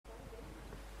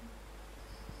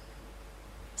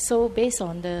So based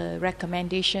on the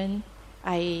recommendation,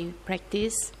 I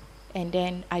practice, and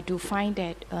then I do find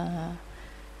that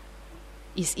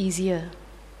it's easier.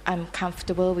 I'm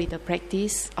comfortable with the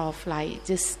practice of like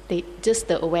just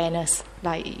the awareness.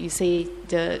 Like you say,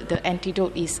 the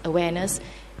antidote is awareness.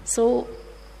 So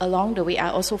along the way, I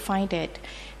also find that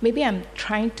maybe I'm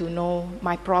trying to know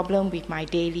my problem with my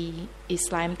daily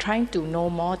is like I'm trying to know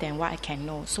more than what I can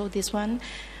know. So this one,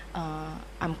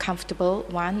 I'm comfortable.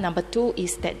 One. Number two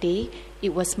is that day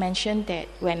it was mentioned that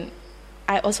when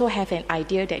I also have an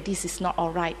idea that this is not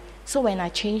all right. So when I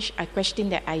question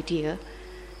that idea,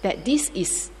 that this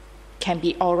can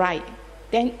be all right,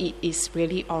 then it is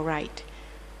really all right.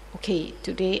 Okay,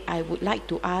 today I would like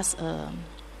to ask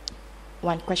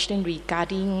one question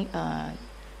regarding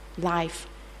life,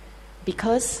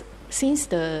 because since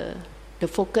the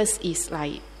focus is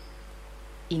like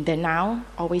in the now,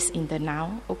 always in the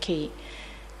now. Okay,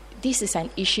 this is an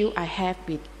issue I have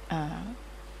with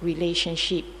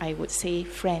relationship. I would say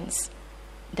friends,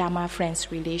 Dhamma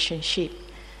friends relationship.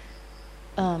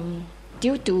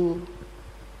 Due to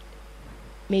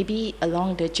maybe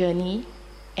along the journey,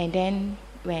 and then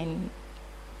when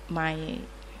my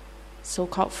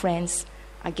so-called friends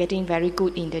are getting very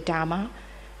good in the Dhamma,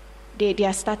 they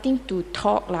are starting to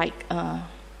talk like,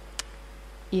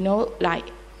 like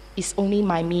it's only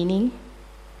my meaning.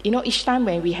 Each time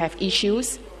when we have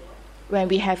issues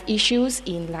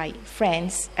in like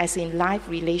friends, as in life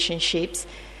relationships,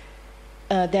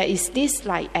 there is this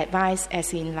like advice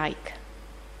as in like,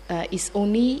 it's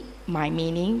only my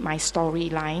meaning, my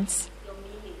storylines.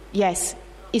 Yes,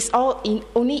 it's all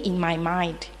only in my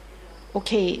mind.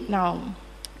 Okay, now,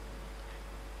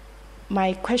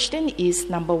 my question is,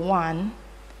 number one,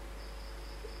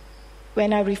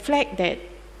 when I reflect that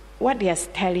what they are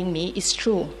telling me is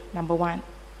true, number one.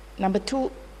 Number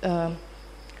two,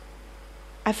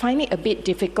 I find it a bit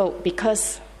difficult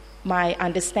because my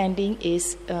understanding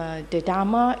is the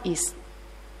Dhamma is,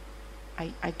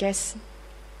 I guess,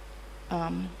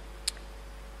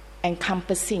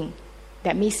 encompassing.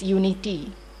 That means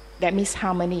unity. That means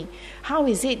harmony. How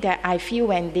is it that I feel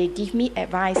when they give me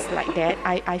advice like that,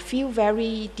 I feel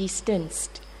very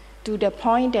distanced to the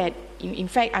point that, in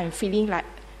fact, I'm feeling like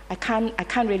I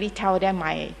can't really tell them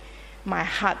my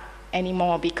heart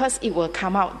anymore, because it will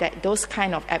come out that those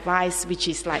kind of advice, which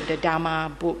is like the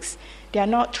Dhamma books, they are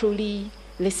not truly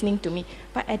listening to me.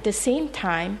 But at the same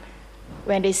time,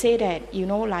 when they say that,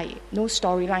 like no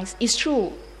storylines, it's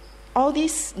true. All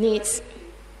these needs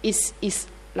is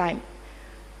like.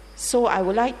 So I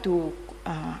would like to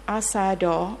ask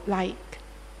Sayadaw, like,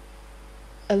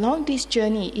 along this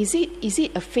journey, is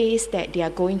it a phase that they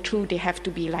are going through? They have to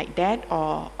be like that,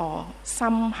 or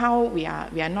somehow we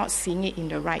are not seeing it in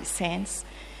the right sense,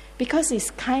 because it's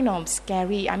kind of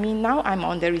scary. I mean, now I'm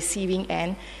on the receiving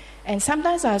end, and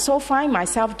sometimes I also find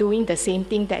myself doing the same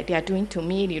thing that they are doing to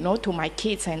me, to my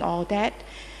kids and all that.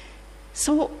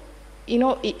 So,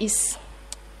 it is.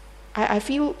 I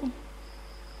feel.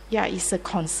 Yeah, it's a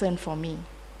concern for me.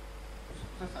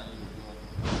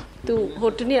 Tu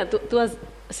hotnia tu as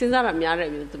sinzara myare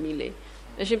mi tu mi le.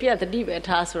 Shin phya tati be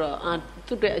tha so ro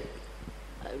tu de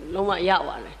long ma ya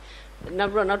wa le.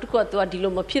 Now tu ko tu di lo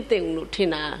ma phit tin lo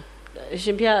thin na.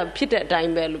 Shin phya phit de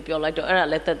atain be lo pyo lai to era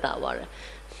le tat ta wa le.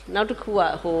 Now tu ku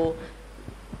wa ho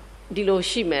di lo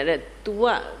shi me de tu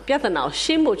wa pyathana ko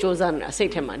shin mo jo sa na sait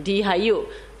the ma di ha yi ko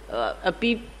a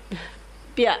pi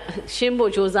ပြရှင်း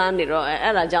ဖို့စ조사နေတော့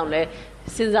အဲ့ဒါကြောင့်လဲ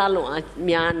စဉ်းစားလုံးအ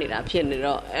များနေတာဖြစ်နေ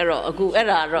တော့အဲ့တော့အခုအဲ့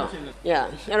ဒါတော့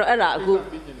အဲ့ဒါအ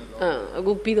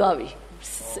ခုပြီးသွားပြီ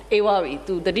အေးသွားပြီ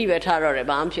तू တတိပဲထားတော့တယ်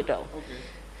ဘာမှဖြစ်တော့ဒါ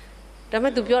ပေ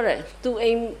မဲ့ तू ပြောတယ် तू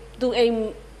အိမ်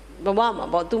ဘဝမှာ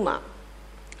ပေါ့ तू မှာ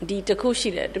ဒီတစ်ခုရှိ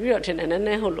တယ်တပြည့်တော့ထင်တယ်နည်းန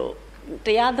ည်းဟုတ်လို့တ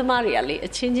ရားသမားတွေကလေအ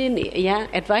ချင်းချင်းနေအရန်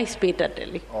advice ပေးတတ်တယ်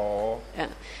လေ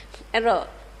အဲ့တော့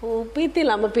ဟိုပေးသိ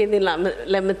လားမပေးသိလား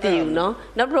လည်းမသိဘူးเนาะ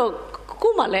နောက်တော့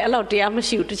ကိုမှလည်းအဲ့လောက်တရားမ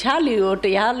ရှိဘူးတခြားလူကိုတ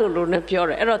ရားလို့နဲ့ပြော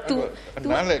တယ်အဲ့တော့ तू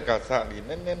နားလေကစားဒီန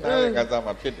ည်းနည်းနားလေကစား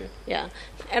မှာဖြစ်တယ်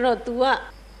အဲ့တော့ तू က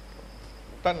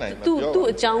တတ်နိုင်မပြော तू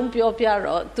အကြောင်းပြောပြ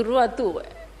တော့သူတို့က तू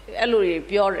အဲ့လိုတွေ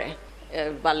ပြောတယ်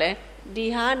ဗာလဲဒီ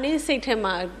ဟာနေစိတ်ထဲ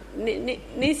မှာ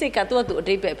နေစိတ်က तू က तू အ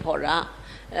တိတ်ပဲဖော်တာ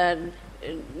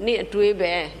နေအတွေး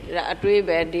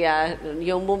ပဲတရား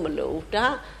ယုံဖို့မလို့ဒါ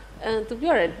तू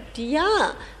ပြောတယ်ဒီက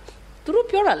သူတို့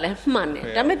ပြောတာလည်းမှန်တယ်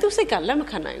ဒါပေမဲ့ तू စိတ်ကလက်မ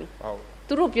ခံနိုင်ဘူး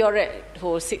သူတို့ပြောတဲ့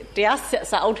ဟိုတရား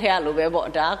စာအုပ်ထဲရလို့ပဲပေါ့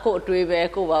ဒါကိုအတွေးပဲ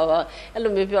ကိုပါအဲ့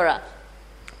လိုမျိုးပြောတာ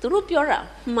သူတို့ပြောတာ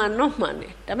မှန်တော့မှန်တ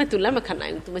ယ်ဒါပေမဲ့ तू လက်မခံနို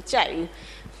င်ဘူး तू မကြိုက်ဘူး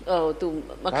तू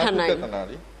မခံနိုင်ဘူး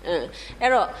အဲ့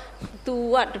တော့ तू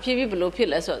ကတဖြည်းဖြည်းဘယ်လိုဖြစ်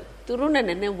လဲဆိုတော့သူတို့နဲ့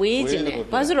နည်းနည်းဝေးကျင်တယ်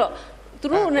ဘာလို့ဆိုတော့ သူ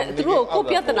တို့နဲ့သူတို့ကို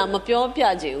ပြဿနာမပြောပြ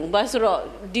ချင်ဘူးဘာဆိုတော့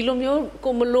ဒီလိုမျိုး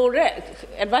ကိုမလိုတဲ့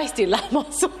advice တွေလာမှာ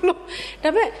ဆိုလို့ဒါ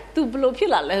ပေမဲ့ तू ဘယ်လိုဖြစ်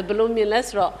လာလဲဘယ်လိုမြင်လဲ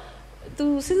ဆိုတော့ तू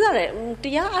စဉ်းစားတယ်တ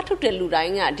ရားအထုတ်တဲ့လူတို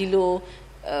င်းကဒီလို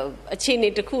အခြေအနေ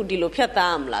တစ်ခုဒီလိုဖြတ်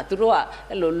သားမလားသူတို့က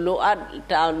အဲ့လိုလိုအပ်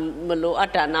တာမလိုအ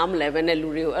ပ်တာနားမလဲပဲနဲ့လူ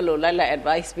တွေကိုအဲ့လိုလိုက်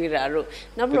advice ပေးတာတို့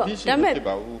နောက်ပြီးတော့ဒါပေမဲ့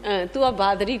तू ကဘာ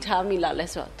သတိထားမိလာလဲ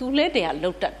ဆိုတော့ तू လဲတရား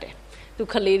လှုပ်တတ်တယ် तू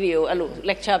ခလေးတွေကိုအဲ့လို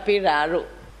lecture ပေးတာတို့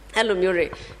အဲ့လိုမျိုးတွေ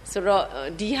ဆိုတော့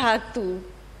ဒီဟာ तू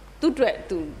အတွက်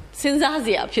तू စဉ်းစားစ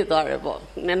ရာဖြစ်သွားတယ်ပေါ့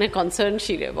နည်းနည်း concern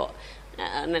ရှိတယ်ပေါ့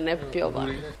နည်းနည်းပြောပါ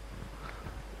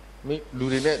မိလူ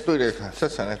တွေနဲ့တွေ့တဲ့အခါဆ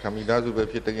က်ဆံတဲ့အခါမိသားစုပဲ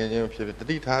ဖြစ်တကယ်ချင်းဖြစ်တ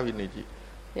တိထားပြီးနေကြည့်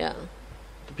yeah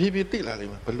တဖြည်းဖြည်းသိလာလိ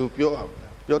မ့်မယ်ဘယ်လိုပြောအောင်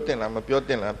ပြောတင်လားမပြောတ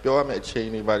င်လားပြောရမယ့်အချိန်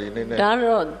တွေပါနေနေဒါ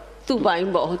တော့သူ့ဘိုင်း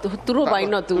ပေါ့သူတို့ဘိုင်း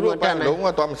တော့သူတို့တန်းတယ်လုံးဝ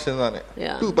တော့မစဉ်းစားနဲ့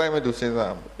သူ့ဘိုင်းမဲ့သူစဉ်းစား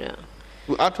အောင် yeah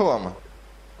သူအထောက်အောင်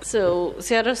so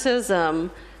Sayadaw says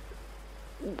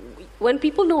when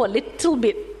people know a little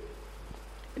bit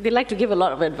they like to give a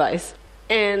lot of advice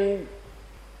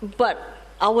but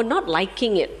our not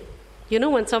liking it. You know,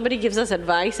 when somebody gives us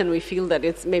advice and we feel that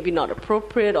it's maybe not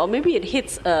appropriate or maybe it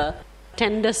hits a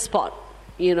tender spot,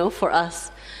 you know, for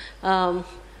us.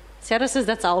 Sayadaw says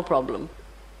that's our problem,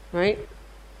 right?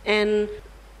 And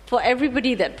for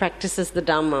everybody that practices the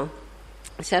Dhamma,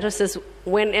 Sayadaw says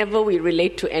whenever we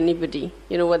relate to anybody,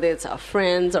 you know, whether it's our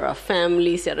friends or our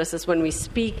family, Sayadaw says when we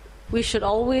speak, we should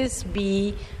always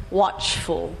be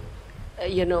watchful,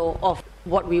 you know, of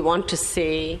what we want to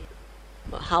say,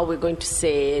 how we're going to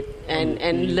say it,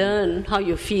 and learn how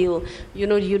you feel. You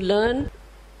know, you learn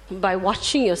by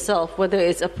watching yourself whether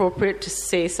it's appropriate to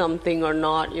say something or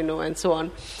not, you know, and so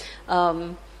on.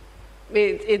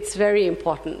 It's very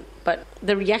important. But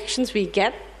the reactions we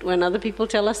get when other people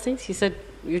tell us things, he said,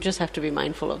 you just have to be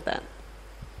mindful of that.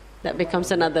 That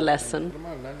becomes another lesson.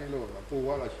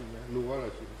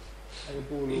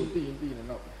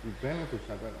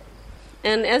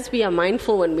 And as we are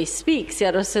mindful when we speak,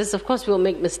 Sayadaw says, of course we'll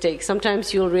make mistakes.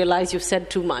 Sometimes you'll realize you've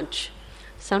said too much.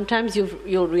 Sometimes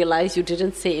you'll realize you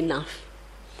didn't say enough.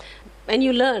 And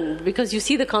you learn, because you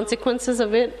see the consequences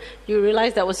of it. You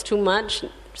realize that was too much.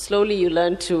 Slowly you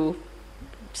learn to,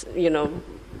 you know,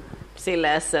 say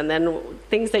less. And then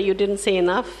things that you didn't say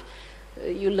enough,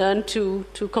 you learn to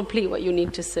complete what you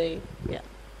need to say. Yeah.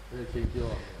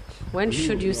 When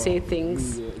should you say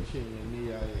things?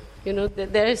 You know,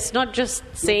 there's not just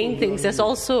saying things, there's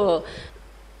also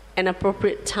an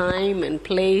appropriate time and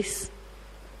place,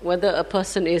 whether a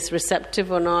person is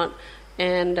receptive or not,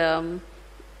 and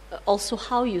also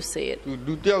how you say it.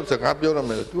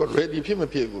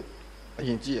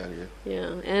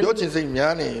 Yeah. And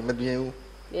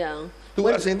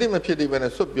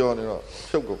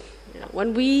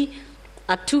when we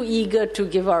are too eager to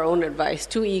give our own advice,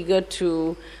 too eager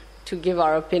to give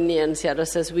our opinions, Sayadaw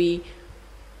says we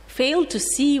fail to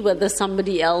see whether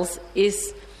somebody else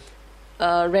is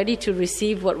ready to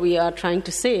receive what we are trying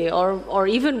to say, or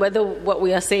even whether what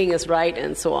we are saying is right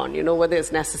and so on, you know, whether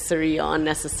it's necessary or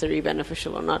unnecessary,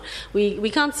 beneficial or not. We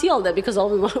can't see all that because all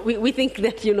we think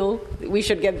that, you know, we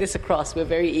should get this across. We're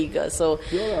very eager. So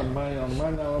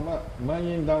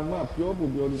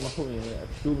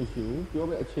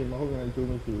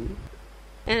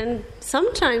and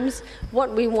sometimes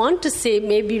what we want to say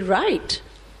may be right,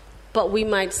 but we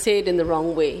might say it in the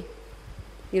wrong way,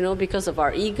 you know, because of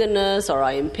our eagerness or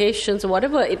our impatience or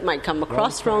whatever. It might come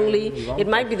across wrongly. It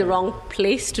might be the wrong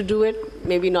place to do it,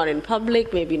 maybe not in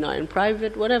public, maybe not in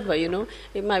private, whatever, you know.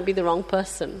 It might be the wrong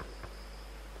person,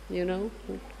 you know.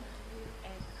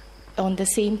 On the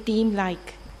same theme,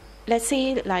 like, let's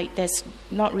say like there's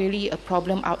not really a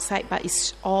problem outside, but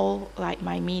it's all like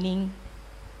my meaning,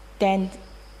 then,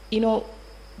 you know,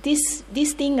 this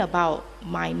thing about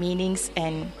my meanings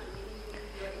and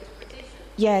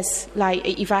yes, like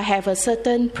if I have a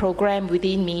certain program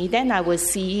within me, then I will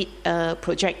see it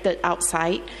projected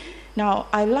outside. Now,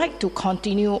 I like to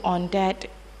continue on that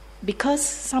because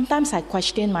sometimes I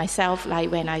question myself,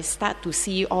 like when I start to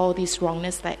see all this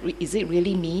wrongness, like is it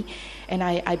really me? And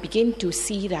I begin to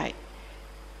see that,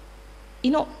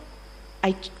 you know,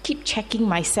 I keep checking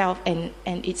myself, and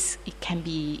it can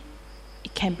be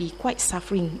quite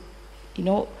suffering, you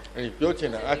know.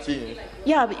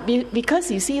 Yeah, because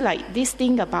you see, like this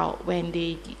thing about when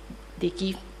they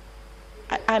give,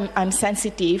 I'm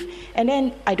sensitive, and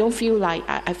then I don't feel like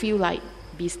I feel like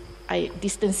I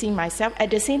distancing myself.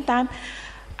 At the same time,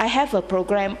 I have a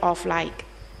program of like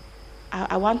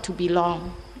I want to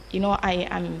belong. You know, I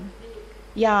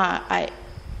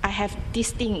have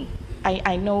this thing.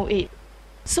 I know it.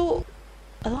 So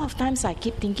a lot of times I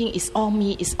keep thinking it's all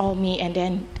me, and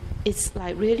then it's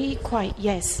like really quite,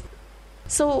 yes.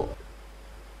 So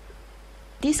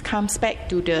this comes back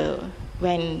to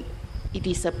when it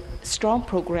is a strong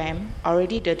program,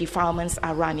 already the defilements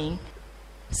are running.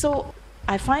 So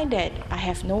I find that I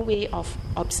have no way of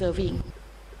observing.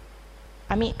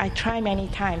 I mean, I try many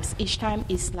times. Each time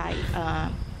is like,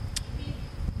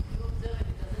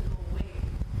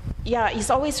 yeah, it's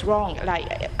always wrong. Like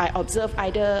I observe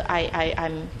either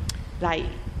I'm like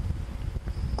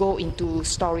go into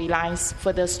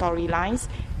further storylines,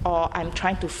 or I'm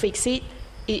trying to fix it.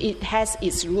 It has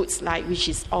its roots, like which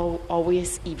is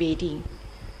always evading.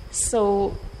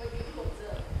 So,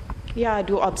 yeah, I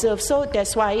do observe. So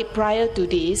that's why prior to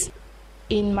this,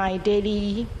 in my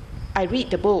daily, I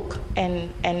read the book and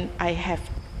I have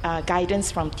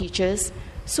guidance from teachers.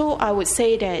 So I would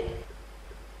say that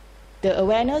the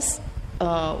awareness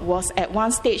was at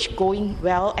one stage going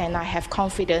well, and I have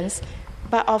confidence.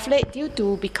 But of late,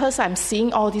 because I'm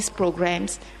seeing all these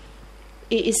programs,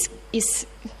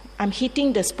 I'm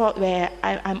hitting the spot where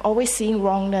I'm always seeing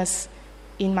wrongness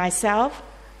in myself.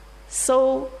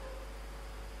 So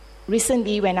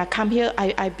recently, when I come here,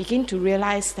 I begin to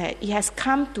realize that it has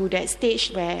come to that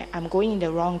stage where I'm going in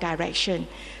the wrong direction.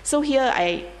 So here,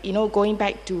 going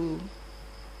back to,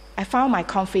 I found my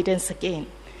confidence again.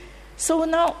 So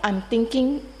now I'm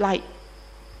thinking like,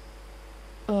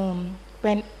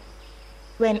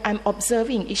 when I'm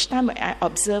observing, each time I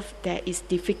observe that it's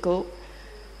difficult,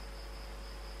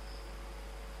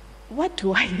 how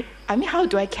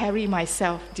do I carry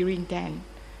myself during then?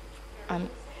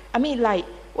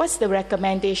 What's the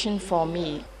recommendation for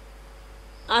me?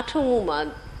 အားထုတ်မှုမှာ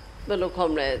ဘယ်လိုခေါ်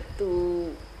မလဲသူ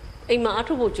အိမ်မှာအား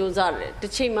ထုတ်ဖို့ကြိုးစားတယ်တ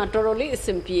စ်ချိန်မှာတော်တော်လေးအဆ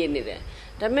င်ပြေနေတယ်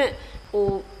ဒါပေမဲ့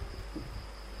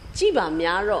ကြည့်ပါ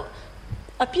များတော့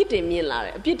အပြစ်တွေမြင်လာတ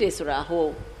ယ်အပြစ်တွေဆိုတာ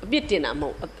အပြစ်တင်တာမဟု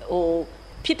တ်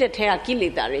ဖြစ်တဲ့ထဲကကိလေ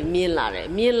သာတွေမြင်လာတယ်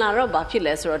မြင်လာတော့ဘာဖြစ်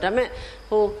လဲဆိုတော့ဒါပေမဲ့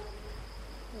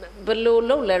ဘယ်လို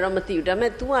လုပ်လဲတော့မသိဘူးဒါပေ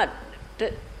မဲ့ तू က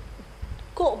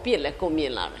ကိုယ့်အပြစ်လဲကိုမြ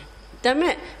င်လာတယ်ဒါပေ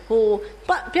မဲ့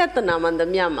ပြဿနာမှန်သ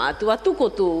မျှမှာ तू ကသူ့ကို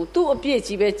သူ့အပြစ်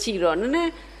ကြီးပဲကြည့်တော့နည်းန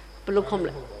ည်းဘယ်လိုခေါ်မ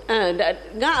လဲ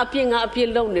ငါအပြစ်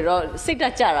လုပ်နေတော့စိတ်ဓာ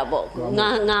တ်ကြတာပေါ့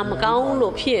ငါမကောင်း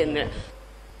လို့ဖြစ်နေ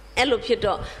အဲ့လိုဖြစ်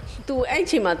တော့ तू အဲ့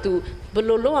ချိန်မှာ तू ဘယ်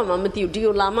လိုလုပ်ရမှမသိဘူးဒီ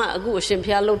လိုလာမှအခုအရှင်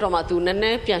ဖျားလုပ်တော့မှ तू နည်းန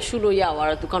ည်းပြန်ရှုလို့ရသွား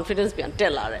တော့ तू confidence ပြန်တ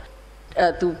က်လာတယ်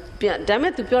तू ပြန်ဒါပေ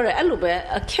မဲ့ तू ပြောတယ်အဲ့လိုပဲ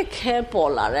အခက်ခဲ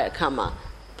ပေါ်လာတဲ့အခါမှာ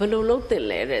ဘယ်လိုလုပ်တင်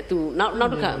လဲတဲ့ तू နော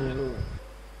က်တစ်ခါ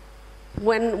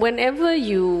whenever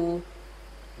you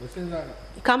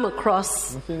come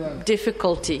across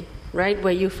difficulty, right,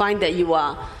 where you find that you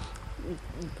are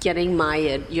getting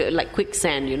mired, you're like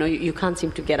quicksand, you can't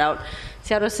seem to get out.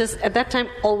 Sayadaw says, at that time,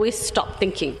 always stop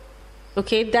thinking.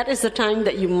 Okay, that is the time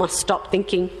that you must stop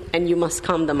thinking and you must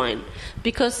calm the mind.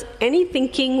 Because any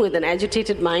thinking with an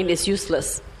agitated mind is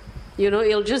useless.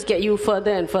 It'll just get you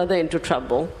further and further into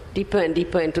trouble, deeper and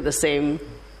deeper into the same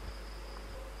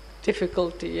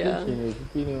difficulty, yeah.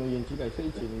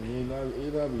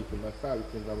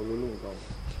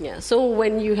 Yeah, so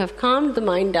when you have calmed the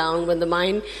mind down, when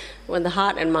the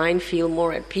heart and mind feel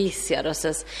more at peace, Sayadaw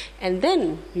says, and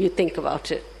then you think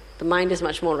about it, the mind is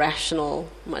much more rational,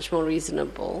 much more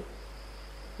reasonable,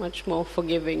 much more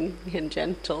forgiving and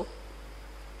gentle.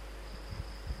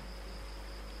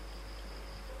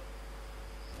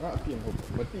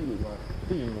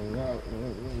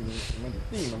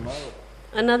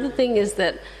 Another thing is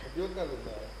that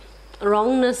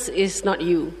wrongness is not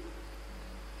you.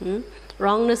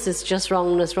 Wrongness is just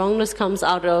wrongness. Wrongness comes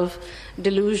out of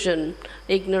delusion,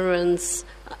 ignorance,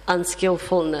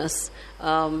 unskillfulness,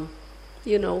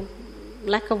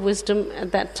 lack of wisdom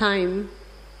at that time.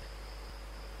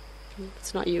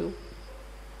 It's not you.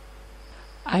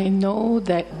 I know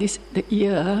that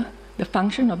the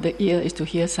function of the ear is to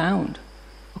hear sound.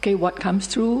 Okay, what comes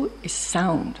through is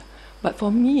sound. But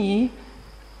for me,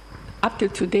 up till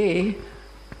today,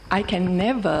 I can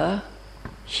never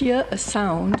hear a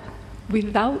sound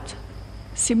without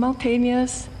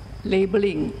simultaneous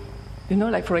labeling.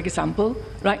 Like for example,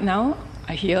 right now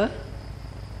I hear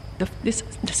the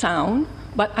sound,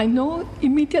 but I know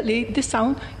immediately this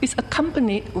sound is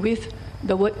accompanied with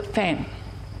the word fan.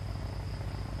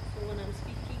 So when I'm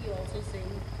speaking, you're also saying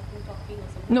talking or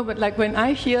something? No, but like when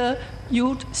I hear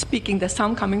you speaking, the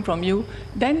sound coming from you,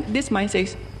 then this mind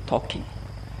says talking.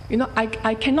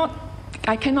 I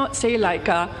cannot say like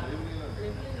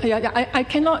I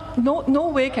cannot no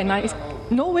way can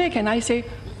I say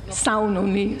sound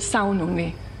only.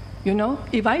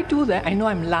 If I do that, I know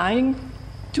I'm lying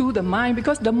to the mind,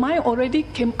 because the mind already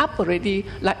came up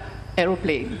like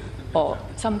aeroplane or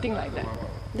something like that.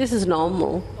 This is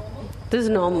normal.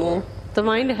 The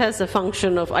mind has a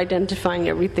function of identifying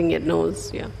everything it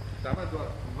knows. Yeah.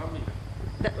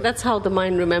 That's how the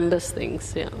mind remembers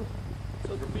things. Yeah.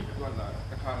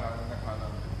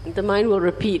 The mind will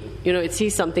repeat. It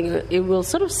sees something. It will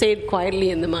sort of say it quietly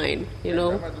in the mind.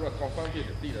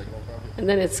 And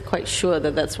then it's quite sure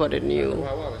that that's what it knew.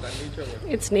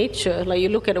 It's nature. Like you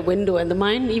look at a window, and the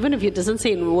mind, even if it doesn't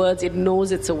say in words, it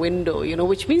knows it's a window.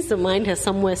 Which means the mind has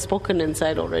somewhere spoken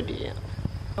inside already. Yeah.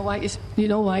 Why?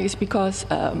 It's because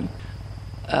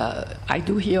I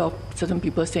do hear of certain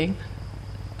people saying,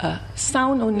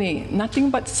 sound only, nothing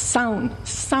but sound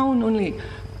only.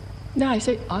 Then I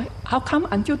say, how come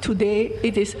until today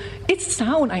it's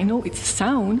sound, I know it's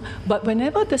sound, but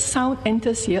whenever the sound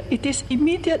enters here, it is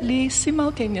immediately,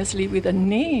 simultaneously with a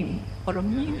name or a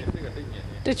meaning.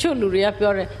 တချို့လူတွေက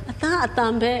ပြောတယ်အသားအတ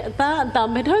န်ပဲဒါ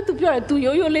သူပြောတယ် तू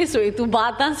ရိုးရိုးလေးဆိုရင် तू ဘာ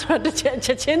အတန်ဆိုတာချ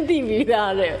က်ချင်းသိပြီး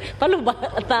သားတယ်ဘာလို့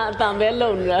အတန်ပဲ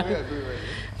လုံနေတာ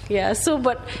Yeah, so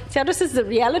but Sayadaw says the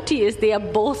reality is they are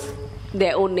both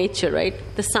their own nature, right?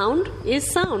 The sound is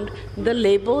sound, the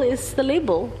label is the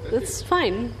label. It's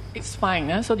fine. It's fine.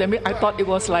 So then I thought it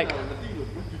was like,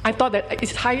 I thought that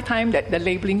it's high time that the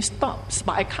labeling stops,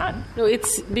 but I can't. No,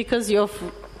 it's because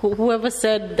whoever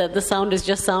said that the sound is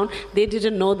just sound, they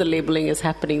didn't know the labeling is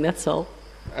happening, that's all.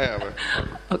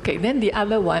 Okay, then the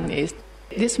other one is,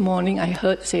 this morning I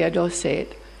heard Sayadaw said,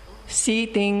 see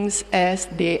things as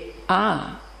they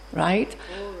are, right?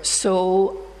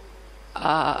 So,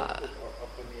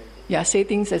 say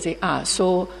things as they are.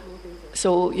 So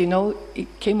it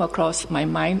came across my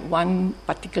mind one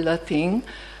particular thing,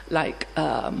 like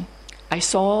I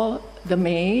saw the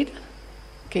maid,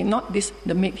 okay, not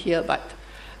the maid here, but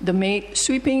the maid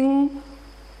sweeping,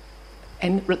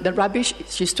 and the rubbish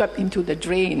she swept into the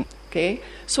drain, okay?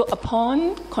 So upon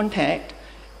contact,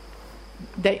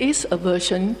 there is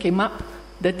aversion came up,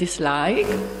 the dislike,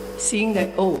 seeing that,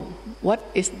 what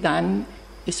is done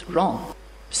is wrong.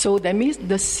 So that means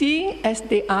the seeing as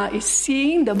they are is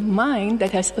seeing the mind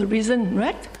that has arisen,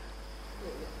 right?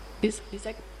 Is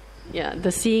that? Yeah,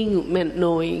 the seeing meant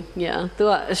knowing. Yeah, သူ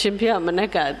ကအရှင်ဖေမနက်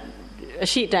ကအ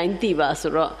ရှိတိုင်းသိပါ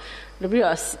ဆိုတော့ပြီး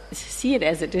တော့ see it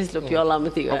as it is လို့ပြောလာမ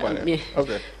သိဘူးဟုတ်တယ်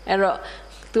အဲ့တော့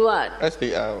तू က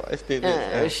SDR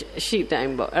ရှိတို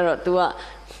င်းပေါ့အဲ့တော့ तू က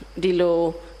ဒီလို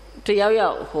တယော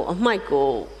က်အမိုက်ကို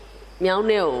မြောင်း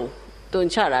နဲ့ကိုတွန်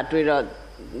ချတာတွေ့တော့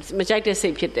မကြိုက်တဲ့စိ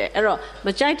တ်ဖြစ်တယ်အဲ့တော့မ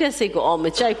ကြိုက်တဲ့စိတ်ကိုမ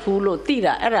ကြိုက်ဘူးလို့သိ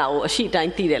တာအဲ့ဒါကိုအရှိတို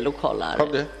င်းသိတယ်လို့ခေါ်လာတယ်ဟု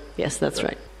တ်တယ် Yes, that's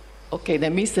right. Okay,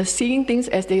 that means the seeing things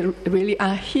as they really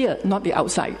are here, not the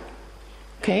outside.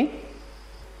 Okay?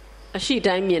 အရှိ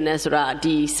တိုင်းမြင်တယ်ဆိုတာ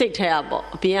ဒီစိတ်ထဲကပေါ့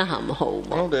အပြင်ဟာမဟုတ်ဘူး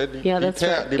ပေါ့ Yeah, that's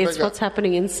right. It's what's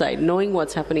happening inside, knowing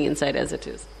what's happening inside as it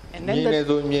is. And then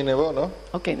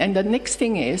okay, and the next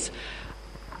thing is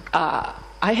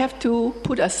I have to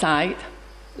put aside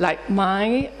like my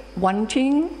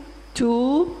wanting to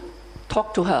talk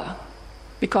to her,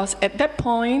 because at that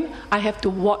point I have to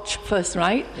watch first,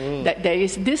 right? That there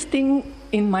is this thing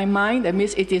in my mind that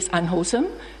means it is unwholesome.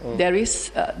 There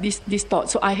is this thought,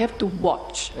 so I have to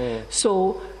watch. So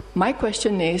my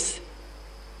question is,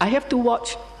 I have to watch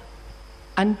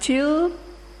until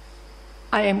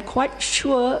I am quite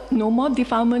sure no more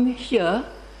defilement here.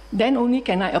 Then only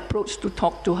can I approach to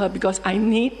talk to her, because I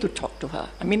need to talk to her.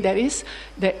 I mean,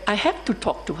 I have to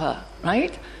talk to her,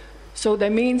 right? So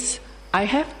that means I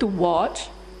have to watch,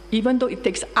 even though it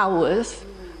takes hours,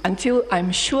 until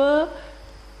I'm sure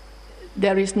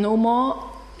there is no more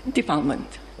defilement.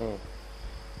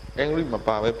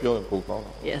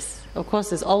 Yes, of course,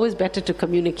 it's always better to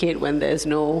communicate when there's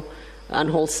no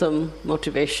unwholesome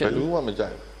motivation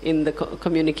in the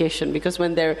communication, because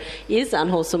when there is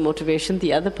unwholesome motivation,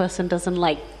 the other person doesn't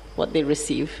like what they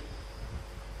receive.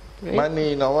 Right?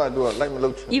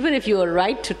 Even if you were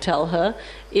right to tell her,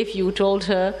 if you told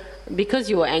her because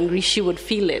you were angry, she would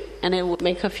feel it and it would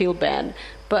make her feel bad.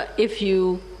 But if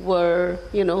you were,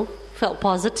 felt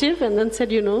positive and then said,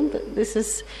 this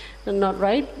is not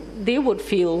right, they would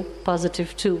feel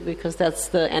positive too, because that's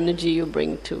the energy you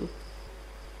bring too.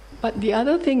 But the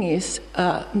other thing is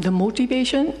the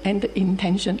motivation and the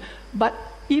intention. But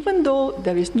even though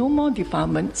there is no more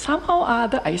defilement, somehow or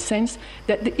other I sense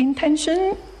that the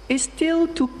intention is still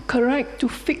to correct, to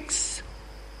fix.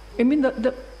 I mean,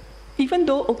 even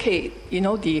though, okay,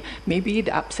 maybe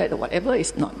the upset or whatever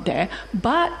is not there,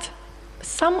 but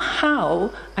somehow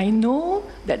I know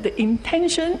that the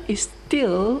intention is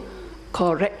still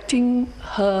correcting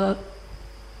her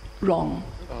wrong.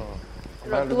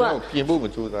 Yeah.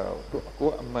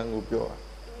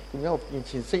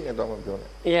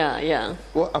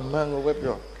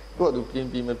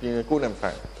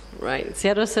 Right.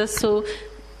 Sayadaw says, so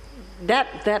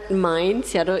that mind,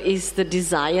 Sayadaw, is the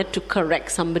desire to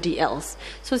correct somebody else.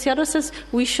 So Sayadaw says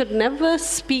we should never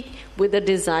speak with a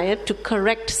desire to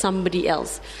correct somebody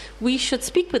else. We should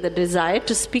speak with a desire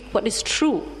to speak what is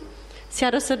true.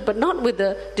 Sayadaw said, but not with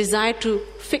the desire to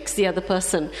fix the other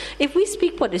person. If we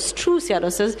speak what is true,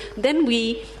 Sayadaw says, then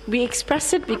we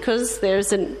express it because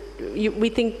we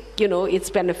think, it's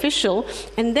beneficial,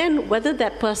 and then whether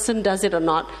that person does it or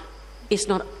not, is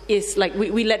like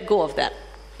we let go of that.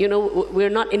 We're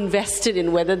not invested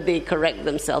in whether they correct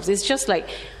themselves. It's just like,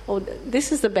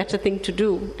 this is the better thing to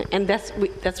do, and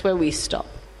that's where we stop.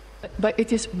 But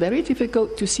it is very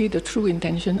difficult to see the true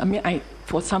intention. I mean,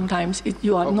 for sometimes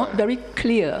you are not very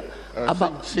clear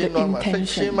about the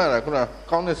intention. Yeah,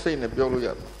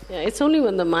 it's only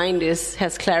when the mind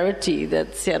has clarity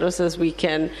that Sayadaw says we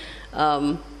can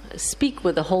speak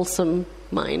with a wholesome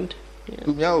mind. Yeah.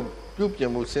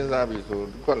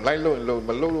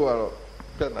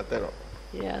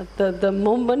 Yeah, the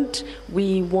moment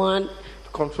we want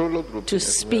to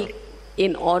speak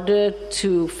in order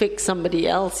to fix somebody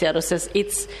else, Sayadaw says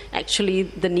it's actually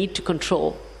the need to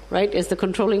control, right? It's the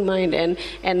controlling mind, and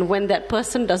when that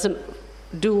person doesn't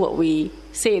do what we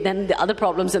say, then the other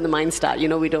problems in the mind start.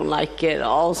 We don't like it,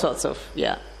 all sorts of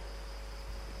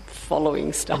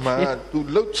following stuff. Yeah.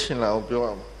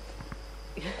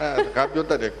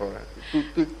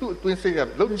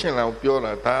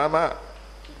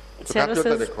 Sayadaw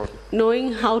says,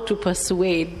 knowing how to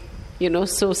persuade,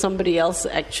 so somebody else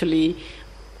actually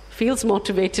feels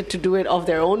motivated to do it of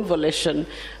their own volition,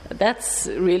 that's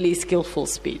really skillful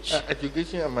speech.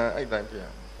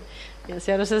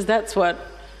 Sayadaw says that's what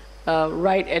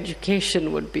right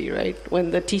education would be, right?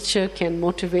 When the teacher can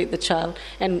motivate the child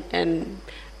and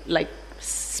like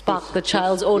spark the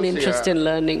child's own interest in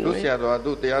learning, right?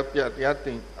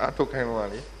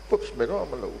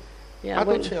 Yeah,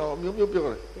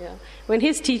 when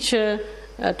his teacher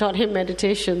taught him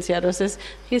meditation, Sayadaw says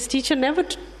his teacher never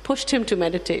pushed him to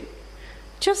meditate,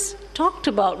 just talked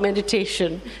about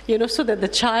meditation, so that the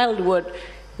child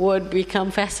would become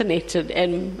fascinated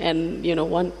and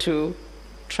want to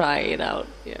try it out.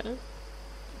 Yeah.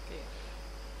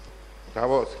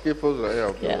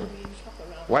 Yeah.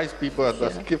 Wise people are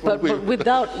skillful. But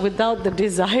without the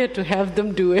desire to have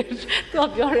them do it.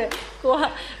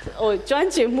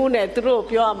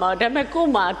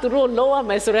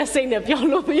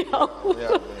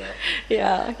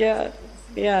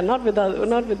 Yeah, not with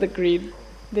the greed.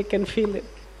 They can feel it.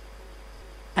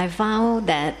 I found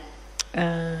that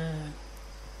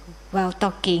while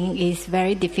talking is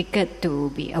very difficult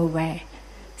to be aware.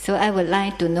 So I would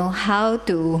like to know how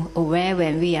to aware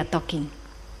when we are talking.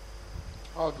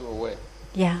 How to aware?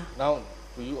 Yeah. Now,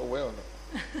 do you aware or not?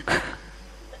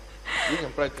 You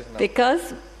can practice now.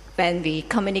 Because when we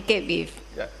communicate with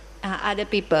other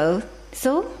people,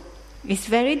 so it's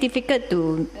very difficult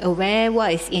to aware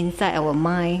what is inside our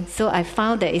mind. So I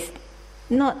found that it's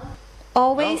not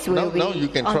always will be. Now you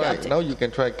can try. Now you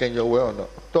can try. Can you aware or not?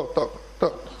 Talk.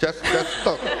 Just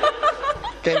talk.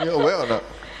 Can you aware or not?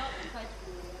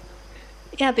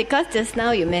 Yeah, because just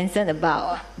now you mentioned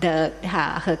about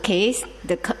her case,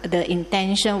 the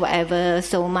intention, whatever,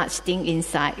 so much thing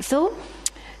inside. So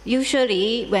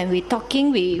usually when we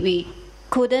talking, we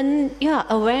couldn't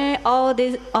aware all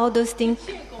those things.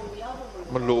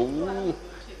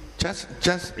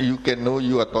 Just you can know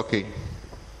you are talking.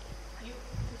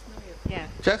 Yeah.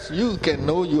 Just you can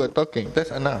know you are talking. That's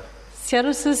enough.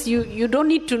 Sayadaw says you don't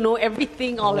need to know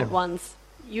everything all at once.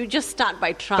 You just start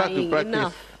by trying. Start to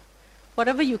enough.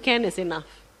 Whatever you can is enough.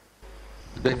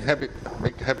 Then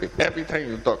make habit. Every time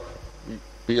you talk,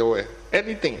 be aware.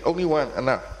 Anything, only one,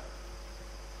 enough.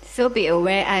 So be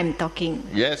aware I'm talking.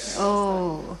 Yes.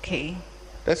 Oh, okay.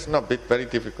 That's not very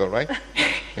difficult, right?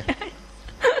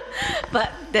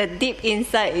 But the deep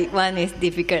inside one is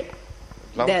difficult.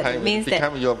 Long that time means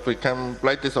you become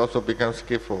practice also become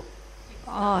skillful.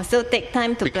 Oh, so take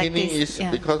time to Beginning practice.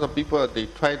 is because of people they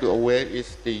try to aware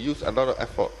is they use a lot of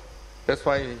effort. That's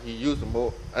why he used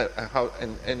more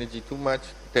energy too much,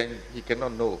 then he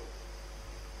cannot know.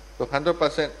 So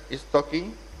 100% is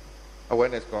talking,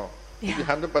 awareness gone. If you're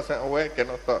 100% aware,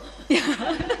 cannot talk.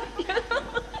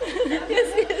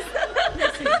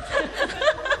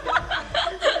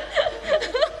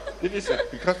 This is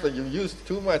because you use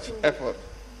too much effort,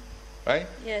 right?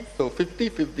 Yes. So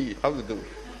 50-50, how to do?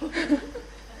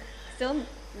 So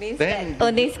means Then that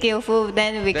only skillful,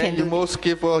 then we can Then you're do. more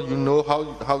skillful, you know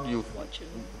how you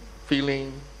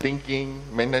feeling, thinking,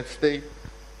 mental state.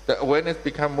 The awareness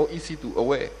become more easy to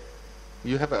aware.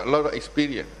 You have a lot of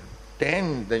experience.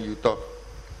 Then you talk.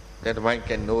 Then the mind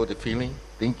can know the feeling,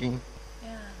 thinking,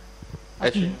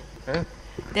 action. Huh?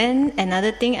 Then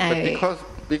another thing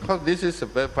Because this is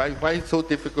why it's so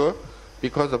difficult,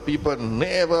 because the people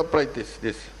never practice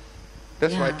this.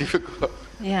 That's why it's difficult.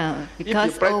 Yeah, If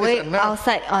because you practice always enough-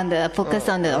 outside on the focus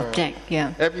on the object.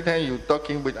 Yeah. Every time you're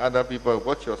talking with other people,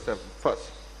 watch yourself first.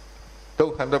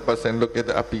 Don't 100% look at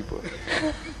the other people.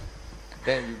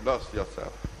 Then you lost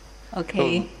yourself.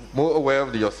 Okay. So more aware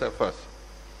of yourself first.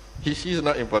 She is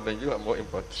not important, you are more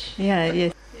important. Yeah,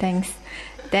 yes. Thanks.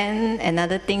 Then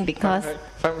another thing, because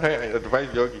Sometimes I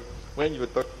advise yogi, when you're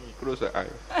talking, you close your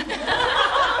eyes.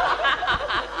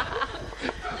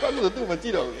 What do you do? Don't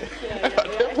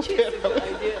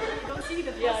see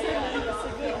the person.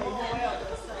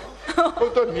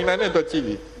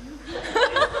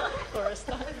 For a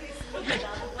start.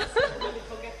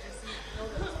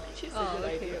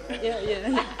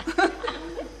 Yeah.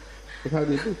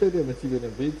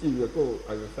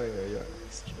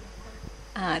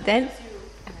 then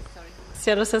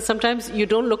Sayadaw says sometimes you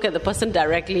don't look at the person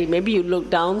directly. Maybe you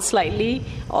look down slightly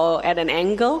or at an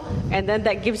angle, and then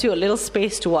that gives you a little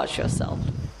space to watch yourself.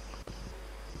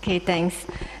 okay, thanks.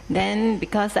 Then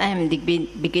because I'm the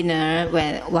beginner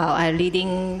while I'm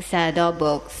reading Sayadaw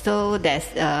books, so there's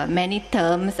many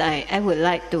terms I would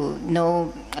like to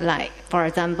know, like for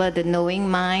example the knowing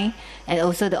mind and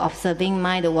also the observing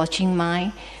mind, the watching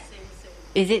mind.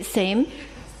 Is it same?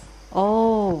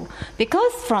 Oh,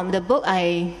 because from the book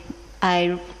I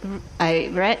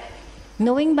read,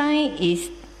 knowing mind is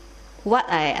what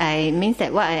I means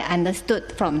that what I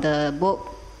understood from the book.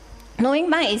 Knowing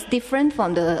mind is different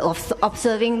from the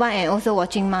observing mind and also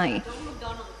watching mind. Don't look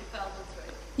down on the defilements, right?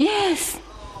 Yes.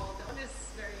 Oh, that is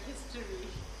very history.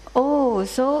 Oh,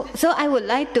 so I would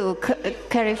like to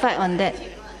clarify on that.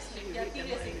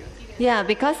 Yeah,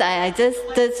 because I just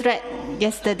read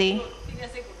yesterday.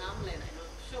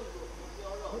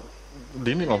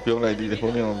 Dini ngọcပြောလိုက်ဒီခု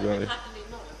နကပြောလေ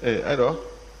အဲ့တော့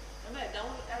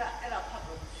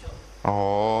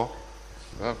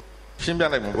ရှင်းပြ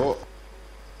လိုက်မှာပေါ့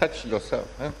touch yourself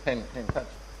hand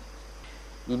touch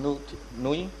you know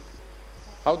knowing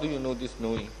how do you know this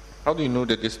knowing how do you know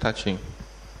that this touching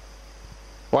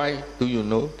why do you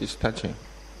know this touching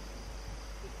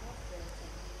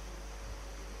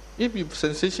if you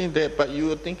sensation there but you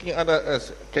are thinking other else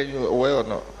can you aware or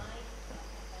not?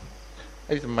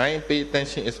 If mind pay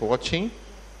attention is watching,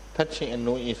 touching and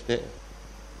knowing is there.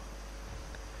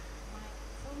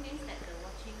 So means that the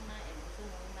watching mind and also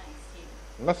knowing mind is same.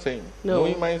 Not same. No.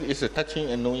 Knowing mind is a touching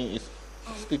and knowing is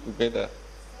still together.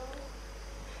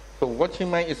 So watching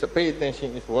mind is a pay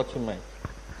attention is watching mind.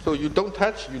 So you don't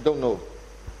touch, you don't know.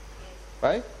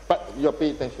 Right? But you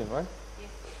pay attention, right?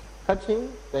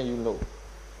 Touching, then you know.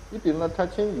 If you're not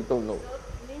touching, you don't know. So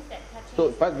means that touching.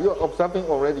 So, but you're observing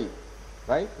already.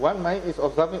 Right? One mind is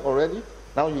observing already.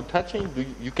 Now you touching,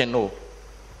 you can know.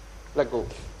 Let go.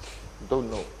 Don't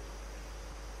know.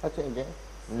 Touching again?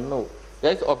 No.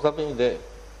 There's observing there.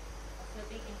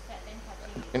 Observing inside, then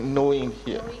touching. And knowing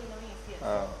here. Knowing is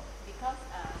here. Because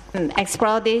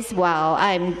explore this while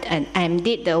I'm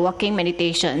did the walking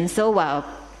meditation. So while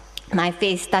my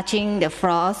face touching the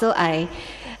floor, so I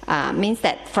means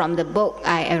that from the book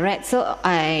I read. So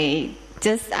I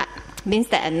just means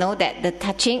that I know that the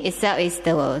touching itself is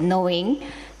the knowing.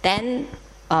 Then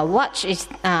watch is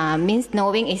means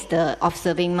knowing is the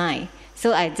observing mind.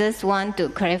 So I just want to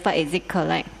clarify: is it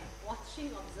correct? Watching,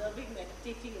 observing,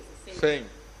 meditating is the same. Same.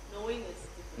 Knowing is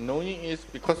different. Knowing is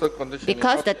because of condition.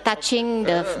 Because the touching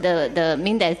the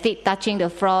mean that feet touching the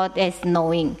floor, that's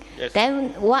knowing. Yes.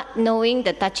 Then what knowing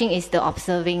the touching is the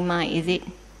observing mind, is it?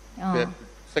 The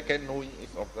second knowing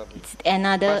is observing.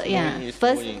 Another First knowing is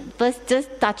First knowing. first just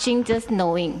touching, just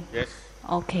knowing. Yes.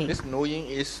 Okay. This knowing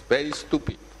is very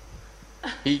stupid.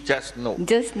 He just know.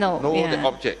 Just know. Know yeah. the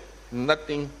object.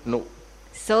 Nothing know.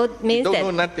 So He means don't that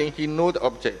know nothing. He know the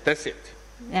object. That's it.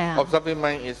 yeah. Observing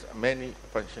mind is many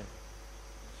function.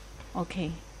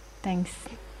 Okay. Thanks.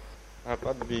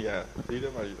 တော့ဒီထဲ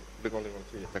မှာဒီကောင်လေးကို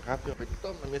ကြည့်စကားပြော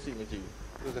တော့မမျက်စိမကြည့်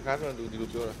ဘူးသူစကားပြောသူဒီလို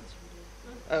ပြောတာ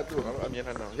အဲ့သူကအမြင်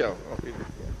နဲ့တော့ရောက်ဟုတ်ပြီ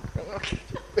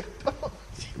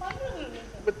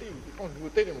မတိဘူးကောင်းသူ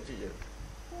တိတ်တယ်မကြည့်ရ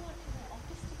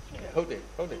ဟုတ်တယ်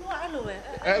ဟုတ်တယ်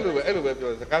အဲ့လိုပဲပြော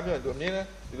စကားပြောသူအမြင်နဲ့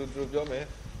ဒီလိုပြောမယ်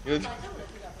ဒီလို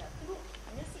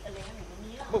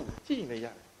ဟုတ်ကြည့်နေရတ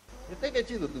ယ်တိတ်တဲ့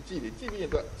ကြည့်ဆိုသူကြည့်တယ်ကြည့်ပြီးရင်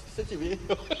သူစစ်ကြည့်ပြီး ဘယ်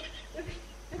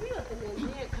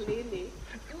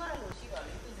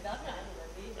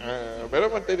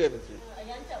တော့မှတိတ်တယ်မကြည့်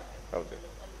ဟုတ်တယ်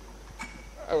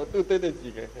အဲ့သူတိတ်တယ်ကြ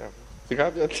ည့်ခဲ့စကား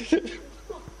ပြောကြည့်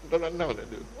တော့နောက်တယ်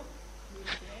သူ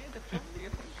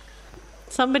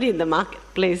Somebody in the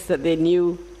marketplace that they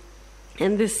knew,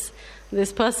 and this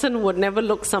person would never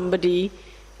look somebody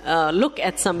look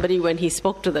at somebody when he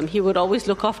spoke to them, he would always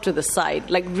look off to the side,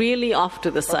 like really off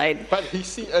to the side. But he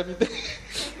see everything.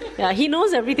 Yeah, he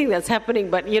knows everything that's happening,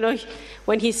 but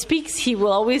when he speaks, he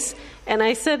will always. And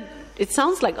I said, it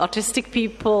sounds like autistic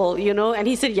people, and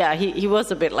he said, yeah, he was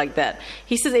a bit like that.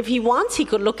 He says if he wants, he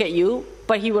could look at you,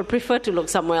 but he would prefer to look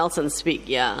somewhere else and speak.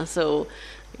 Yeah, so,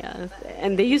 yeah,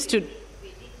 and they used to.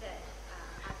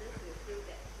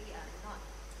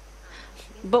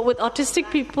 But with autistic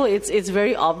people, it's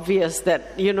very obvious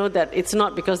that that it's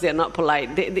not because they're not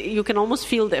polite. You can almost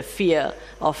feel their fear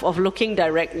of looking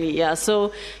directly. Yeah.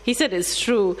 So he said it's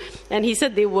true, and he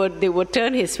said they would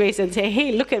turn his face and say,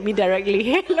 "Hey, look at me directly.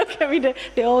 Hey, look at me."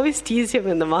 They always tease him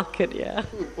in the market. Yeah.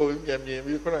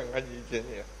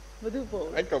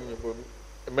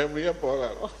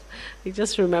 He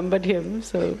just remembered him.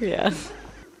 So yeah.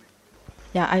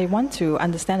 Yeah, I want to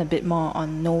understand a bit more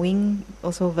on knowing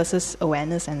also versus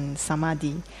awareness and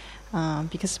samadhi,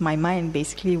 because my mind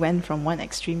basically went from one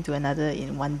extreme to another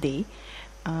in one day.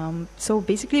 So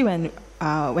basically, when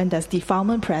there's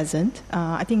defilement present,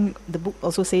 I think the book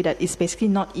also say that it's basically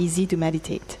not easy to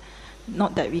meditate.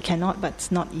 Not that we cannot, but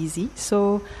it's not easy.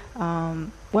 So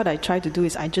what I try to do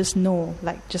is I just know,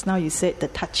 like just now you said, the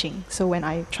touching. So when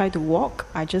I try to walk,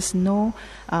 I just know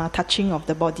touching of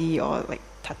the body or like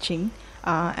touching.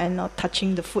 And not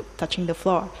touching the foot, touching the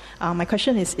floor. My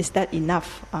question is that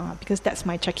enough? Because that's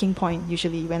my checking point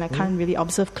usually. When I can't really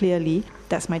observe clearly,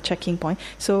 that's my checking point.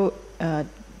 So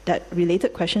that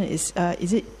related question is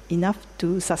it enough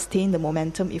to sustain the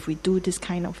momentum if we do this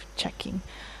kind of checking?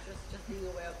 Just being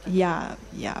aware of touching.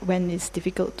 Yeah, when it's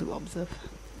difficult to observe.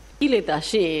 ကိလေသာ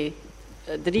ရှိရ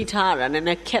င်သတိထားရတာနည်းန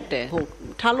ည်းခက်တယ်ဟုတ်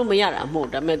ထားလို့မရတာမဟုတ်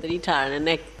ဒါပေမဲ့သတိထားရတာနည်း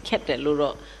နည်းခက်တယ်လို့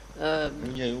တော့မ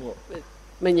ငြိ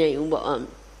မ်ဘူးပေါ့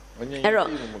အဲ့တော့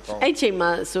အဲ့ချိန်မှာ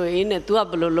ဆိုရင်ね तू က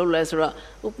ဘယ်လိုလုပ်လဲဆိုတော့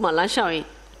ဥပမာလမ်းလျှောက်ရင်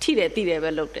ထိတယ်တိတယ်ပဲ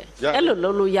လုပ်တယ်အဲ့လိုလု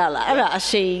ပ်လို့ရလားအဲ့ဒါအ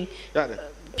ရှိန်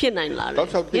ဖြစ်နိုင်လား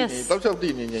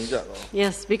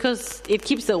Yes, because it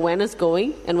keeps the awareness going,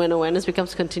 and when awareness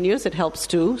becomes continuous, it helps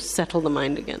to settle the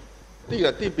mind again.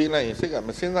 Yeah,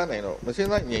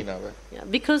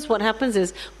 because what happens is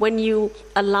when you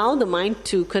allow the mind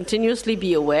to continuously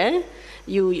be aware,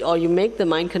 you make the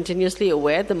mind continuously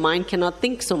aware, the mind cannot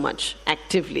think so much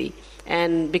actively,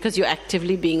 and because you're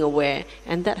actively being aware,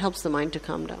 and that helps the mind to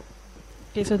calm down.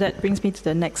 Okay, so that brings me to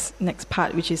the next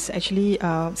part, which is actually,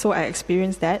 so I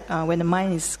experienced that when the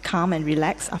mind is calm and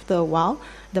relaxed, after a while,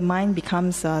 the mind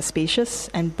becomes spacious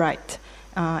and bright.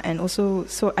 And also,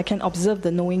 so I can observe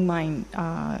the knowing mind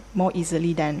more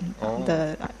easily than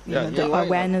the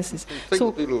awareness is.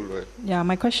 So, yeah,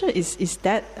 my question is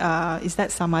that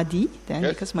samadhi then?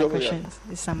 Because my question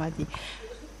is samadhi.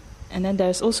 And then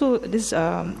there's also this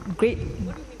great,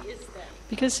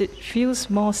 because it feels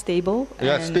more stable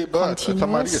and stable. continuous.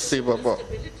 Samadhi is stable.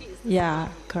 Yeah,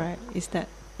 correct. Is that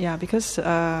because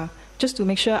just to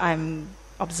make sure I'm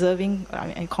observing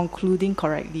and concluding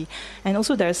correctly, and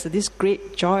also there's this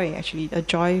great joy, actually a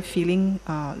joy feeling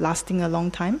lasting a long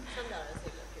time.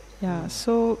 Yeah.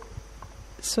 So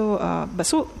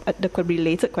the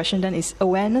related question then is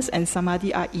awareness and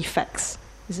samadhi are effects,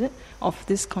 is it, of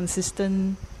this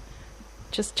consistent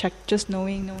just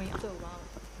knowing after a while?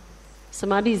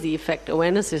 Samadhi is the effect.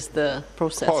 Awareness is the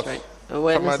process, cause. right?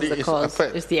 Awareness Samadhi is the is cause.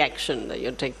 effect. It's the action that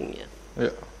you're taking. Yeah.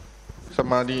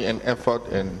 Samadhi and effort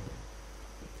and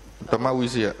Dhamma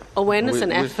wisdom. Awareness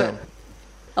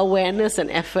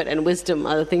and effort and wisdom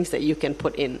are the things that you can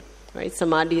put in, right?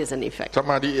 Samadhi is an effect.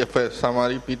 Samadhi effect,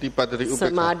 samadhi piti padari upekkha.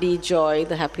 Samadhi, joy,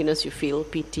 the happiness you feel,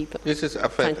 piti, this is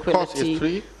effect. tranquility. Cause is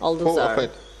three. All those are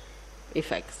effect.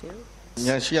 effects. Yeah.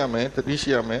 ဉာဏ်ရှိရမယ်တတိရှိ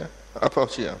ရမယ် effort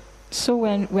ရှိရမယ် So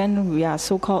when we are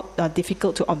so-called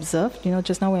difficult to observe,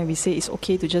 just now when we say it's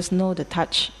okay to just know the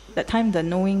touch, that time the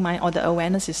knowing mind or the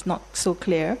awareness is not so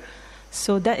clear.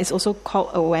 So that is also called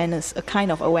awareness, a kind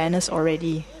of awareness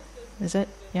already. Is it?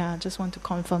 Yeah, I just want to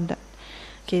confirm that.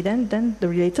 Okay, then the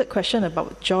related question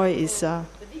about joy is...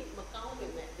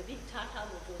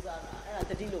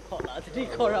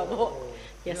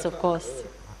 Yes, of course.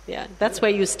 Yeah, that's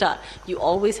where you start. You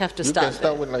always have to start. You can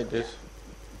start with like this.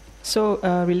 So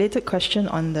a related question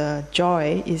on the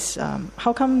joy is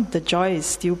how come the joy is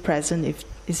still present if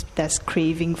there's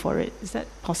craving for it? Is that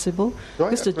possible?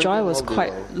 Because the joy was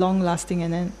quite long-lasting,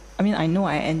 and then I know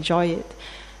I enjoy it,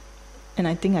 and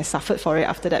I think I suffered for it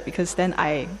after that, because then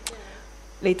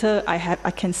later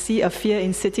I can see a fear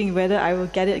in sitting whether I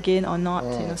will get it again or not.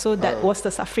 So that was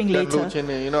the suffering later.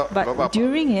 But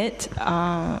during it,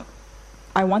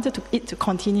 I wanted it to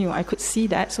continue. I could see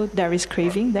that, so there is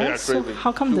craving there. So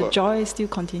how come the joy still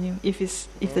continue if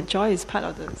the joy is part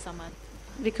of the samadhi?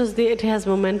 Because it has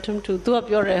momentum to do up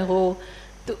your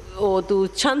သူ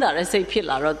ချမ်းသာတဲ့စိတ်ဖြစ်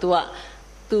လာတော့ तू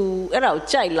အဲ့ဒါကို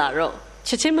ကြိုက်လာတော့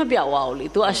ချက်ချင်းမပြောက်သွားဘူးလေ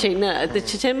तू အရှိန်နဲ့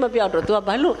ချက်ချင်းမပြောက်တော့ तू က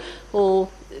ဘာလို့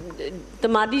တ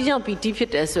မာတိကြောင့်ပီတိဖြစ်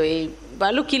တယ်ဆိုရင်ဘာ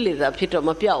လို့ကိလေသာဖြစ်တော့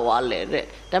မပြောက်သွားလဲတဲ့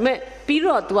ဒါပေမဲ့ပြီး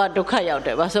တော့ तू ကဒုက္ခရောက်တ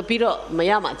ယ်ဘာဆိုပြီးတော့မ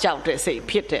ရမှကြောက်တဲ့စိတ်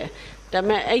ဖြစ်တယ်ဒါပေ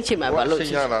မဲ့အဲ့ချိန်မှာဘာလို့ အရှ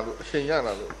င်ရလာ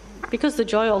လို့ because the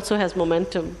joy also has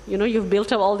momentum you know you've built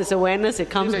up all this awareness it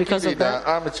comes because of that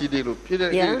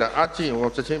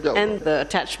and the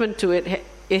attachment to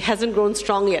it hasn't grown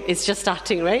strong yet it's just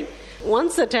starting right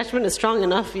once the attachment is strong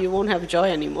enough you won't have joy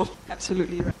anymore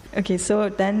absolutely right okay so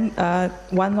then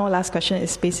one more last question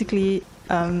is basically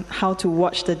how to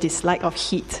watch the dislike of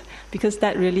heat because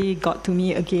that really got to me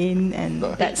again and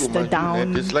that's the down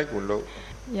dislike will low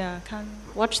yeah can't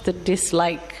watch the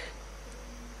dislike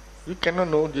you cannot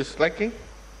know disliking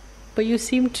but you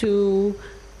seem to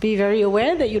be very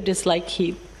aware that you dislike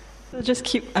heat just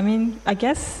keep I mean I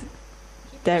guess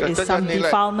there is some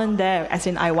defilement there as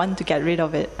in I want to get rid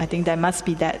of it I think there must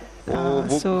be that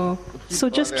so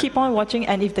just keep on watching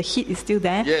and if the heat is still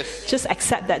there just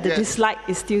accept that the dislike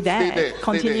is still there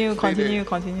continue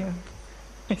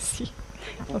I see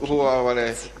ဟိုပါလေ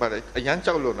အရန်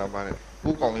ကြောက်လို့နာပါတယ်ပူ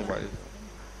ကောင်းနေပါလေ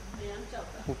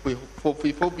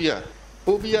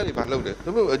phobia တွေဘာလုပ်လဲသူ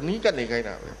တို့အနီးကနေခိုင်း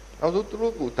တာပဲနောက်ဆုံးသူ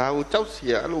တို့ကဒါကိုကြောက်เสี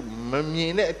ยအဲ့လိုမမြ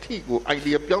င်တဲ့အထိကို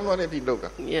idea ပြောင်းသွားတဲ့အထိလုပ်တာ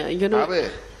yeah you know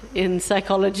in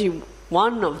psychology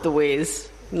one of the ways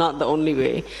not the only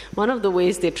way one of the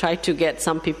ways they try to get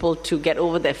some people to get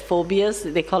over their phobias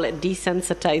they call it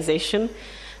desensitization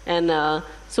and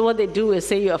so what they do is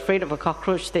say you're afraid of a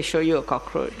cockroach they show you a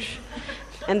cockroach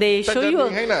and they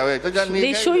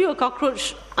show you a cockroach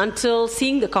until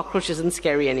seeing the cockroach isn't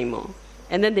scary anymore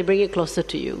and then they bring it closer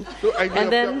to you and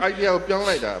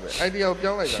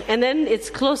then it's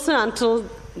closer until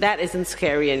that isn't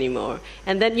scary anymore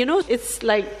and then you know it's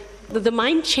like the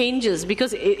mind changes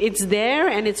because it's there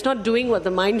and it's not doing what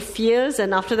the mind fears and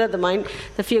after that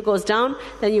the fear goes down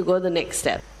then you go the next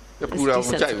step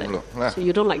so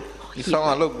you don't like heat.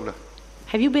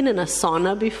 Have you been in a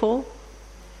sauna before?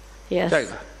 Yes.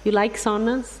 You like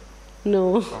saunas? No.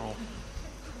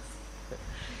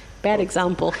 Bad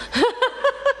example.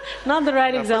 Not the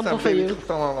right example for you.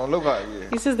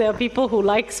 He says there are people who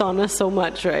like saunas so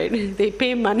much, right? They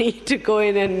pay money to go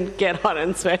in and get hot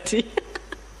and sweaty.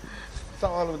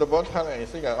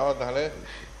 Sayadaw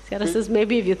says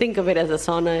maybe if you think of it as a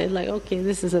sauna, it's like, okay,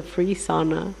 this is a free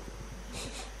sauna.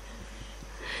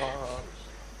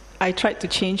 I tried to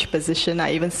change position.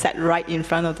 I even sat right in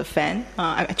front of the fan.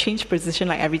 I changed position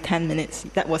like every 10 minutes.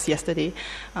 That was yesterday.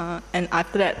 And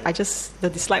after that, the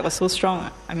dislike was so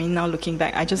strong. I mean, now looking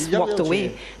back, I just walked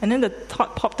away. And then the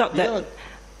thought popped up that,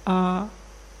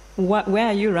 where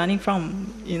are you running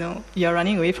from? You know, you're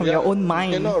running away from your own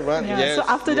mind. Cannot run. Yeah. So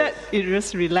after that, it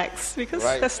just relaxed because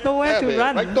there's nowhere to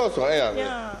run.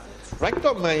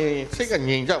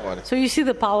 So you see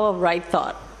the power of right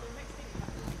thought.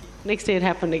 Next day it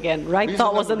happened again. Right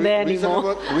thought wasn't there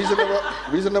anymore.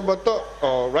 Reasonable thought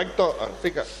or right thought.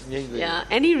 Yeah,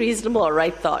 any reasonable or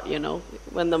right thought, you know,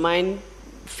 when the mind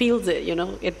feels it, you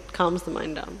know, it calms the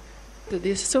mind down.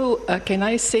 So can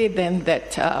I say then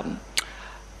that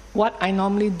what I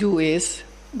normally do is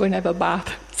go and have a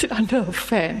bath, sit under a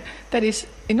fan. That is,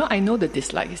 you know, I know the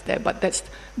dislike is there, but that's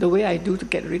the way I do to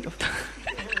get rid of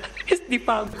it's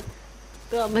defilement.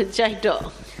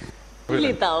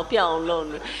 လိတာကိုပြောင်းလို့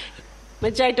မ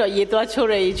ကြိုက်တော့ရေသွားချိုး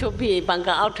ရရေချိုးပြီးဘန်က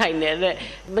အောက်ထိုင်နေတဲ့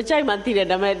မကြိုက်မှသိတယ်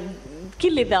ဒါပေမဲ့ကိ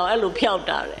လေသာကိုအဲ့လိုဖျောက်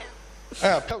တာတဲ့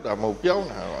အဲ့ဖျောက်တာမဟုတ်ပြောင်း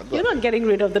တာပါ You're not getting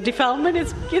rid of the defilement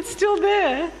it's still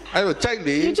there အဲ့လိုကြိုက်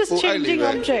လေ You're just changing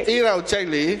object အေးတော့ကြိုက်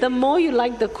လေ The more you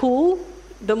like the cool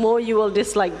the more you will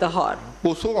dislike the hot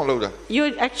ပိုဆိုးအောင်လုပ်တာ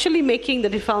You're actually making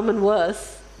the defilement worse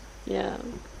yeah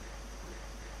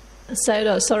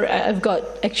Sayadaw, sorry I've got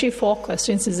actually 4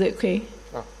 questions is it okay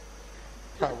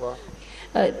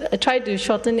I try to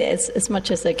shorten it as much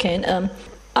as I can.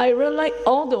 I realize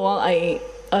all the while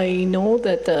I know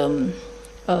that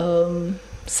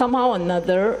somehow or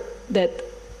another that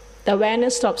the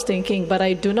awareness stops thinking, but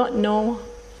I do not know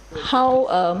how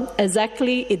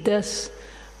exactly it does.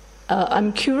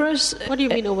 I'm curious. What do you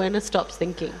mean awareness stops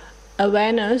thinking?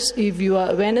 Awareness, if you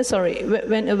are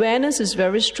when awareness is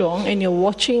very strong and you're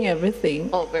watching everything.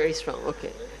 Oh, very strong.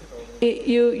 Okay.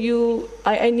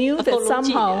 I knew that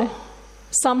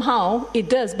somehow it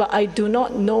does, but I do not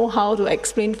know how to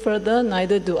explain further,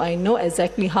 neither do I know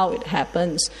exactly how it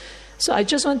happens. So I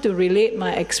just want to relate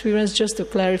my experience just to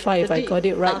clarify if I got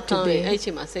it right today.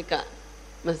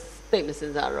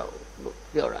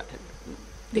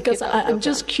 Because I'm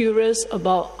just curious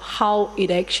about how it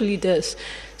actually does.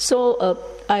 So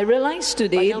I realized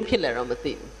today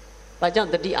ဘာကြောင့်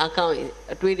တတိအားကောင်း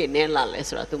အတွေးတွေနဲလာလဲ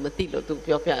ဆိုတာ तू မသိလို့ तू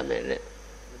ပြောပြရမယ်တဲ့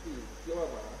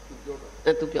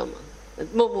तू ပြောမှာ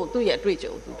မဟုတ် तू ရဲ့အတွေ့အ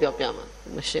ကြုံ तू ပြောပြမှာ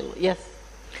မရှင်းလို့ yes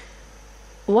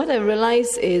What I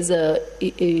realize is,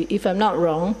 if I'm not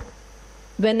wrong,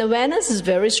 when awareness is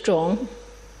very strong,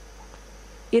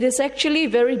 it is actually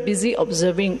very busy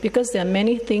observing because there are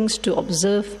many things to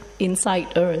observe inside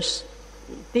us.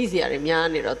 သိစရာတွေများ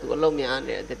နေတော့ तू အလုံးများ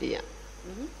နေတယ်တတိယ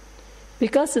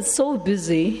Because it's so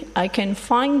busy, I can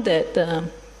find that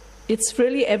it's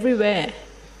really everywhere,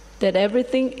 that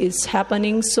everything is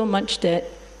happening so much that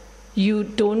you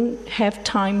don't have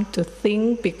time to think,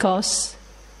 because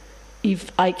if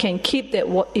I can keep that,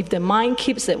 if the mind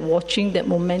keeps that watching, that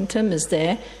momentum is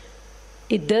there,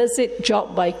 it does its job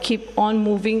by keep on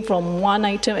moving from one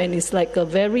item, and it's like a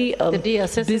very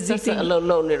busy thing.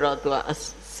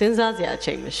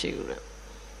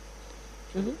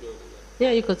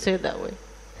 Yeah, you could say it that way.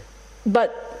 But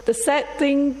the sad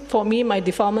thing for me, my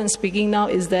defilement speaking now,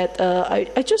 is that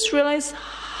I just realized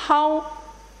how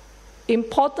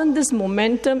important this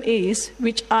momentum is,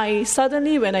 which I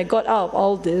suddenly, when I got out of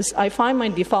all this, I find my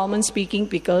defilement speaking,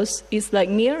 because it's like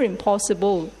near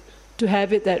impossible to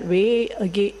have it that way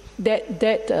again,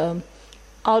 that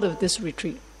out of this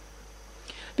retreat.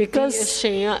 Because အ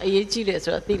ရှိန်ကအရေးကြီးတယ်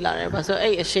ဆိုတာသိလာတယ်။ဘာလို့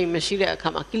အဲ့အရှိန်မရှိတဲ့အခါ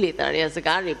မှာကိလေသာတွေကစ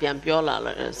ကားတွေပြန်ပြောလာတ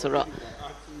ယ်ဆိုတော့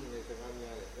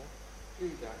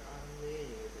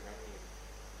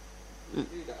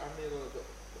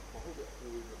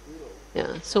Yeah,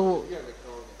 so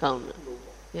down.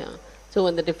 Yeah. So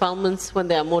when there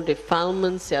are more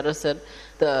defilements, Sayadaw said,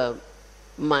 the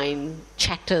mind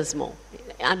chatters more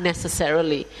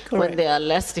unnecessarily. Correct. When there are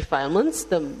less defilements,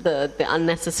 the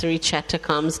unnecessary chatter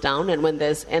calms down, and when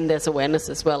there's awareness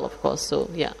as well, of course. So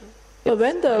yeah. But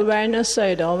when the awareness,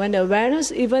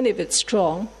 even if it's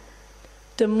strong,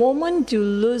 the moment you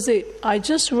lose it, I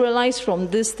just realized from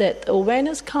this that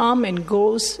awareness comes and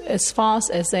goes as fast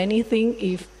as anything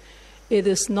if it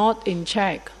is not in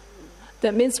check.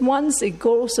 That means once it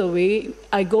goes away,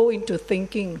 I go into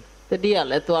thinking.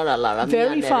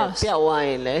 Very fast.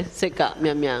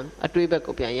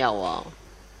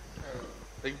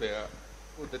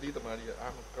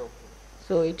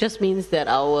 So it just means that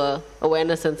our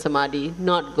awareness and samadhi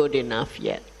not good enough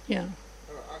yet. Yeah.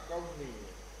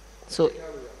 So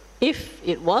if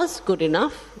it was good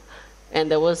enough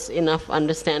and there was enough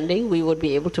understanding, we would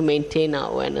be able to maintain our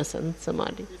awareness and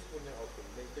samadhi.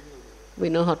 We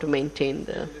know how to maintain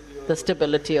the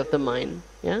stability of the mind.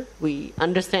 Yeah, we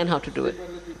understand how to do it.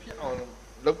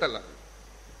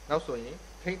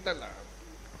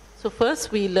 So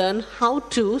first we learn how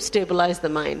to stabilize the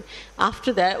mind.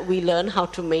 After that, we learn how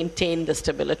to maintain the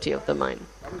stability of the mind.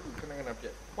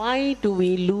 Why do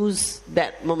we lose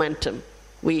that momentum?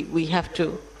 We have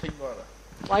to.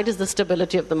 Why does the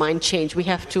stability of the mind change? We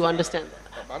have to understand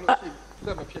that.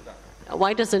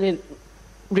 Why doesn't it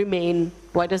remain?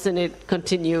 Why doesn't it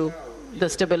continue the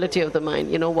stability of the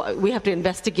mind? You know, we have to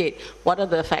investigate what are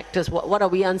the factors, what are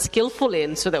we unskillful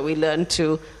in, so that we learn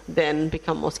to then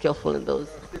become more skillful in those.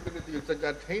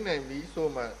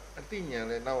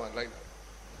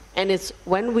 And it's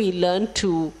when we learn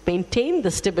to maintain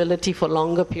the stability for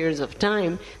longer periods of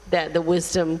time that the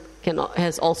wisdom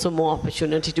has also more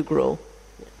opportunity to grow.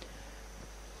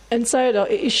 And Sayadaw,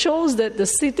 it shows that the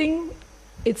sitting,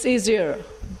 it's easier.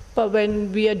 But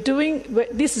when we are doing,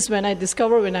 this is when I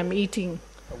discover when I'm eating.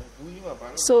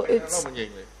 So it's...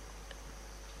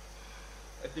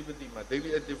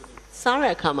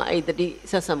 Sarakama aidadi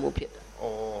sasamu phit.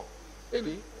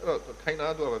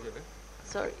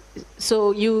 Sorry.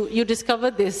 So you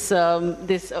discovered this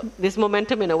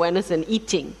momentum in awareness and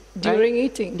eating. During right?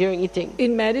 eating. During eating.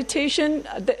 In meditation,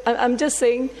 I'm just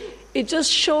saying, it just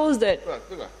shows that...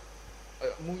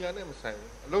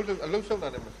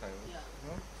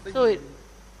 So it...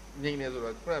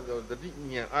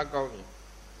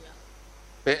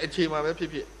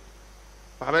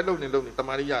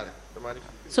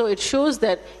 So it shows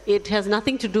that it has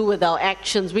nothing to do with our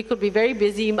actions. We could be very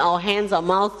busy, our hands, our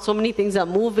mouth, so many things are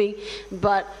moving.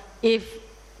 But if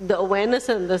the awareness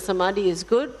and the samadhi is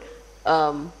good,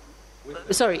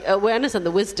 awareness and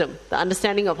the wisdom, the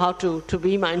understanding of how to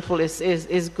be mindful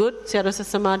is good, Sayadaw says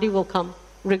samadhi will come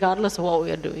regardless of what we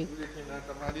are doing.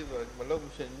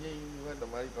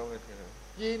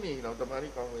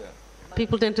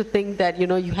 People tend to think that,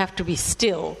 you have to be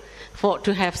still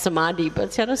to have samadhi. But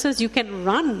Sayadaw says you can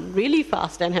run really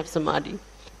fast and have samadhi.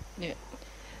 Yeah.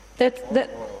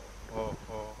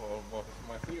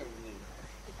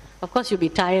 Of course, you'll be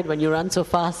tired when you run so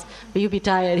fast. But you'll be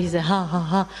tired. He said, ha, ha,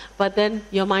 ha. But then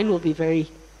your mind will be very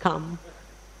calm.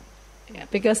 Yeah,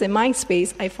 because in my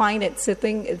space, I find that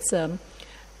sitting, it's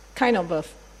kind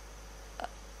of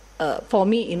for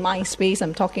me, in my space,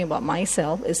 I'm talking about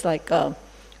myself, it's like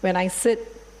when I sit,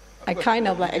 I kind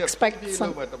of like expect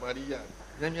some...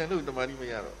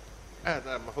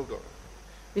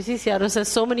 You see, Sayadaw says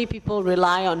so many people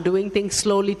rely on doing things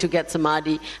slowly to get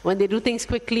samadhi. When they do things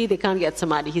quickly, they can't get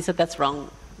samadhi. He said that's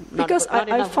wrong. Because I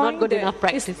find not good that enough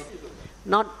practice.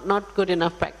 Not good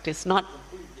enough practice. Not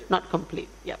complete.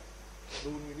 Yep.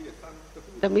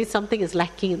 That means something is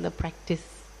lacking in the practice.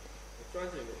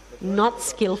 Not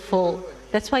skillful.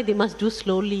 That's why they must do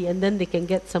slowly, and then they can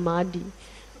get samadhi.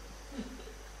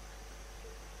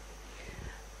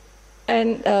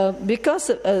 And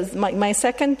because my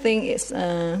second thing is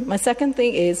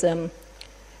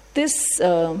this.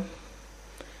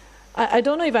 I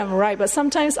don't know if I'm right, but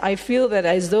sometimes I feel that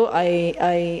as though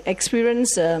I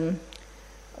experience,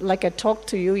 like I talked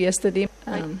to you yesterday.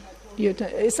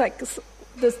 It's like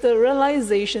the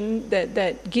realization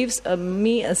that gives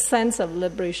me a sense of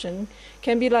liberation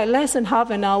can be like less than half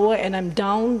an hour, and I'm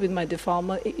down with my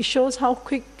defilement. It shows how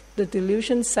quick the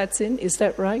delusion sets in. Is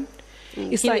that right?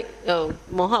 It's like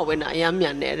moha when I am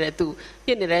yanere tu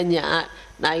pinere nya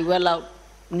nai well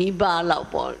ni ba lao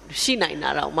po shi nai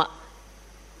na rao ma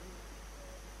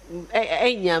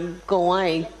ai nyam ko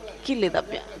ai kile da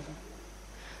pya.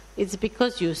 It's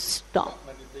because you stop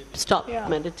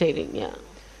meditating. Yeah.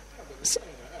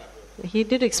 He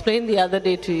did explain the other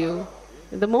day to you.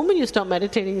 The moment you stop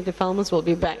meditating, the defilements will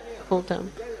be back full time.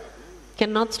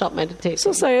 Cannot stop meditating.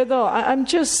 So Sayadaw, I'm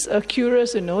just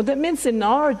curious, that means in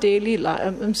our daily life,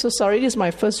 I'm so sorry, this is my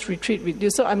first retreat with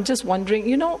you, so I'm just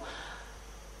wondering,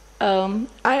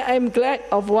 I'm glad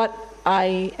of what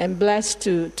I am blessed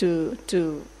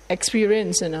to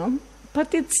experience,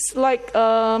 but it's like,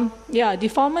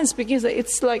 defilement speaking,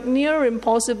 it's like near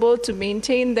impossible to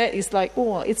maintain that. It's like,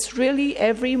 it's really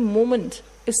every moment.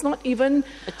 It's not even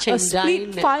a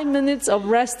split 5 minutes of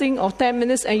resting or 10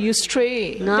 minutes and you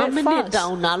stray that fast.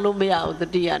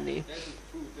 That is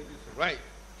right.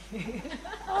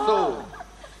 So,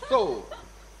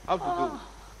 how to do?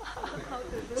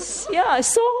 Yeah,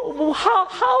 so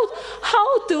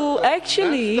how to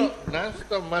actually...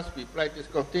 Non-stop must be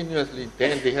practiced continuously,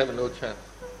 then they have no chance.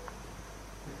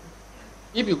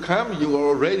 If you come, you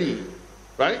are ready,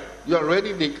 right? You are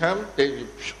ready, they come, then you...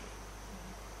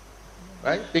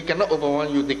 Right? They cannot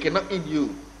overwhelm you, they cannot eat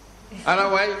you.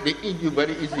 Otherwise, they eat you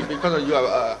very easy because you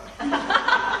are...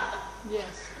 Yes.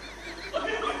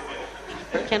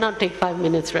 Cannot take 5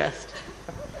 minutes rest.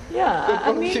 Yeah,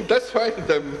 I mean... That's why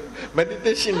the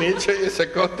meditation nature is a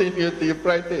continuity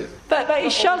practice. But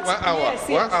it shocks... 1 hour, yes.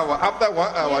 1 hour, after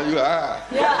 1 hour you are.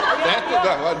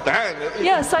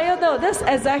 Yeah, Sayadaw, that's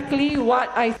exactly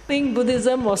what I think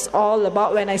Buddhism was all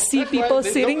about when I see people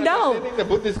sitting down. The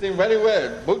Buddhist thing very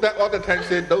well. Buddha all the time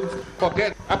said, don't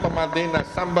forget Appamadena,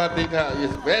 Sambadena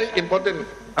is very important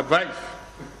advice.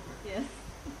 Yes.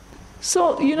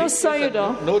 So,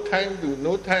 Sayadaw... No time.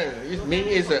 It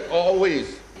means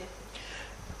always.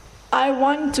 I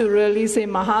want to really say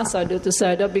Mahasada to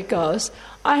Sayadaw because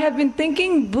I have been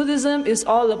thinking Buddhism is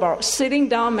all about sitting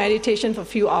down meditation for a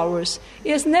few hours.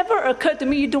 It has never occurred to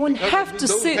me you don't have to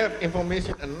sit. We don't have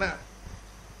information enough.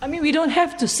 I mean, we don't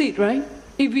have to sit, right?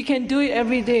 If we can do it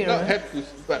every day, right? Not have to,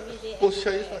 but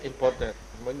posture is not important.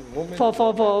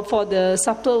 For the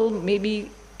subtle, maybe,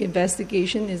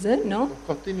 investigation, is it? No?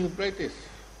 Continue practice.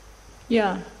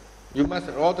 Yeah. You must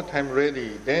all the time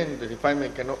ready. Then the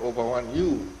refinement cannot overwhelm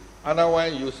you.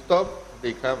 Otherwise, you stop,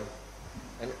 they come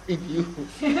and eat you.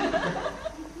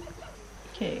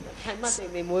 Okay.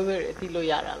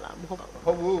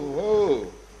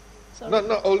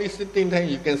 Not only sitting time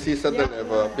you can see certain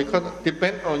level, because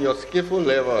depend on your skillful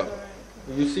level.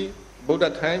 You see, Buddha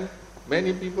time,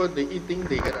 many people they eating,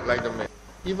 they get enlightenment.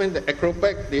 Even the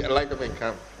acrobat, the enlightenment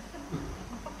come.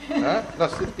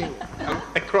 Not sitting,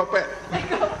 acrobat,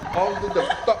 onto the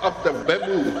top of the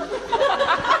bamboo.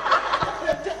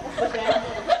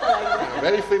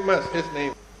 Very famous, his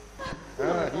name.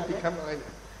 He become like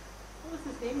that. What's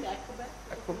his name, the acrobat?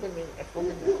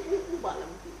 Acrobat.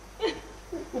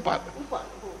 Upat.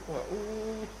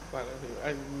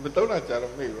 Anh betul lah cara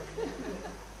ni.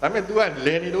 Tapi tu kan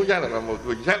Lenny tu jangan lah mau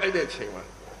tu jangan lagi cek mah.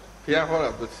 Pihak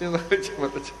orang tu sini lagi cek mah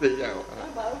tu cek dia.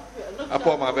 Apa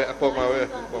mabe.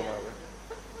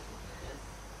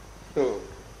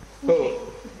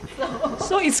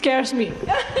 So it scares me.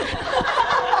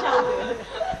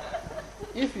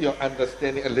 If you're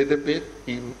understanding a little bit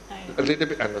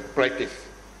under practice,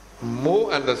 more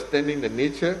understanding the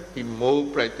nature, he more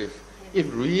practice.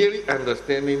 If really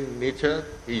understanding nature,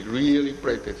 he really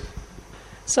practice.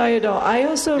 Sayadaw, I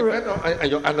also depend on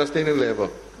your understanding level.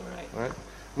 Right?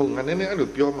 မုံငါနည်းနည်းအဲ့လို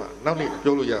ပြောမှနောက်နေ့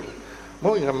ပြောလို့ရမှာမ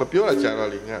ဟုတ်ရင်ငါမပြောတာကြာတော့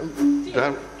လေငါဒါ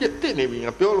ပြစ်တက်နေပြီ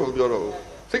ငါပြောလို့မပြောတော့ဘူး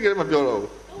စိတ်ကလေးမပြောတော့ဘူး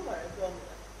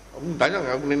ဒါကြောင့်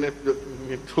ငါနည်းနည်း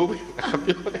ထိုးပြီးငါ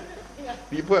ပြောတယ်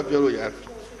ဒီဘက်ပြောလို့ရတယ်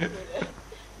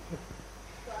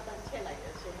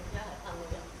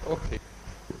Okay.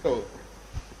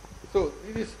 So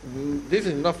this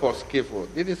is not for skillful.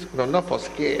 This is not for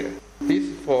scare. This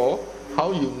is for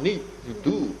how you need to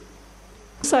do.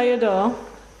 Sayadaw,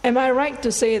 am I right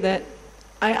to say that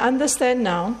I understand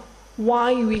now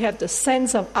why we have the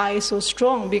sense of I so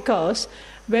strong? Because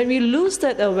when we lose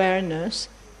that awareness,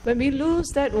 when we lose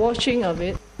that watching of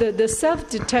it, the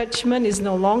self-detachment is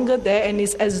no longer there, and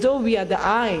it's as though we are the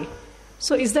I.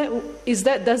 So does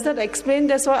that explain?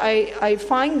 That's why I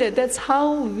find that's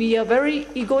how we are very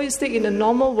egoistic in the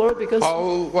normal world, because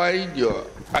why your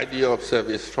idea of self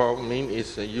is strong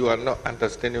means is you are not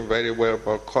understanding very well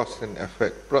about cause and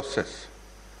effect process.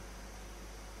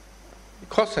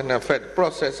 Cause and effect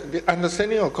process, the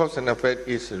understanding of cause and effect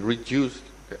is reduced.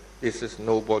 This is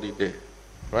nobody there,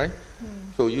 right?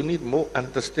 So you need more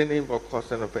understanding about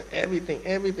cause and effect.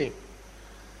 Everything.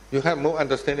 You have more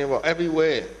understanding about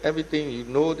everywhere, everything, you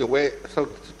know the way. So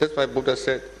that's why Buddha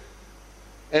said,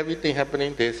 everything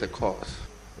happening, there's a cause,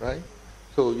 right?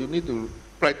 So you need to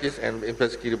practice and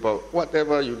investigate about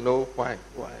whatever you know, why.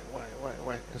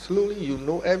 And slowly you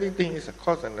know everything is a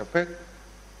cause and effect.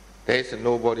 There is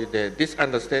nobody there. This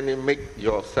understanding make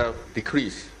yourself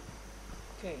decrease.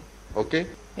 Okay?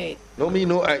 Hey. No me,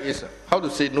 no I is, how to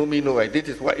say no me, no I? This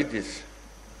is what it is.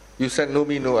 You said no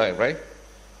me, no I, right?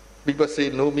 People say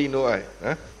no me, no I,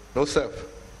 huh? No self.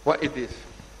 What it is?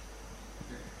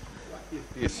 What is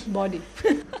this? Body.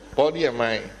 Body and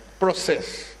mind.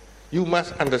 Process. You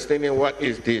must understand what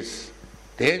is this.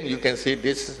 Then you can say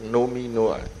this is no me,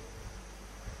 no I.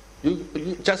 You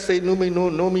just say no me,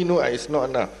 no I is not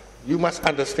enough. You must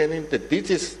understand that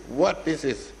this is what this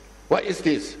is. What is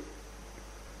this?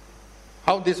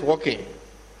 How this working?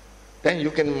 Then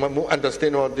you can more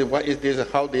understand what is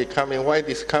this, how they coming, why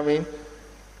this coming.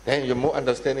 Then you're more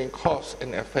understanding cause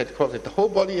and effect. The whole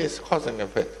body is cause and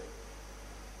effect.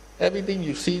 Everything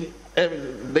you see,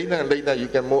 later and later you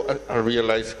can more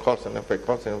realize cause and effect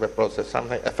process.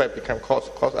 Sometimes effect become cause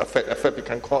effect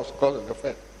become cause and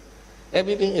effect.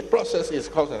 Everything in process is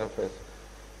cause and effect.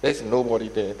 There's nobody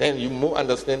there. Then you more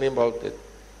understanding about the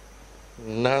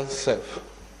non-self.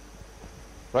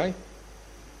 Right?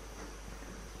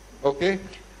 Okay?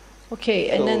 Okay,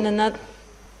 and then another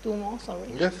two more, sorry.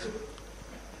 Yes.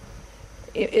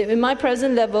 In my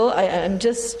present level, I'm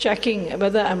just checking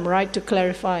whether I'm right to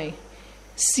clarify.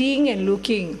 Seeing and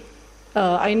looking,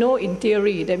 I know in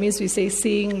theory, that means we say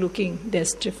seeing, looking,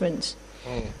 there's difference.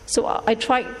 So I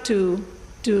tried to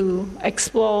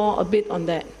explore a bit on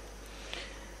that.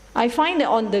 I find that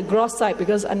on the gross side,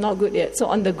 because I'm not good yet, so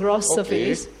on the gross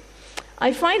surface,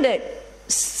 I find that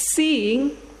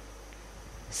seeing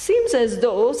seems as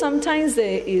though sometimes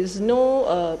there is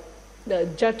no the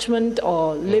judgment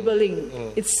or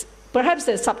labeling. It's perhaps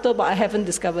they're subtle, but I haven't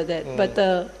discovered that. But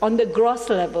on the gross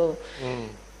level,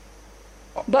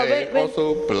 but when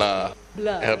also blur,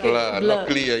 not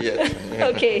clear yet.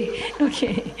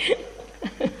 okay.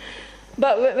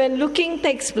 But when looking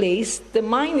takes place, the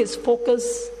mind is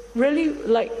focused. Really,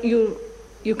 like you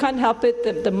can't help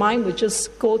it. The mind will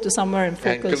just go to somewhere and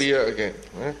focus. And clear again.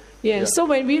 Yeah. So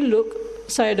when we look,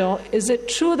 Sayadaw, is it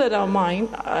true that our mind,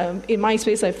 in my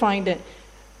space, I find that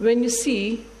when you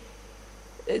see,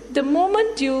 the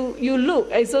moment you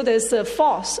look as though there's a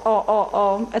force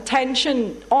or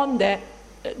attention on that,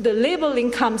 the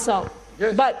labeling comes out.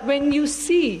 Yes. But when you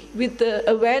see with the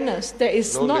awareness, there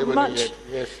is No not labeling much. Yet.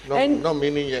 Yes, no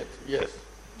meaning yet. Yes.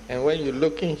 And when you're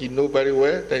looking, he know very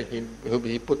well that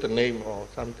he put the name or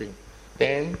something.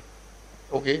 Then,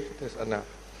 okay, that's enough.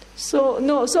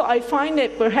 So I find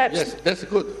that perhaps. Yes, that's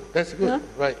good. Huh?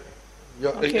 Right.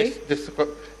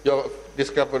 Your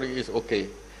discovery is okay.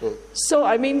 So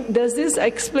I mean, does this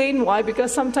explain why?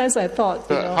 Because sometimes I thought.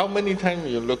 How many times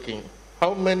you're looking?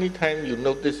 How many times you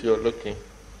notice you're looking?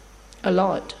 A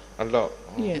lot. A lot.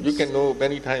 Yes. You can know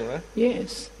many times, huh?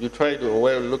 Yes. You try to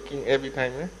aware looking every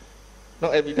time, huh?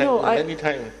 Not every time, many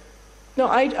times. No,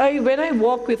 when I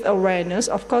walk with awareness,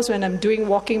 of course, when I'm doing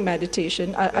walking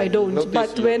meditation, I don't.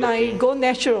 But when I go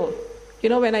natural,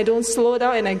 when I don't slow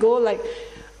down and I go like,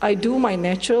 I do my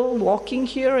natural walking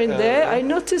here and there, I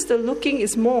notice the looking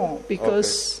is more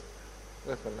because. Okay.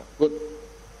 That's enough. Good.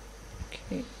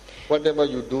 Okay. Whatever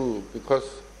you do, because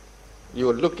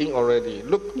you're looking already.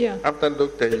 Look, after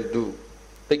look, that you do.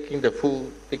 Taking the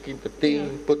food, taking the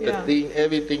thing, put the thing,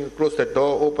 everything, close the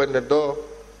door, open the door.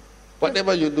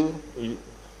 Whatever you do,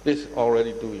 this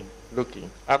already doing, looking.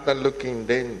 After looking,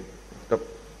 then the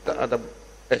other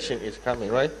action is coming,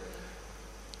 right?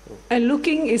 And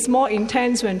looking is more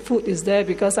intense when food is there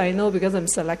because I know because I'm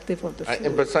selective of the food. I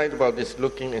emphasize about this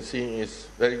looking and seeing is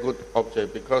very good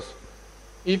object because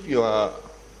if you are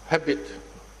habit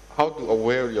how to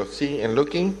aware your seeing and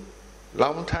looking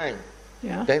long time,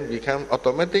 Yeah. then become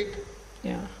automatic.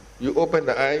 Yeah. You open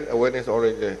the eye, awareness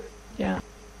already there. Yeah.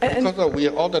 And Because we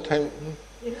are all the time,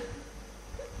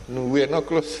 no, we are not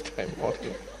close to time all the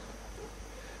time.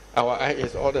 Our eye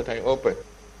is all the time open.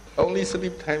 Only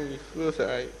sleep time we close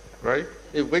the eye, right?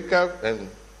 You wake up and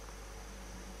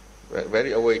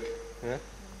very awake. Yeah?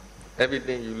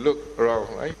 Everything you look around,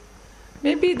 right?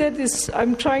 maybe that is,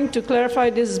 I'm trying to clarify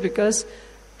this because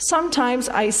sometimes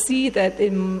I see that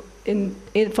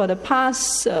for the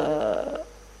past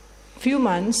few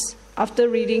months, after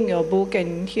reading your book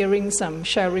and hearing some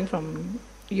sharing from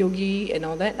Yogi and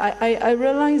all that, I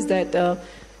realized that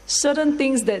certain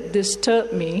things that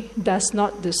disturb me does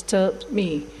not disturb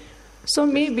me. So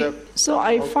maybe, so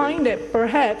I find that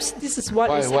perhaps this is what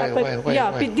is happening.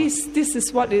 Yeah, but this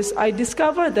is what is. I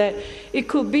discovered that it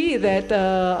could be that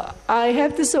I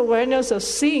have this awareness of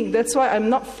seeing. That's why I'm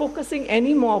not focusing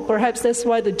anymore. Perhaps that's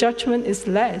why the judgment is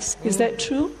less. Is that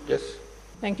true? Yes.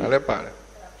 Thank you.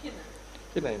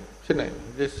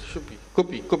 This should be.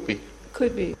 Could be.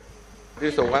 Could be.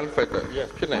 This is one factor. Yes.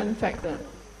 One factor.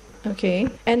 Okay,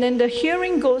 and then the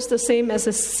hearing goes the same as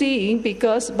the seeing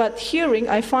but hearing,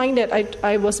 I find that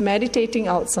I was meditating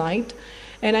outside,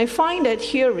 and I find that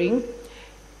hearing,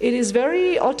 it is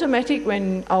very automatic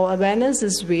when our awareness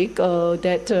is weak,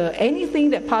 that anything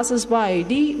that passes by,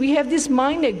 we have this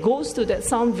mind that goes to that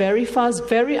sound very fast,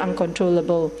 very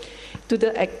uncontrollable, to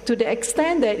the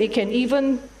extent that it can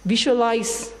even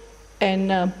visualize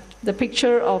and the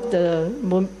picture of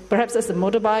perhaps as a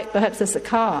motorbike, perhaps as a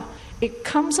car. It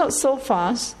comes out so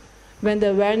fast when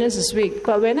the awareness is weak.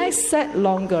 But when I sat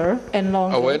longer and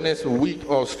longer... Awareness weak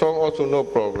or strong also no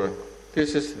problem.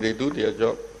 They do their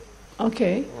job.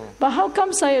 Okay. But how come,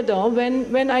 Sayadaw,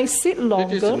 when I sit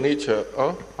longer... This is nature.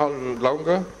 How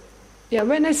longer? Yeah,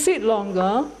 when I sit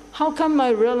longer, how come I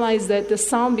realize that the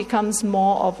sound becomes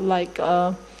more of like...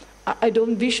 I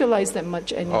don't visualize that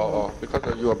much anymore.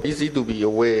 Because you are busy to be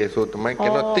aware, so the mind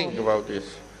cannot think about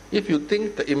this. If you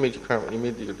think, the image comes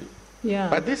immediately.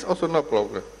 Yeah. But this also no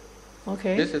problem.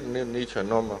 Okay. This is nature,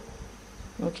 normal.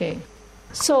 Okay.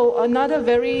 So another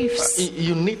very...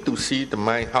 You need to see the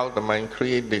mind, how the mind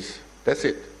create this. That's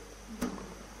it.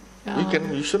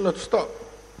 You should not stop.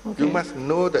 Okay. You must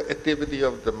know the activity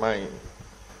of the mind.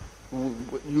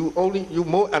 You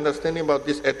more understanding about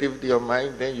this activity of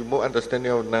mind, then you more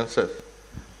understanding of non-self.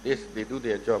 They do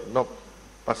their job, not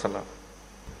personal.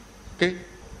 Okay?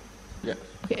 Yeah.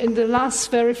 Okay, and the last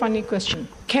very funny question.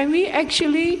 Can we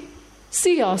actually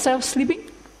see ourselves sleeping?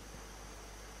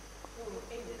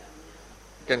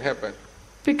 Can happen.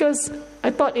 Because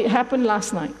I thought it happened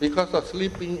last night. Because of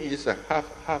sleeping is a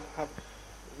half.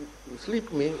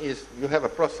 Sleep means you have a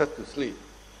process to sleep.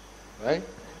 Right?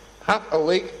 Half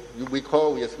awake, we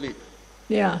call we are asleep.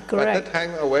 Yeah, correct. But that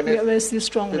time awareness is still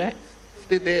strong, right?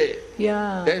 Still there.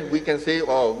 Yeah. Then we can say, we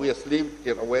are asleep,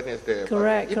 the awareness there.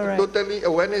 Correct, but if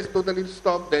awareness totally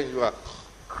stop, then you are...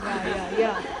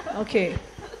 Yeah. Okay.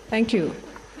 Thank you.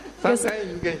 Sometimes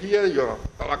you can hear your...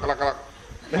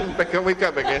 Then wake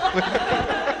up again.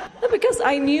 Because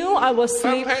I knew I was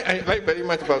sleeping. Sometimes I like very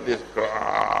much about this.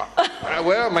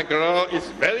 Well, my girl is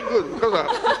very good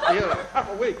because half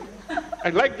awake. I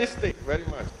like this thing very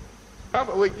much. Half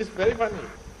awake is very funny.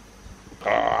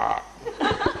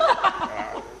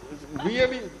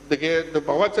 Really, the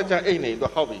bawat saja ini the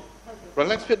hobby.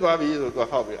 Relax fit wabi is the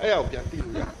hobby. Ayaw pian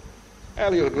tiru ya.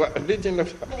 Ayaw dua addiction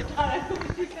of.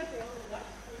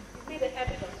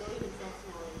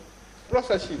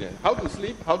 Process how to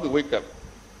sleep, how to wake up.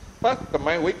 First, the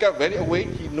mind wake up very awake.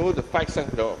 He knows the 5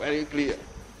 sense door very clear.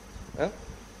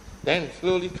 Then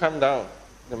slowly come down.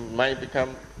 The mind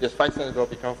this 5 sense door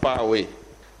become far away.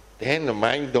 Then the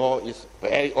mind door is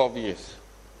very obvious.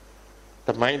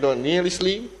 The mind door nearly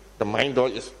sleep. The mind door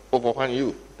is overwhelm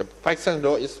you. The 5 sense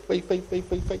door is fake.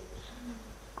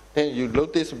 Then you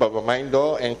notice about the mind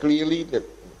door and clearly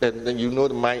then you know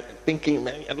the mind thinking,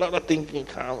 a lot of thinking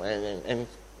come and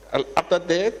after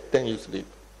that, then you sleep.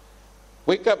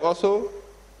 Wake up also,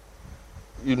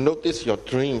 you notice your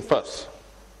dream first.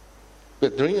 The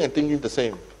dream and thinking the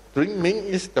same. Dreaming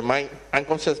is the mind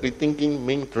unconsciously thinking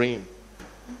mean dream.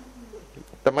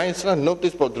 The mind is not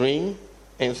noticeable dream,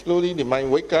 and slowly the mind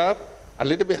wake up, a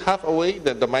little bit half awake,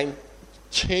 then the mind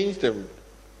change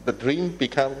the dream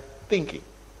become thinking.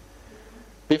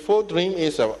 Before dream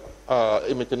is a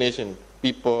imagination,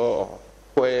 people or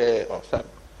where or something.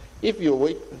 If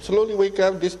you slowly wake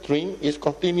up, this dream is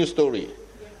continuous story,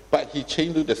 but he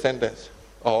changed to the sentence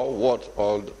or word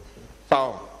or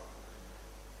sound.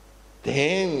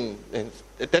 Then and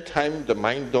at that time, the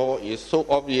mind door is so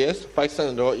obvious, five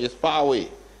sense door is far away.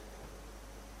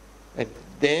 And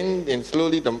then and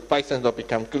slowly the five sense door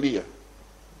become clear.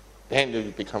 Then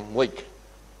you become awake.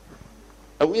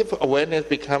 And if awareness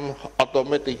become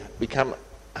automatic, become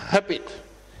habit,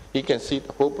 you can see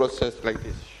the whole process like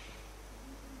this.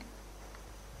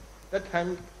 That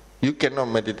time you cannot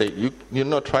meditate. You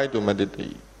not try to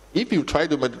meditate. If you try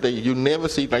to meditate, you never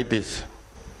see like this.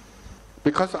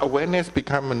 Because awareness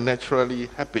becomes a naturally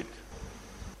habit,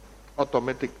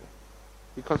 automatic.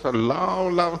 Because a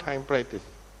long time practice,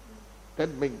 that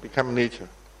become nature.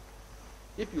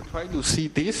 If you try to see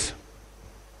this,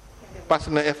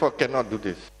 personal effort cannot do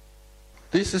this.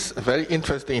 This is very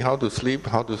interesting how to sleep,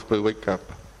 how to wake up.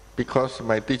 Because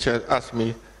my teacher asked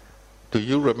me, do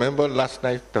you remember last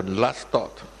night, the last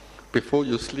thought? Before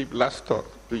you sleep, last thought,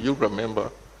 do you remember?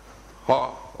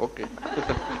 Oh, okay.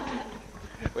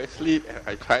 When I sleep,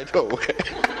 I try to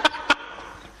awake.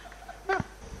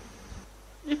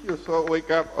 If you so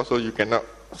wake up, also you cannot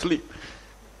sleep.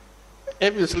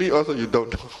 If you sleep, also you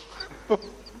don't know.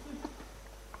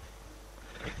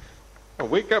 I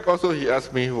wake up also, he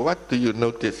asked me, what do you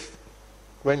notice?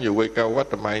 When you wake up,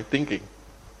 what am I thinking?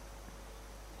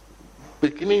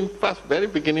 Very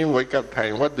beginning wake up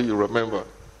time, what do you remember?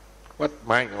 What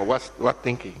mind or what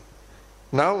thinking?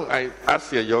 Now I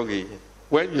ask your yogi,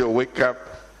 when you wake up,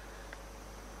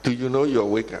 do you know you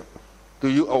wake up? Do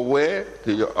you aware?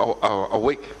 Do you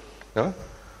awake? No?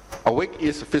 Awake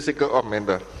is physical or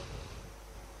mental?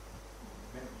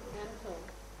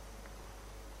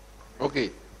 Okay,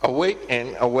 awake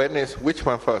and awareness, which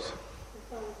one first?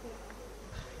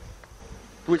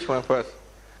 Which one first?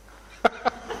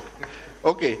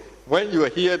 Okay, when you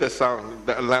hear the sound,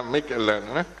 the alarm, make alarm,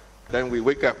 huh? Then we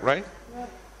wake up, right?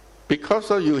 Because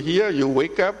of you hear, you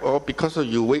wake up, or because of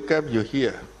you wake up, you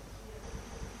hear?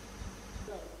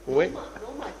 Wait.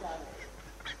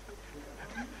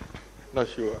 Not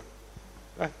sure.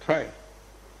 Try.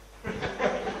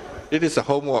 It is a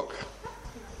homework.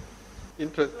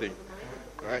 Interesting,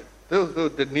 right? So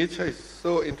the nature is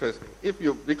so interesting.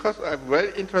 Because I'm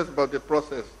very interested about the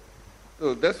process,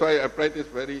 so that's why I practice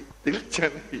very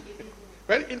diligently.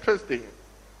 Very interesting.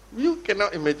 You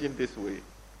cannot imagine this way.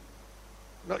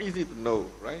 Not easy to know,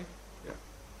 right?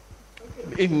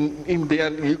 Yeah. In the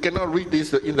end, you cannot read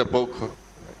this in the book.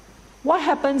 What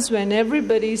happens when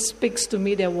everybody speaks to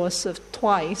me? There was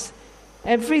twice.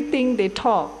 Everything they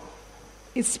talk,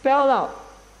 it's spelled out.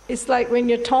 It's like when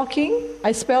you're talking,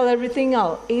 I spell everything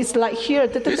out. It's like here.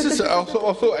 This is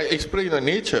also I explain the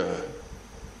nature.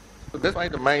 So that's why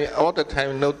the mind all the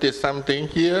time notice something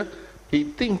here. He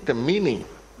think the meaning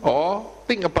or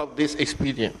think about this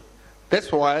experience.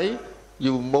 That's why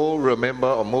you more remember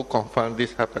or more confirm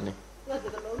this happening.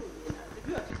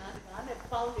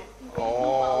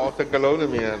 Oh,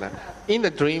 in the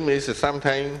dream is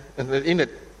sometimes, in the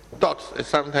thoughts is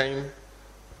sometimes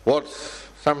words,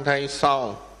 sometimes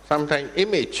sound, sometimes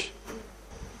image,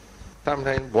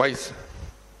 sometimes voice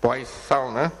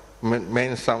sound,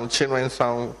 man sound, children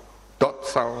sound, dot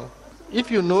sound. If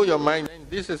you know your mind, then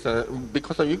this is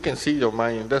because you can see your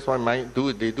mind. That's why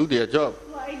they do their job.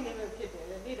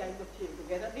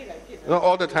 No,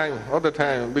 all the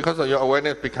time. Because of your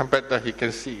awareness become better, he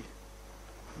can see.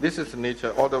 This is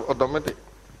nature, automatic.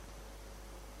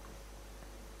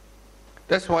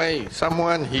 That's why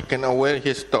someone, he can aware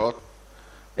his thought.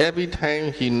 Every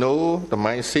time he know the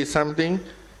mind says something,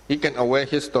 he can aware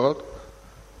his thought.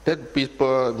 That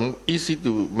people easy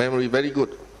to memory, very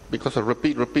good. Because of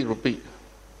repeat.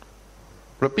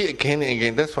 Repeat again and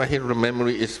again. That's why his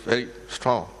memory is very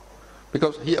strong.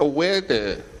 Because he aware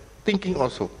the thinking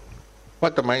also.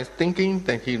 What the mind is thinking,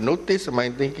 then he notice the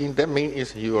mind thinking, that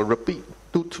means he will repeat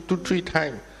 2-3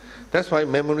 times. That's why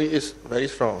memory is very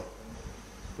strong.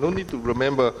 No need to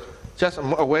remember. Just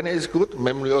awareness is good,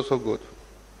 memory also good.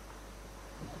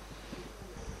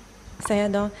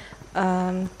 Sayadaw,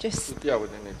 just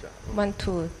want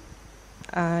to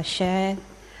share.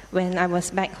 When I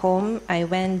was back home, I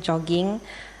went jogging.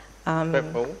 Back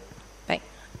home? Back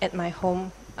at my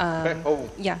home. Back home?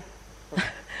 Yeah.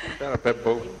 Back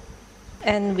home.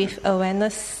 And with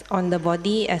awareness on the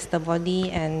body as the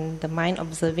body and the mind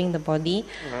observing the body,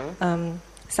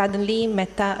 suddenly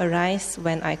metta arise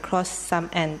when I cross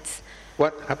some ants.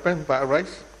 What happened by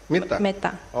arise?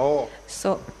 Metta? Oh.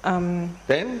 So,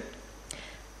 Then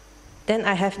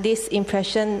I have this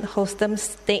impression, wholesome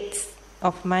states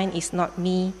of mind is not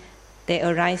me, they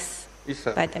arise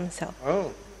by themselves.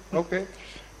 Oh, okay.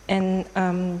 And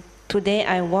today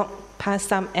I walked past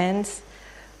some ants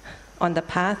on the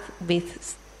path with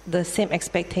the same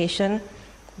expectation,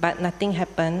 but nothing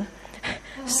happened.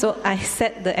 So I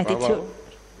set the attitude.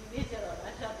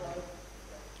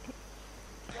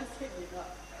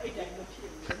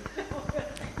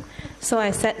 So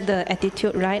I set the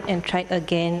attitude right and tried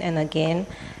again and again,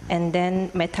 and then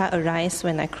metta arise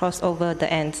when I cross over the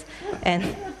ants, and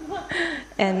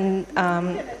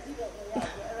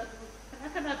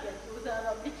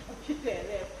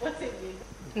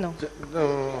no.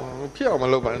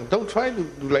 Don't try to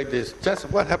do like this. Just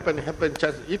what happened.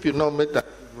 Just if you know metta,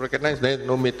 recognize there is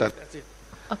no metta. That's it.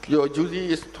 Okay. Your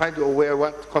duty is try to aware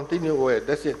what, continue aware.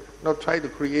 That's it. Not try to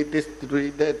create this, to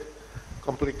create that,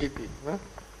 complicated. Huh?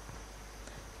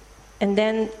 And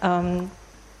then,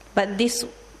 but this,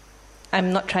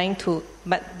 I'm not trying to.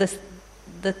 But the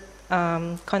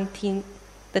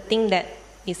thing that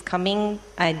is coming,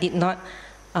 I did not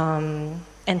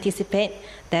anticipate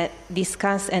that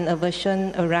disgust and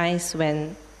aversion arise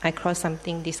when I cross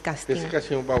something disgusting.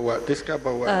 Discussion about what? Discuss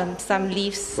about what? Some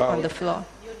leaves on the floor.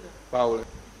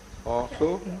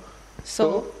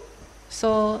 So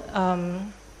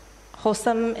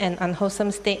wholesome and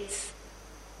unwholesome states,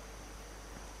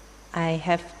 I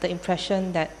have the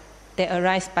impression that they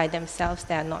arise by themselves.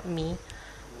 They are not me.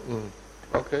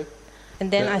 Okay.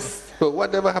 And then so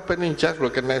whatever happening, just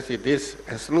recognize it is,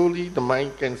 and slowly the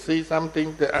mind can see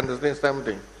something, to understand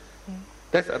something.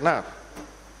 That's enough.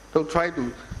 Don't try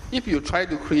to. If you try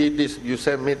to create this, you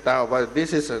say metta, but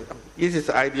this is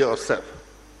the idea of self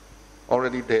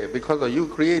already there because of you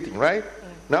creating, right?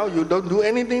 Now you don't do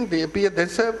anything, they appear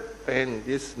themselves, and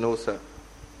this no self.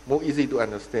 More easy to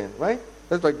understand, right?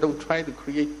 That's why don't try to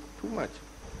create too much.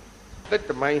 Let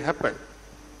the mind happen,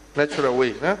 natural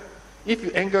way. Huh? If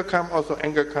you anger come, also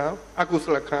anger come.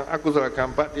 Akusala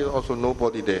come, but there's also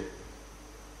nobody there.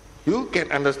 You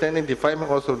can understand in defilement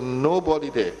also nobody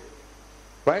there.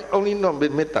 Right? Only not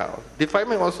with metta.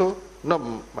 Defilement also not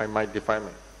my mind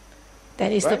defilement.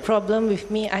 That is the problem with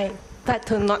me. I start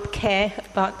to not care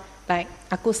about like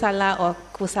akusala or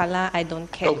kusala. I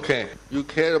don't care. Don't care. You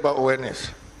care about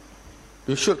awareness.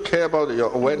 You should care about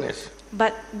your awareness.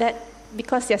 But that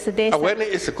because yesterday awareness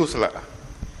is a kusala.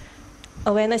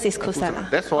 Awareness is kusala.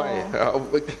 That's why.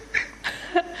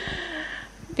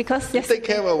 Because you take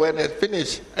care of awareness.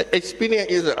 Finish.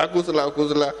 Experience is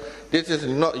akusala. This is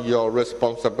not your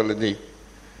responsibility.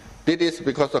 This is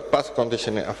because of past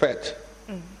conditioning effect.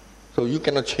 So you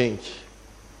cannot change.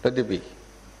 Let it be.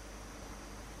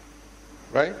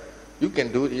 Right? You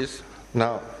can do this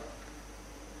now.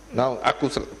 Now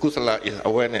kusala is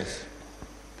awareness.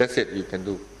 That's it you can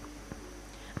do.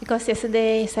 Because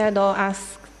yesterday Sayadaw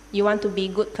asked, you want to be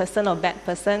good person or bad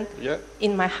person? Yeah.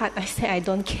 In my heart I say I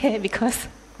don't care because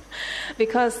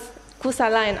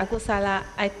kusala and akusala,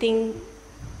 I think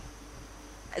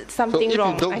something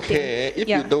wrong. So if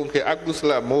you don't care,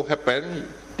 akusala more happen,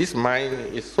 this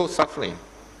mind is so suffering.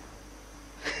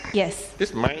 Yes.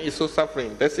 This mind is so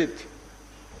suffering. That's it.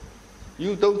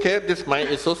 You don't care, this mind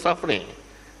is so suffering.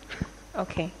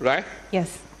 Okay. Right?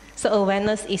 Yes. So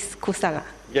awareness is kusala.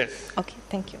 Yes. Okay,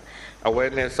 thank you.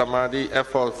 Awareness, samadhi,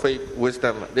 effort, faith,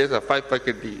 wisdom. These are 5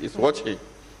 faculties. It's watching,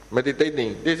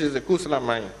 meditating. This is a kusala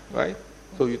mind, right?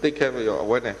 So you take care of your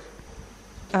awareness.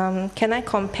 Can I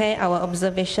compare our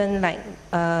observation like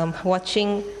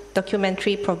watching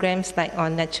documentary programs like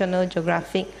on National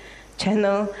Geographic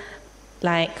channel,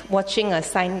 like watching a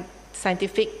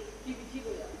scientific...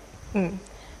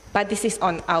 But this is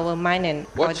on our mind and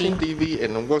watching body. Watching TV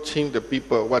and watching the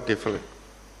people, what different?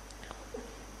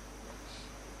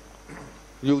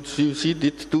 You see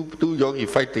these two yogi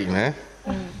fighting, eh?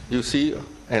 You see,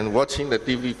 and watching the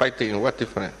TV fighting, what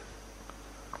different?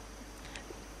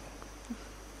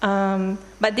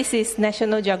 But this is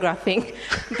National Geographic,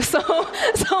 so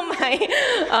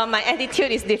my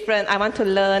attitude is different. I want to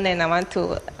learn and I want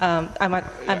to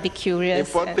I'll be curious.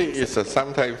 Important thing is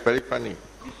sometimes very funny.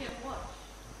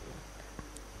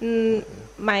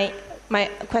 My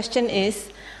question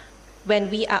is, when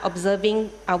we are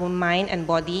observing our mind and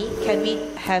body, can we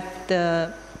have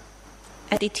the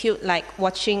attitude like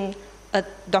watching a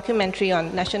documentary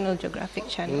on National Geographic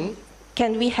channel?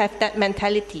 Can we have that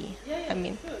mentality? I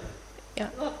mean, yeah.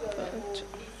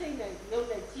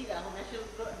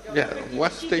 Yeah,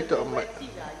 what state of mind?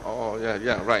 Oh,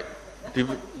 yeah, right.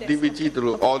 DVD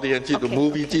dulu, audience dulu,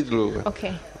 movie dulu.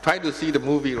 Okay. Try to see the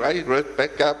movie, right?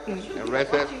 Back up, and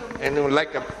rest up, and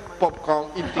like a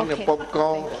popcorn, eating the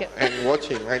popcorn and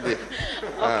watching like this.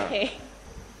 Okay.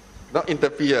 Not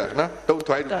interfere, no? Don't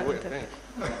try to do it.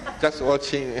 Just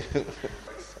watching.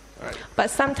 Right. But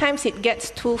sometimes it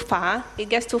gets too far. It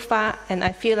gets too far, and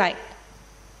I feel like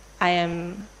I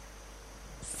am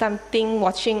something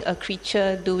watching a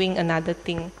creature doing another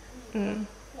thing.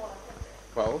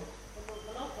 Well,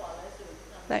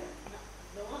 Like,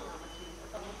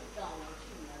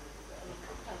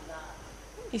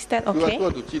 is that သူက okay?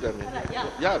 သူ့ကိုကြည့်တယ်မြင်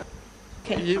ရ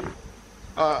Okay.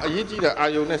 အရေးကြီးတာအာ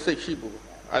ယုံနဲ့စိတ်ရှိဖို့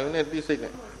အာယုံနဲ့သိစိတ်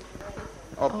နဲ့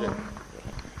object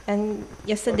And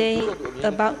yesterday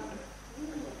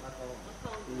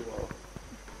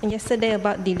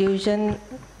about delusion,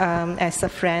 as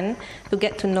a friend, to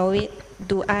get to know it,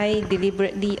 do I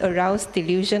deliberately arouse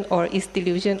delusion, or is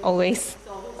delusion always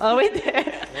there?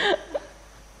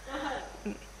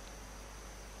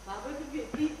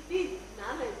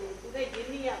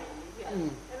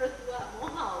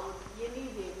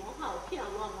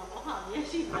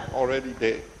 already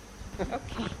there.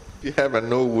 Okay. You have a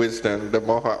no wisdom, the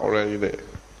moha already there.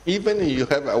 Even if you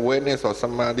have awareness or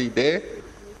samadhi there,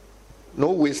 no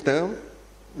wisdom,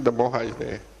 the moha is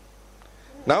there.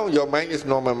 Now your mind is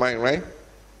normal mind, right?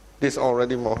 This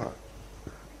already moha.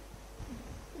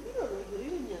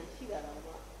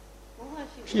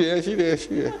 ရှိတယ်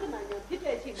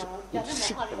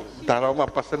ဒါတော့မှ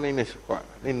ပတ်စနေနေကွာ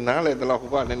နေနားလေတလောက်ဟို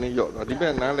ကနည်းနည်းရော့တော့ဒီဘ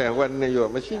က်နားလေဟိုကနည်းနည်းရော့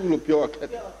မရှိဘူးလို့ပြောရခက်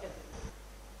တယ်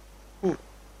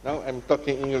Now I'm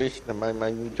talking English,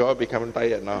 my jaw become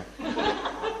tired now.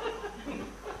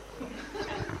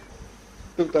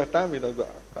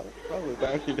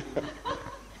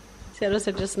 Sarah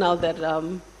said just now that,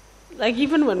 like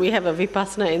even when we have a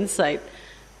vipassana insight,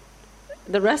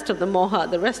 the rest of the moha,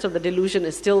 the rest of the delusion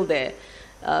is still there.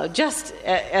 Just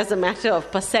as a matter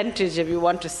of percentage, if you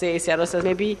want to say, Sarah says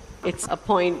maybe it's a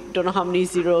point, don't know how many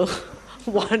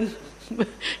 0.1,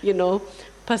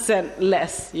 percent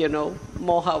less,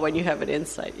 moha when you have an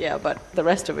insight. Yeah, but the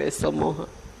rest of it is still moha.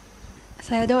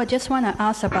 Sayadaw, I just want to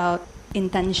ask about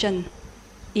intention.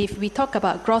 If we talk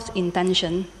about gross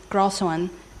intention, gross one,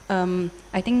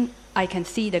 I think I can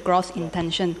see the gross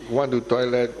intention. Want to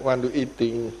toilet, want to eat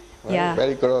things. Yeah.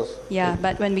 Very gross. Yeah,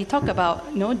 but when we talk about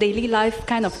daily life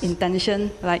kind of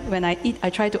intention, like when I eat, I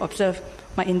try to observe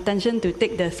my intention to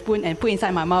take the spoon and put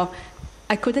inside my mouth.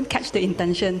 I couldn't catch the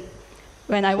intention.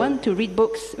 When I want to read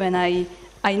books, when I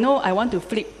know I want to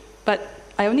flip, but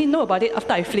I only know about it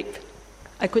after I flip.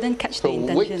 I couldn't catch the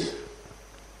intention. Wait.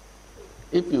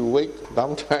 If you wait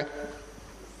long time,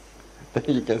 then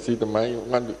you can see the mind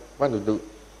want to do.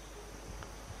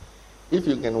 If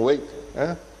you can wait,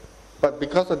 but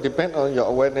because it depends on your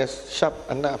awareness sharp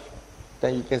enough,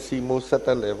 then you can see more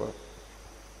subtle level.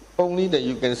 Only that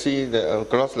you can see the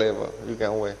gross level, you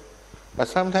can wait. But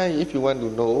sometimes if you want to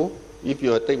know, if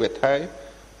you take the time,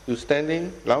 you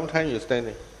standing, long time you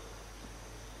standing,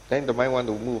 then the mind want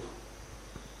to move.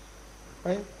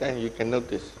 Right? Then you can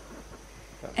notice.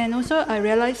 And also I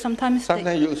realize sometimes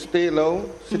you stay alone,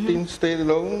 sitting, stay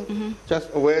alone, just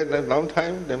aware that long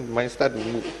time, then the mind start to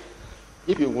move.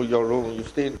 If you with your room, you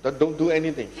stay, don't do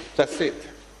anything, just sit.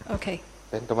 Okay.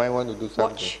 Then the mind want to do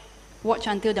something. Watch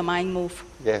until the mind move.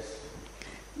 Yes.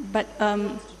 But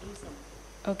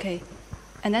okay.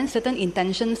 And then certain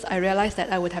intentions, I realized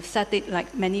that I would have set it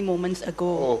like many moments ago.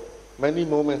 Oh, many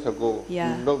moments ago.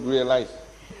 Yeah. You don't realize.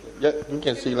 Yeah, you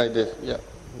can see like this. Yeah.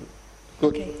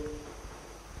 Good. Okay.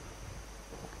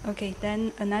 Okay,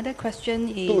 then another question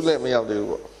is... Do let me out there.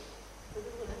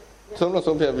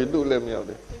 Sometimes we do let me out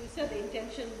there. So you said the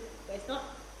intention, but it's not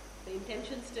the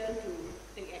intention's turn to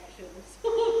take actions.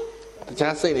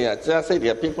 Just say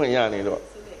people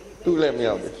do let me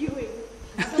out there. Queuing.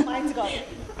 The mind's got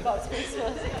space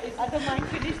first. Other mind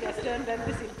finish their turn, then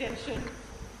this intention.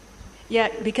 Yeah,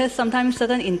 because sometimes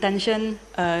certain intention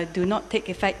do not take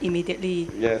effect immediately.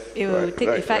 Yes. It will take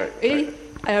effect.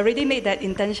 I already made that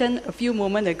intention a few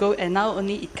moments ago, and now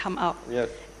only it come out. Yes.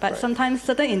 But sometimes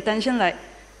certain intention like,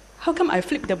 how come I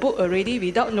flip the book already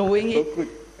without knowing it?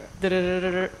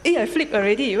 I flip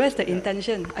already. Where's the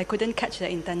intention? I couldn't catch the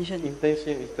intention.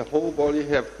 Intention is the whole body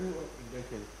have full of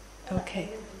intention. Okay.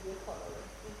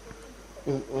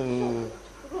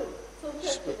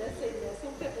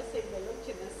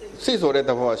 Say so that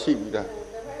the whole sheep is that.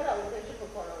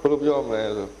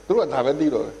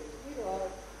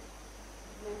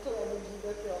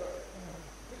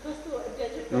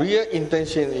 Real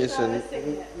intention is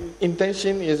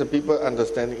a people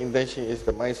understanding. Intention is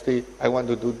the mind state. I want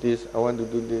to do this. I want to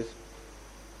do this.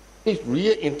 If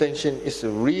real intention is a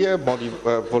real body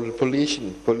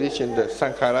pollution, the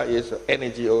sankhara is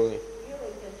energy only.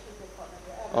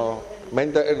 Oh,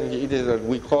 mental energy. It is what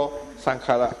we call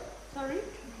sankhara. Sorry?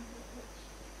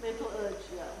 Mental urge,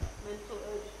 yeah. Mental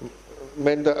urge.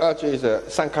 when the urge is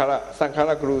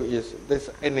Sankhara guru is this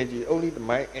energy, only the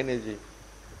mind energy.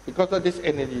 Because of this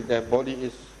energy, the body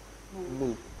is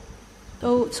moved.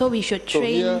 So we should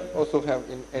train. So here also have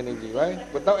energy,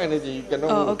 right? Without energy, you cannot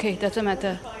move. Okay, doesn't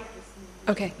matter.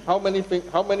 Okay. How many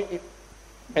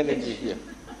energy here?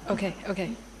 Okay.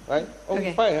 Right? Only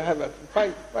Okay. five. I have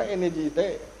five energy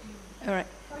there. All right.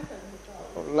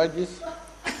 Like this.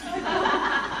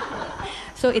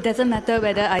 So it doesn't matter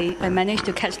whether I manage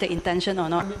to catch the intention or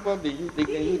not. Some people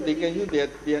they can use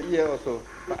their ear also,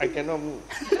 but I cannot move.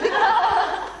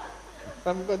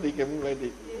 Some people they can move like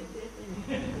this.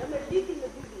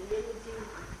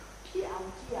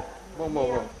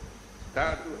 More.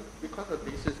 That, because of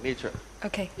this is nature.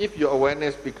 Okay. If your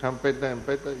awareness becomes better and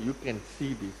better, you can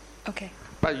see this. Okay.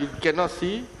 But you cannot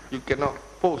see, you cannot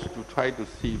force to try to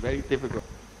see. Very difficult.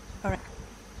 All right.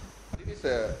 This is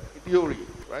a theory,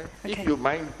 right? Okay. If your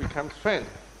mind becomes strength,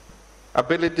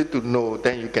 ability to know,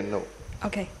 then you can know.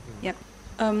 Okay. Yep.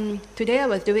 Today I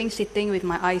was doing sitting with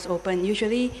my eyes open.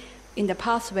 Usually, in the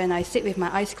past, when I sit with my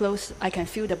eyes closed, I can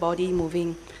feel the body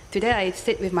moving. Today I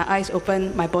sit with my eyes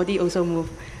open, my body also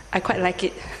moves. I quite like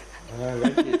it.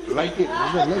 Like it.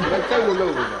 That's why you're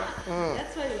doing.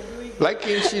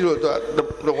 Liking Shiro,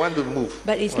 the one to move.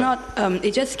 But it's not.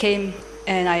 It just came,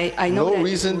 and I know no that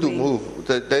reason it's to moving. move.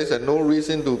 There is no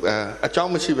reason to. Nothing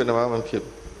happens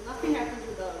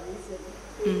without a reason.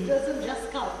 It doesn't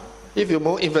just come. If you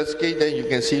more investigate, then you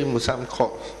can see some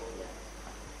cause.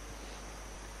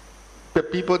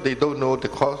 But people they don't know the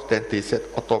cause, then they said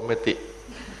automatic.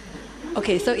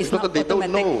 Okay, so it's Because not they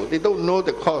automatic. they don't know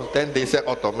the cause, then they say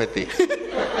automatic.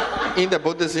 In the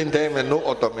Buddhism time, no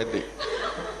automatic.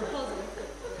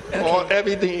 Okay. Or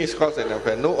everything is cause and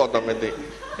effect, no automatic.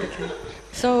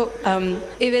 So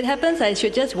if it happens, I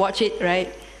should just watch it,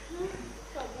 right?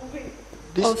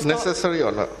 This Oh, is stop. necessary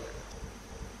or not?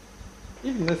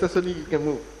 If necessary, you can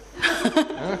move.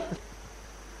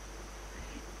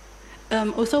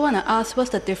 Also want to ask,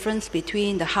 what's the difference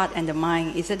between the heart and the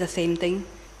mind? Is it the same thing?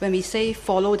 When we say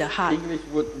follow the heart, English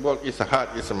word is a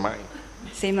heart, is a mind.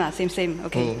 same lah, same.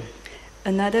 Okay.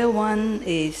 Another one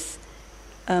is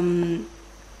when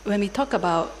we talk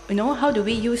about, how do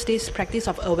we use this practice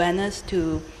of awareness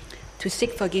to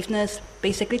seek forgiveness,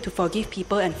 basically to forgive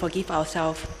people and forgive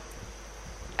ourselves.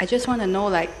 I just want to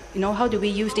know, how do we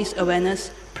use this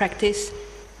awareness practice?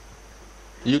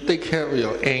 You take care of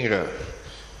your anger.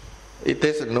 If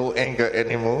there's no anger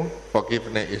anymore,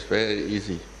 forgiveness is very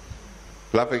easy.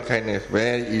 Loving kindness,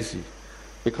 very easy.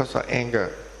 Because of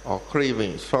anger or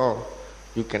craving, so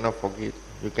you cannot forgive,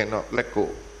 you cannot let go.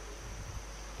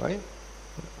 Right?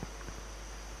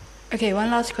 Okay, one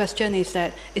last question is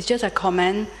that it's just a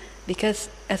comment, because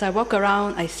as I walk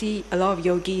around, I see a lot of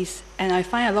yogis, and I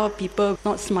find a lot of people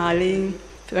not smiling,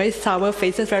 very sour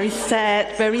faces, very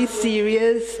sad, very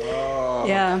serious.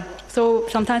 Yeah. So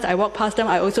sometimes I walk past them,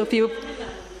 I also feel.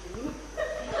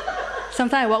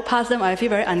 Sometimes I walk past them, I feel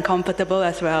very uncomfortable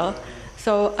as well.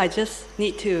 So I just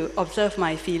need to observe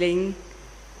my feeling.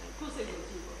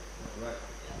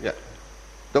 Yeah.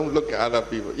 Don't look at other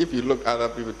people. If you look at other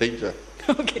people, danger.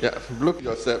 Okay. Yeah. Look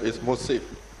yourself is more safe.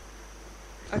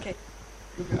 Okay.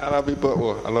 Look at other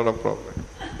people, a lot of problems.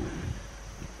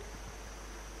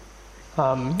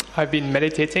 I've been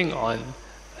meditating on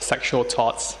sexual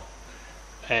thoughts,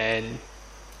 and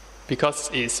because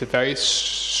it's very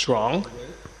strong,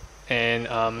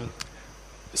 and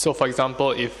so for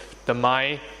example, if the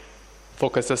mind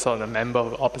focuses on a member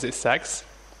of the opposite sex,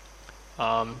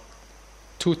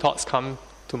 two thoughts come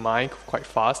to mind quite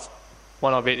fast.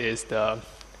 One of it is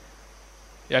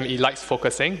he likes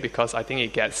focusing because I think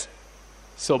it gets,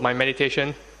 so my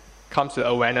meditation comes to the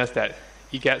awareness that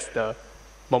he gets the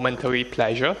momentary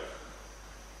pleasure,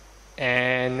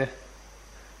 and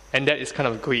that is kind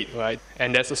of greed, right?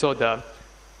 And there's also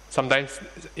sometimes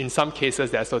in some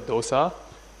cases there's a dosa,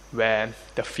 where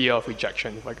the fear of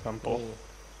rejection, for example.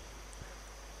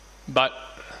 But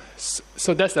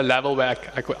so that's the level where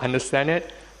I could understand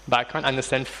it, but I can't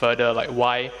understand further, like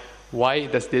why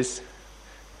does this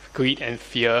greed and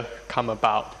fear come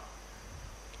about?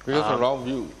 Because of wrong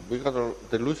view, because of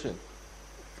delusion.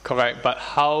 Correct, but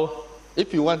how?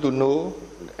 If you want to know,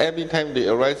 every time they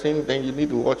arising, then you need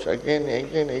to watch again and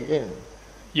again and again.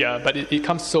 Yeah, but it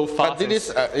comes so fast. But it is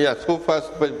so fast.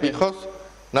 But because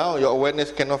now your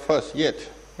awareness cannot fast yet,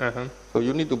 so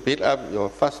you need to build up your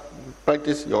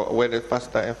practice your awareness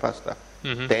faster and faster.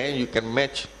 Then you can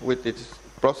match with this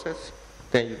process.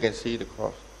 Then you can see the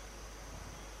cause.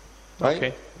 Right?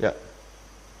 Okay. Yeah.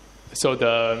 So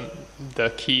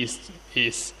the key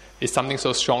is something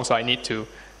so strong. So I need to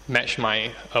match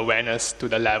my awareness to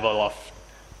the level of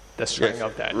the strength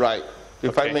of that. Right.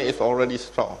 The 5 minutes is already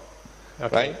strong,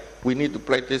 right? We need to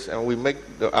practice and we make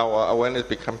our awareness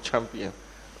become champion.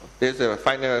 There's a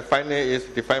final is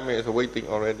the 5 minutes waiting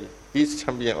already. He's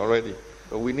champion already.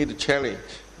 So we need to challenge.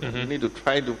 We need to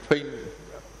try to train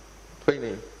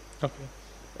him. Okay.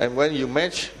 And when you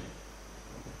match,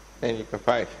 then you can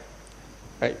fight.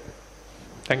 Right?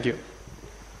 Thank you.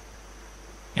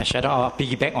 Yeah, Sayadaw, I'll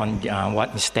piggyback on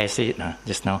what Mr. said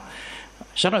just now.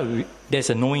 Sayadaw, there's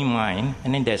a knowing mind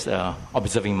and then there's a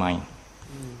observing mind.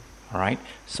 All right?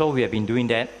 So we have been doing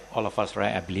that, all of us,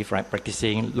 right? I believe, right?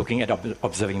 Practicing, looking at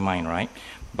observing mind, right?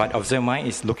 But observing mind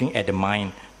is looking at the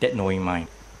mind, that knowing mind.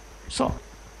 So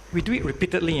we do it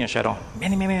repeatedly, Sayadaw,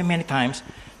 many times.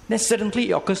 Then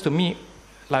suddenly it occurs to me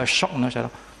like a shock, Sayadaw.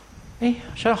 Hey,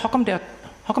 Sayadaw, how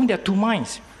come there are two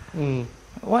minds?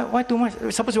 Why two minds?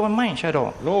 It's supposed to be one mind,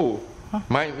 Sayadaw. No. Huh?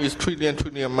 Mind is trillion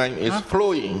mind is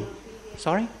flowing.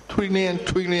 Sorry?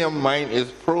 Trillion mind is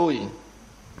flowing.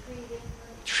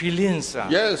 Trillions?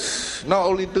 Yes, not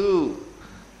only two.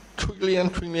 Trillion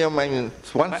mind.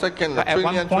 1 second. But at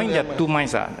one point there are two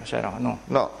minds, Sayadaw.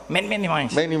 No. Many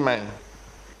minds. Many minds.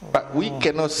 But we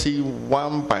cannot see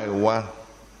one by one.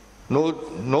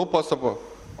 No possible.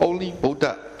 Only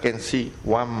Buddha can see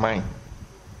one mind.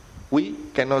 We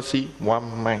cannot see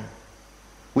one mind.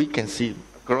 We can see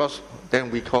gross,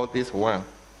 then we call this one.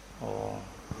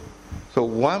 So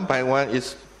one by one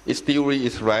is theory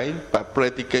is right, but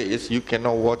practical is you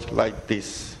cannot watch like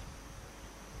this.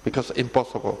 Because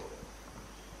impossible.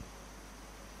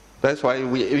 That's why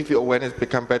if your awareness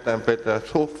become better and better,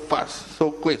 so fast,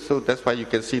 so quick, so that's why you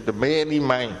can see the many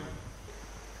mind.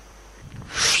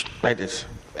 Like this.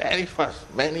 Very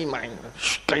fast, many mind.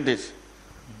 Like this.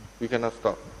 We cannot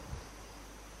stop.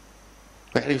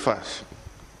 Very fast.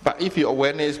 But if your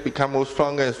awareness become more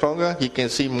stronger and stronger, he can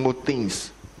see more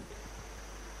things.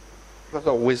 Because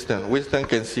of wisdom. Wisdom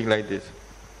can see like this.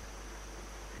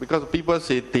 Because people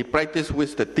say they practice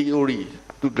with the theory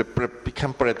to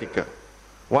become practical.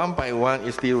 One by one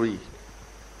is theory.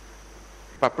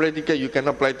 But practical you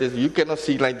cannot practice, you cannot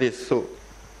see like this. So,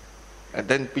 and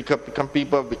then become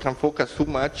people become focused too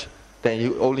much, then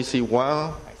you only see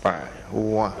one by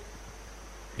one.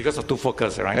 Because of too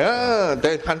focus, right? Yeah,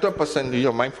 then 100%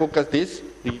 your mind focus this,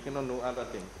 you cannot know other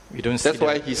things. We don't That's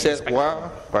why he says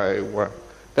one by one.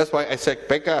 That's why I said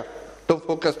back up, don't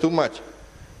focus too much.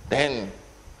 Then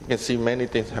you can see many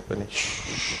things happening.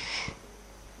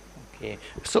 Okay.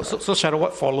 So Sayadaw,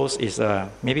 what follows is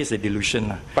maybe it's a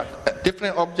delusion. But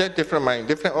different object, different mind.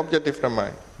 Different object, different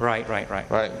mind.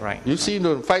 Right. You see,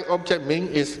 the 5 object mean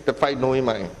is the 5 knowing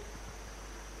mind.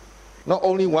 Not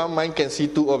only one mind can see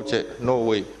 2 objects. No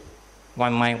way.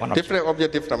 One mind, one object. Different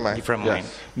object, different mind. Different mind.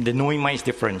 The knowing mind is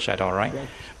different, Sayadaw, right? Yes.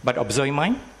 But observing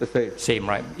mind? The same. Same,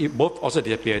 right? Both also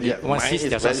disappear. Yeah, one sees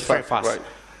there's very fast. Right.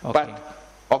 Okay. But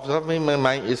observing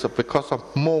mind is because of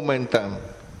momentum.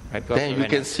 Right, then you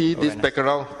can see this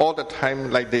background all the time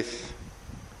like this.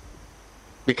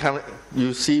 Become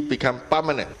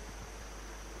permanent.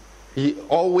 He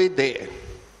always there.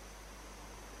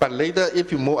 But later,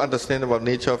 if you more understand about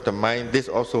nature of the mind, this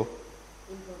also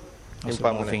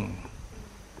impermanent. Moving.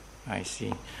 I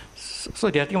see. So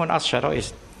the other thing I want to ask Sayadaw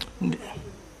is...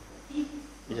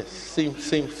 Yes, seem.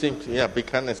 Yeah,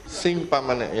 become seem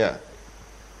permanent, yeah.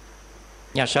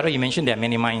 Yeah, Sayadaw, you mentioned there are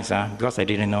many minds, because I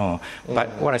didn't know. But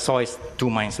what I saw is 2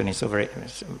 minds only, so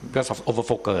because of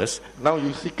overfocus. Now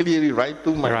you see clearly, right?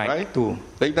 2 minds, right? 2.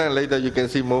 Later you can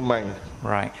see more mind.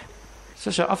 Right.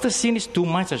 So after seeing these 2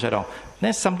 minds, Sayadaw,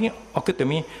 then something occurred to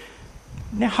me.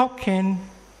 Then how can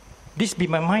this be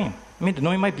my mind? I mean, the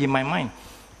knowing mind be my mind.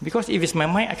 Because if it's my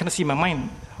mind, I cannot see my mind.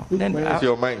 Then it's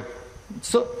your mind.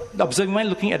 So the observing mind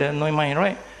looking at the knowing mind,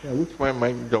 right? Yeah, which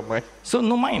mind? Your mind. So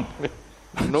no mind.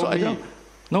 Nobody.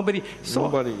 Nobody.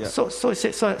 Yeah. So I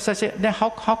said, then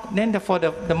how then therefore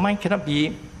the mind cannot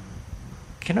be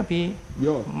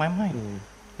my mind.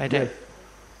 Like that. Yes.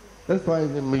 That's why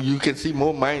you can see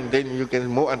more mind, then you can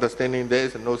more understanding. There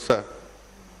is no self.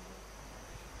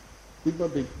 People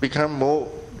become more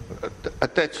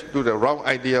attached to the wrong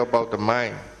idea about the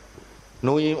mind.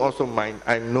 Knowing also mind.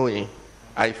 I'm knowing.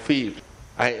 I feel.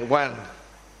 I want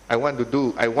to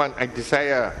do. I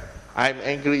desire. I'm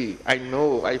angry. I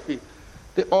know. I feel.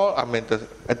 They all are mental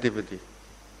activity.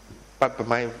 But the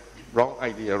mind, wrong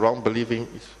idea, wrong believing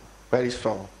is very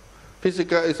strong.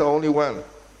 Physical is the only one.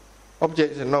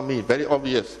 Object is not me. Very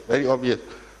obvious.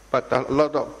 But a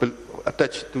lot of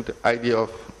attached to the idea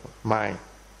of mind.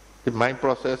 The mind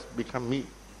process become me.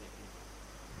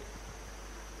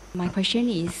 My question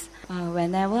is,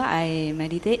 whenever I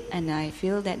meditate and I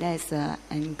feel that there is an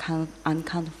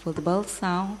uncomfortable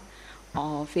sound,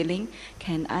 or feeling,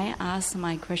 can I ask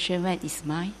my question, where is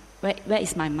my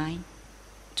mind,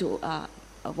 to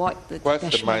avoid the What's the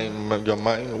detachment? mind? Your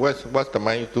mind? What's the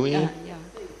mind doing? Yeah.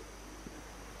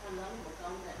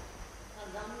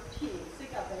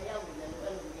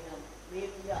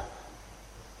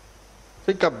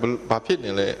 Think about it,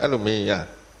 yeah.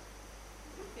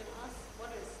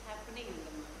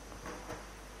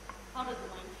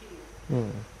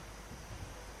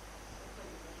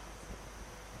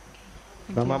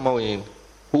 Dhamma,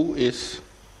 who is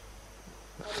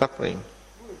suffering?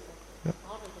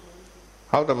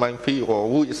 How the mind feel, or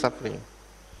who is suffering?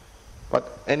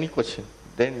 But any question,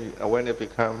 then when it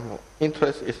becomes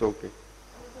interest, is okay.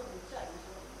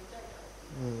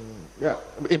 Yeah,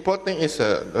 important is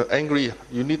the angry.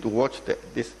 You need to watch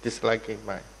this disliking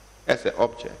mind as an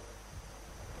object.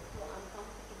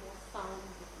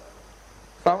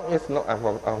 Sound is not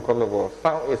uncomfortable.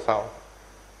 Sound is sound.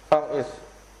 Sound is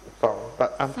sound.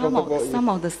 But uncomfortable Some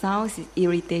of the sounds is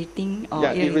irritating. Or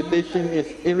yeah, irritation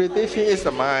is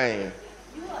the mind.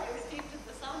 You are irritated.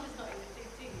 The sound is not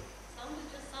irritating. Sound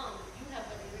is just sound. You have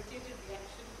an irritated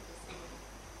reaction to the sound.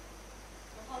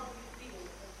 So how do you feel?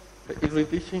 The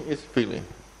irritation is feeling.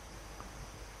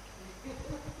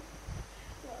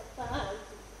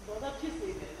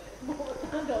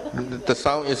 The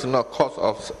sound is not cause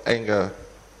of anger.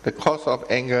 The cause of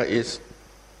anger is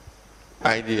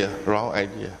idea, wrong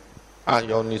idea.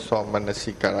 Ayoniso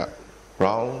manasikara,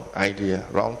 wrong idea,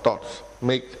 wrong thoughts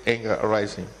make anger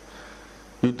arising.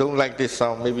 You don't like this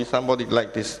sound, maybe somebody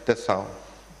like that sound.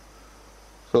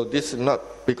 So this is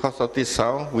not because of this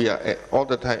sound, we are all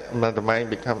the time, the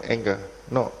mind become anger.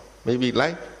 No, maybe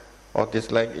like or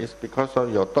dislike is because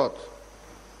of your thoughts,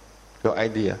 your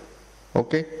idea.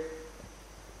 Okay?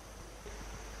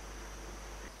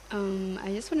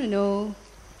 I just want to know,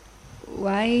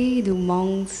 why do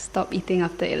monks stop eating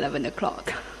after 11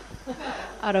 o'clock?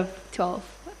 Out of 12,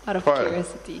 out of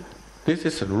curiosity. This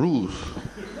is rules.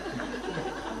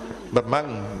 The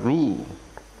monk rule.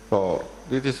 So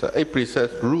this is a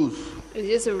precepts rules. It's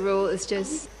just a rule, it's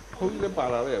just... I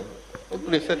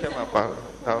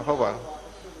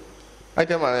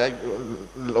tell my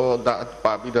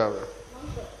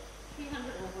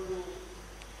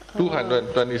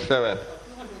 227.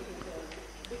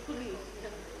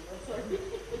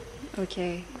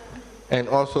 Okay. And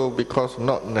also because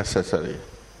not necessary.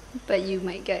 But you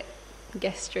might get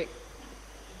gastric.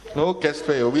 No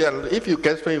gastric. If you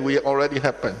gastric, we already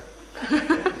happened.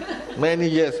 Many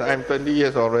years. I'm 20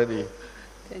 years already.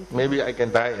 20. Maybe I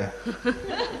can die.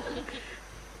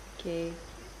 Okay.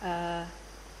 I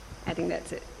think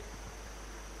that's it.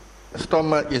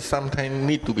 Stomach is sometimes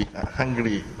need to be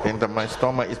hungry, then my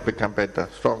stomach is become better,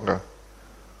 stronger.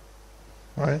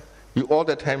 Right? You all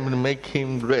the time make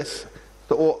him rest.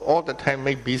 So all the time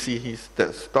make busy,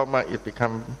 the stomach is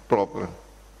become problem.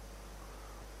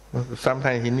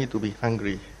 Sometimes he need to be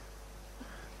hungry.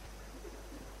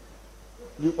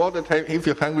 You all the time, if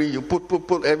you're hungry, you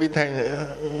put every time.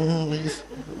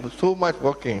 So much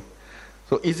working,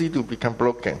 so easy to become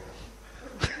broken.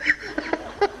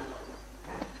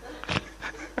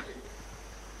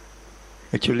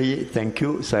 Actually, thank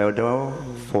you, Sayadaw,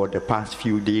 for the past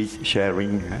few days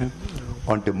sharing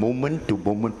on the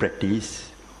moment-to-moment practice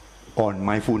on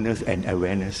mindfulness and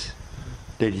awareness.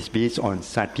 That is based on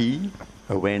sati,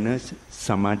 awareness,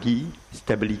 samadhi,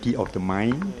 stability of the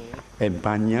mind, and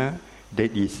panya,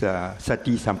 that is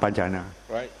sati sampajana.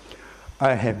 Right.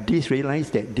 I have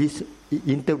realized that this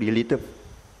interrelated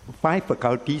 5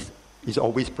 faculties is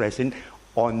always present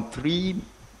on three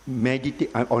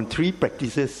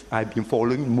practices I've been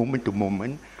following moment to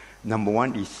moment. Number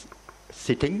 1 is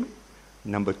sitting.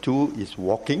 Number 2 is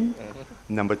walking.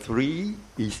 Number 3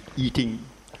 is eating.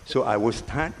 So I will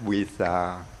start with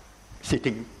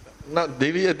sitting. Not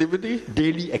daily activity?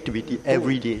 Daily activity,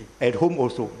 every day. At home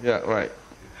also. Yeah, right.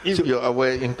 If you're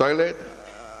aware in toilet?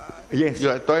 Yes.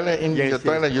 You're at toilet, your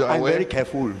toilet, you're aware? I'm very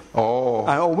careful. Oh.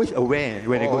 I'm always aware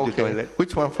when I go to toilet.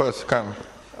 Which one first come?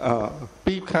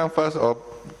 Pee come first or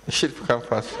shit come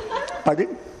first?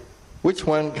 Pardon? Which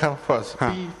one come first?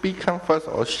 Pee come first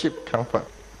or shit come first?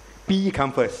 Pee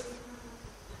come first.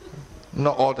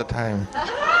 Not all the time.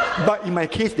 But in my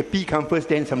case, the pee come first,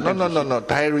 then sometimes... No.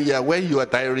 Diarrhea. When you are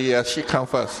diarrhea, shit come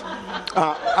first.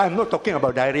 I'm not talking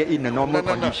about diarrhea in a normal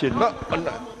condition. No.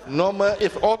 Normal,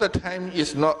 if all the time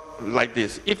is not like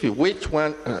this. If you, which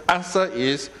one, answer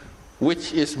is,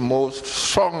 which is most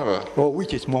stronger? Oh,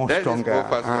 which is more stronger?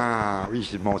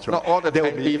 Which is more stronger? Not all the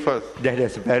time be first. That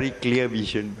has very clear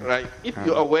vision. Right. If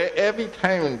you're aware every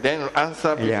time, then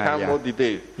answer become more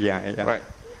detailed. Yeah. Right.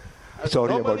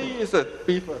 Sorry Normally about it's a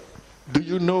be first. Do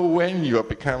you know when you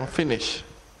become finished?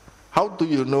 How do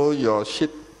you know your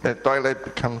shit toilet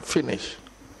become finished?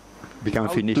 Become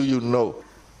How finished. do you know?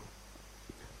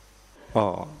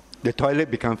 Oh, the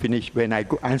toilet become finished when I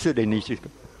go answer the initial.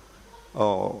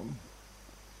 Oh,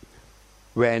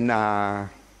 when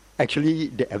actually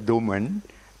the abdomen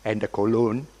and the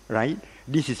colon, right?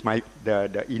 This is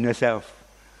the inner self,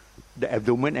 the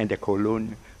abdomen and the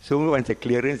colon. So once the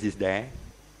clearance is there,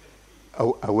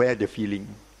 aware of the feeling.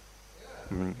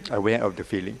 Aware of the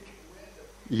feeling.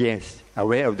 Yes,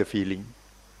 aware of the feeling.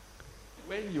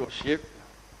 When you shift,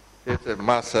 there's a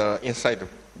muscle inside the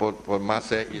body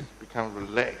muscle is become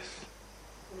relaxed.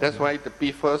 That's why the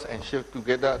P first and shift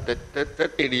together.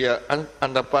 That area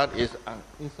under part is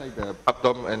inside the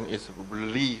abdomen is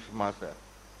relief muscle.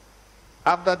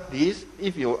 After this,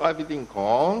 if you everything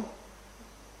gone,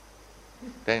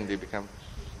 then they become.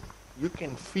 You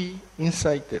can feel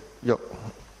inside the yolk.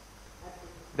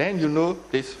 Then you know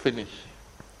this finish.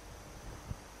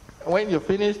 When you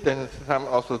finish, then some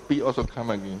also P also come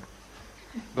again.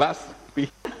 Last P.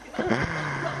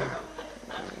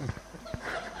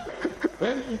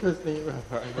 Very interesting. It's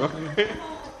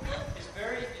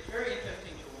very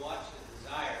interesting to watch the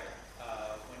desire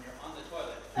when you're on the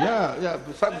toilet. Yeah.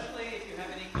 Especially if you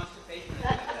have any constipation.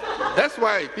 That's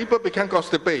why people become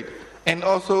constipated. And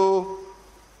also,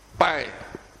 pi.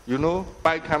 You know,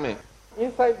 pi coming.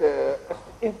 Inside the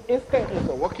instinct is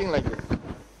walking like this.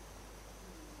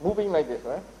 Moving like this,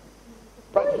 right?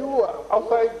 But you are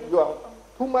outside, you are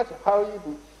too much hurry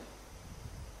to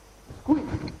squeeze.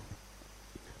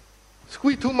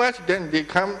 Squeeze too much, then they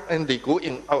come and they go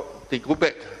in, out, they go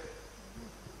back.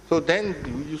 So then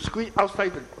you squeeze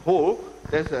outside the hole,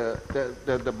 there's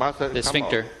the muscle. The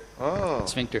sphincter. Oh.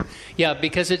 Sphincter. Yeah,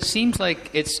 because it seems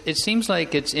like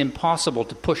it's impossible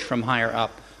to push from higher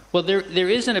up. Well, there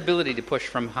is an ability to push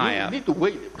from high up. You need to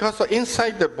wait because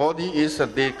inside the body is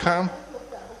they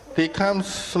come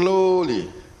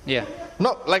slowly. Yeah.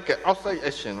 Not like an outside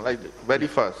action, like very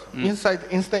fast. Inside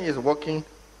instinct is working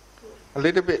a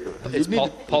little bit. It's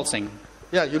pulsing.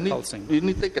 Yeah, you need pulsing. You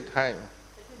need to take a time.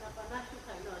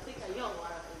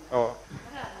 Oh,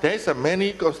 there's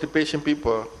many constipation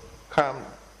people come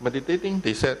meditating.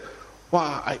 They said,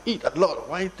 "Wow, I eat a lot.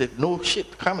 Why there no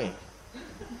shit coming?"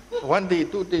 1 day,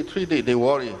 2 day, 3 day, they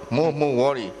worry, more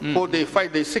worry. 4 day,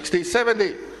 5 day, 6 day, 7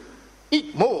 day,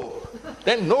 eat more.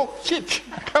 Then no shit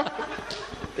come.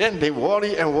 Then they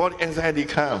worry, anxiety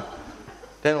come.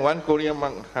 Then one Korean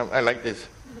monk come, I like this.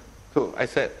 So I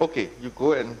said, okay, you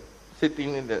go and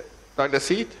sitting in the toilet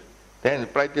seat, then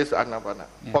practice anapana.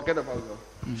 Yeah. Forget about your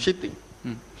shitting.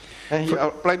 And he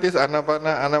apply this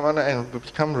anapana and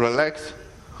become relaxed.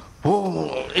 Boom,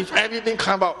 if everything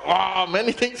come out, wow,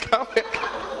 many things come back.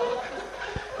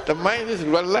 The mind is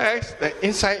relaxed, the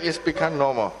inside is become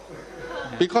normal.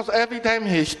 Because every time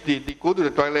they go to the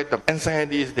toilet, the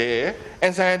anxiety is there.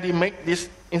 Anxiety make this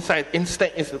inside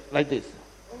instinct is like this.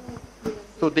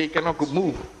 So they cannot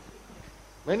move.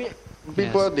 Many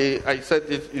people, I said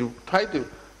this, you try to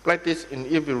practice, and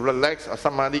if you relax or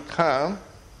somebody calm,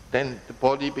 then the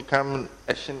body become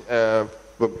action,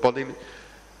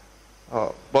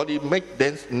 body make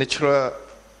dance natural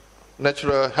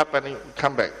happening,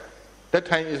 come back. That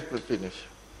time is finished.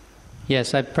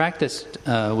 Yes, I've practiced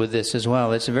with this as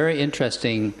well. It's a very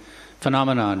interesting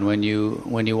phenomenon when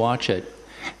you watch it,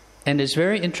 and it's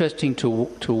very interesting to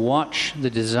watch the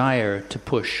desire to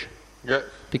push. Yes.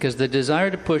 Because the desire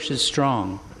to push is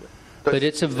strong, but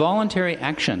it's a voluntary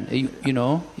action. You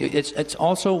know, it's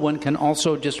also one can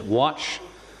also just watch.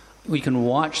 We can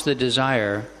watch the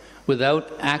desire without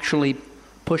actually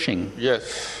pushing.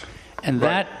 Yes. And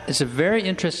that is a very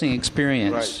interesting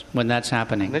experience when that's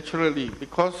happening. Naturally,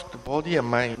 because the body and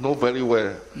mind know very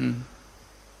well.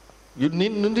 You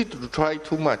need to try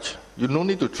too much. You don't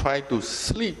need to try to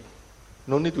sleep.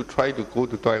 No need to try to go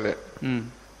to toilet.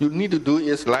 You need to do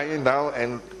is lying down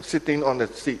and sitting on the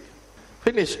seat.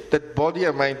 Finish. That body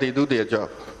and mind, they do their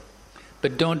job.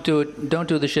 But don't do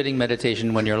the shitting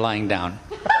meditation when you're lying down.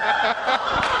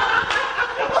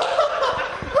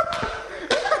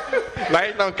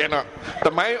 Right now cannot.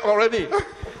 The mind already.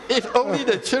 If only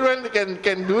the children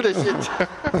can do the shit.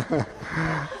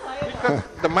 Because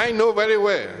the mind know very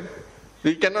well.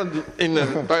 We cannot do in the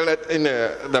toilet, in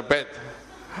the bed.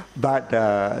 But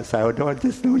Sayadaw,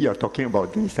 just now you're talking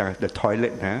about this, the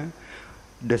toilet.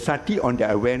 The sati on the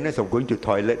awareness of going to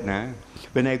toilet.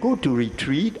 When I go to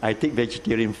retreat, I take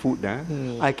vegetarian food.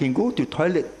 I can go to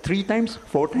toilet 3 times,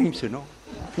 4 times, 3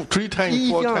 times,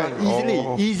 4 times.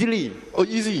 Easily. Oh,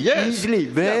 easy, yes. Easily,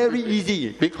 very easy.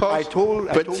 Because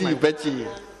veggie.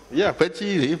 Yeah,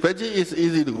 veggie is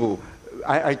easy to go.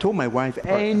 I told my wife,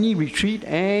 any retreat,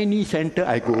 any center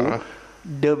I go,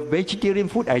 the vegetarian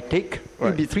food I take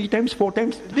will be 3 times, 4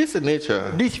 times. This is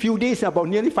nature. These few days about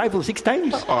nearly 5 or 6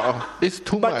 times. It's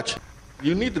too much.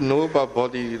 You need to know about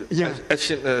body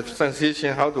action,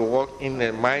 sensation, how to walk in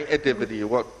and mind activity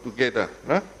work together.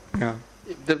 Huh? Yeah.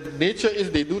 The nature is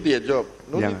they do their job.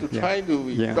 No need to try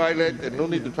to toilet and no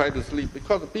need to try to sleep.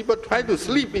 Because people try to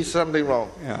sleep is something wrong.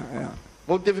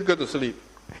 More difficult to sleep.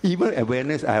 Even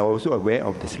awareness, I also aware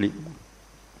of the sleep.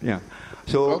 Yeah.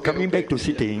 So coming back to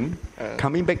sitting,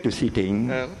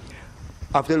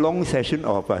 after a long session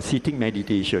of sitting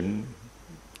meditation,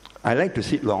 I like to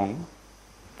sit long.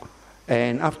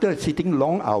 And after sitting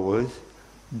long hours,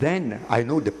 then I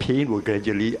know the pain will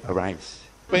gradually arise.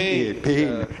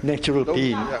 Pain, natural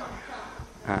pain.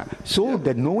 So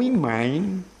the knowing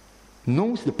mind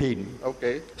knows the pain.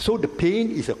 Okay. So the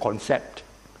pain is a concept.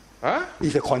 Huh?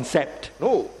 It's a concept.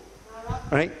 No.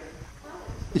 Right?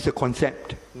 It's a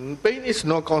concept. Pain is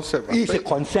no concept. It's a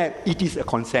concept. It is a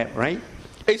concept, right?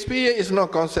 Experience is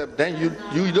not concept. Then you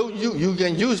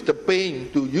can use the pain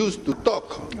to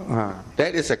talk.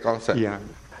 That is a concept. Yeah.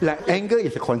 Like anger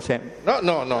is a concept. No.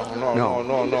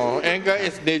 Anger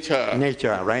is nature.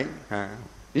 Nature, right?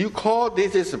 You call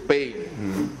this is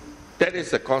pain. That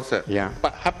is a concept. Yeah.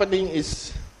 But happening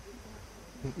is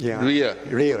real.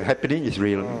 Real. Happening is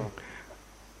real.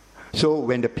 So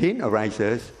when the pain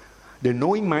arises, the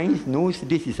knowing mind knows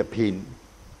this is a pain.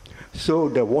 So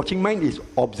the watching mind is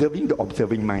observing the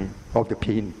observing mind of the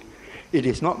pain. It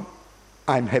is not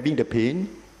I'm having the pain.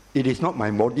 It is not my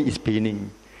body is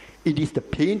paining. It is the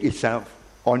pain itself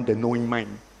on the knowing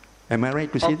mind. Am I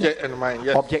right to say that? Object and mind,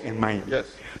 yes. Object and mind. Yes.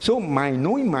 So my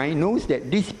knowing mind knows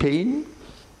that this pain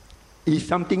is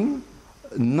something,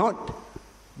 not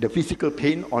the physical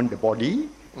pain on the body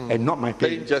and not my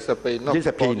pain. Just a pain, not just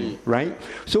a pain, body. Right?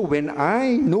 So when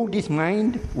I know this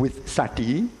mind with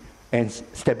sati and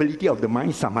stability of the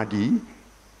mind, samadhi,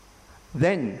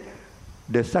 then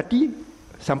the sati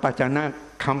sampajana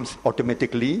comes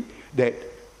automatically that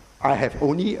I have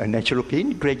only a natural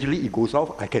pain. Gradually it goes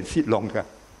off. I can sit longer.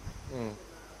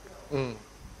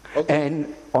 Okay.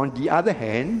 And on the other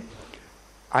hand,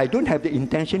 I don't have the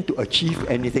intention to achieve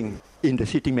anything in the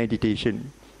sitting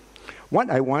meditation.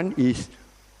 What I want is,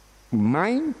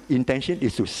 my intention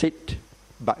is to sit,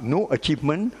 but no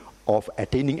achievement of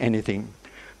attaining anything,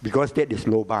 because that is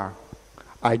lobha.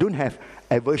 I don't have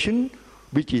aversion,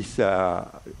 which is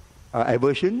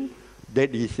aversion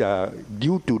that is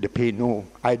due to the pain. No,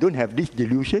 I don't have this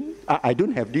delusion. I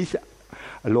don't have this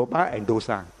lobha and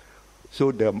dosa.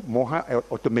 So the moha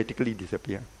automatically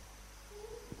disappear.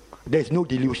 There's no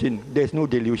delusion. There's no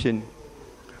delusion.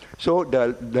 So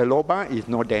the lobha is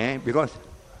not there because.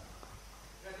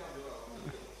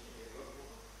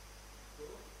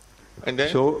 And then,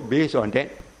 so based on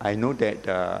that, I know that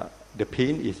the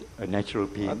pain is a natural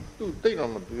pain.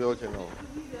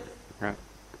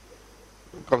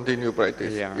 Continue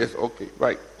practice. Yeah. Yes, okay,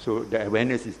 right. So the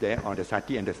awareness is there on the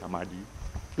sati and the samadhi.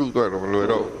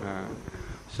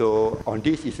 So on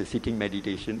this is a sitting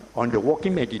meditation. On the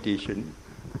walking meditation,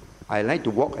 I like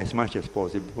to walk as much as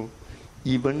possible,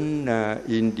 even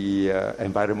in the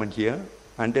environment here,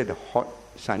 under the hot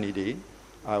sunny day,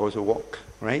 I also walk,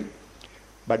 right?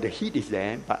 But the heat is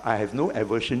there, but I have no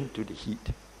aversion to the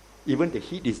heat. Even the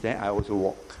heat is there, I also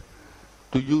walk.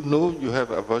 Do you know you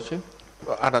have aversion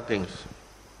or other things?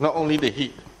 Not only the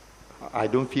heat. I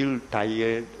don't feel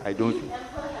tired. I don't. Do you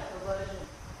ever have aversion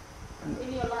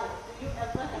in your life?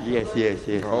 Do you ever have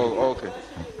Yes. Oh, okay.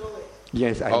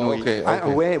 Yes, I know it.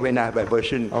 I'm aware when I have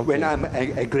aversion. Okay. When I'm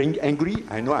angry,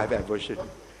 I know I have aversion.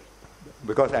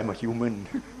 Because I'm a human.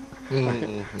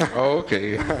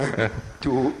 Okay.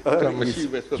 To err is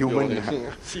human.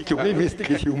 To me,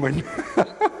 mystic is human.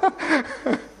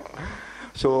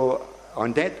 So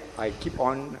on that, I keep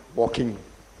on walking.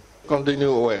 Continue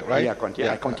away, right?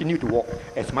 Yeah, I continue to walk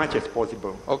as much as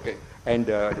possible. Okay. And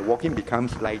the walking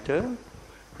becomes lighter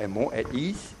and more at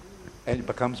ease, and it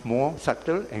becomes more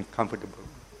subtle and comfortable.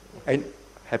 And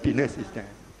happiness is there.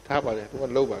 How about that?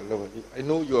 I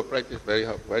know your practice very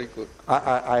good.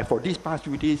 I for these past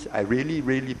 2 days, I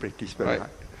really practice very hard.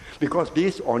 Because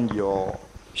based on your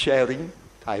sharing,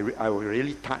 I was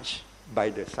really touched by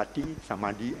the sati,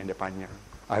 samadhi, and the panya.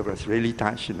 I was really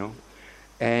touched,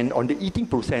 And on the eating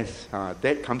process,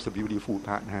 that comes the beautiful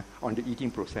part. On the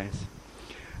eating process,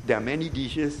 there are many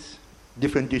dishes,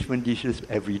 different dishes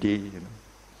every day.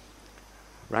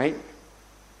 Right?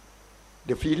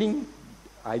 The feeling,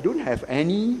 I don't have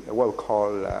any what we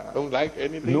call. Don't like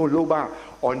anything. No lobha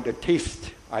on the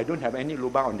taste. I don't have any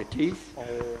lobha on the taste,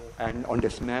 and on the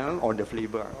smell, on the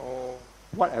flavor.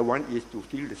 What I want is to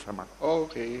feel the stomach.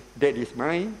 Okay. That is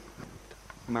my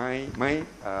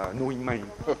knowing mind.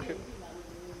 Okay.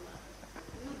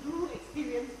 You do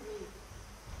experience me.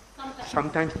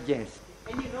 Sometimes yes.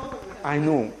 And you know when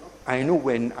you have I know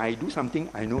when I do something,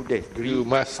 I know there's greed. You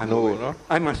must know, no?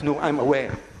 I must know, I'm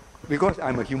aware. Because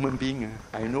I'm a human being,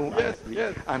 I know.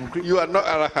 Yes. I'm greedy. You are not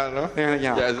arahant, no?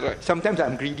 Yeah. Yes, right. Sometimes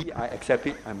I'm greedy, I accept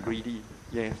it, I'm greedy.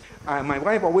 Yes. My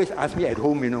wife always asks me at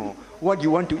home, what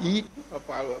you want to eat?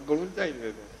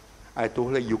 I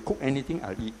told her, you cook anything,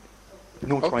 I'll eat.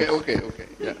 No choice. Okay.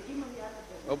 Yeah.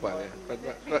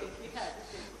 But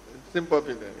simple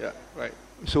business, yeah, right.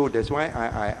 So that's why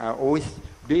I always,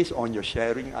 based on your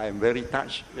sharing, I am very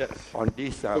touched on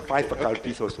these 5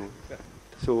 faculties also. Yeah.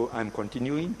 So I'm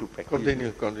continuing to practice.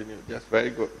 Continue. Yes, very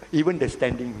good. Even the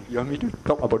standing. You want me to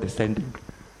talk about the standing?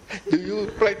 Do you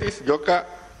practice yoga?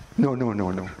 No.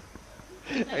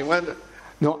 I wonder.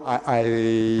 No,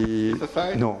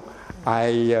 Exercise? No,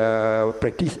 I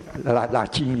practice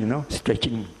laching,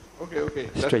 stretching. Okay.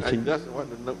 Stretching. I just want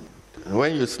to know.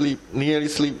 When you nearly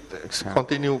sleep,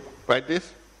 continue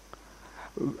practice?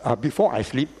 Before I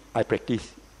sleep, I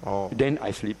practice. Then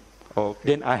I sleep. Okay.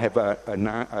 Then I have a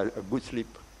good sleep.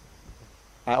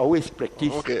 I always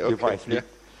practice before I sleep. Yeah.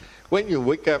 When you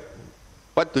wake up,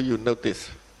 what do you notice?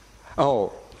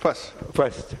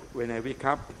 First, when I wake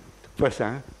up,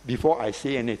 before I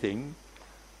say anything,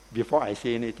 before I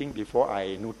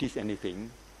notice anything.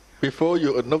 Before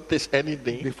you notice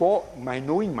anything? Before my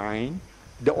knowing mind,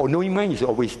 the knowing mind is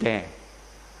always there.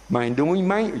 My knowing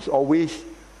mind is always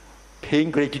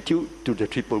paying gratitude to the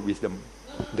triple wisdom,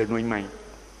 the knowing mind.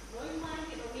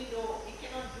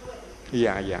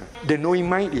 Yeah. The knowing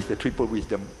mind is the triple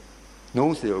wisdom.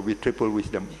 Knows with triple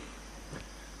wisdom.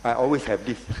 I always have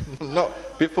this. No,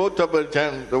 before triple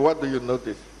jhana, what do you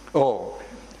notice?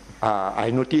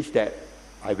 I notice that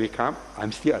I wake up,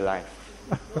 I'm still alive.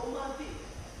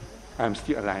 I'm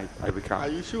still alive, I wake up. Are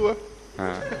you sure?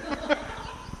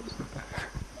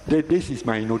 This is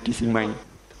my noticing mind.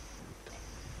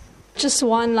 Just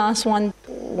one last one.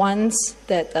 Once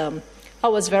that I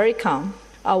was very calm.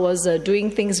 I was doing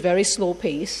things very slow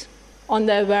pace. On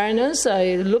the awareness,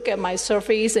 I look at my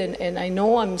surface and I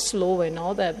know I'm slow and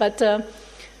all that. But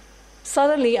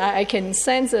suddenly I can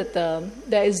sense that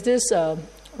there is this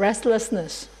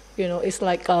restlessness. It's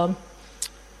like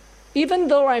even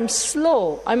though I'm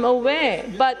slow, I'm aware.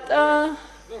 But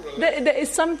there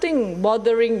is something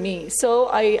bothering me. So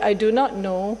I do not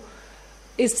know.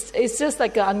 It's just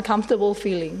like an uncomfortable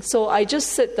feeling. So I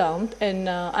just sit down, and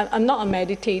I'm not a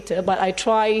meditator, but I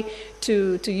try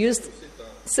to use.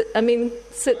 Sit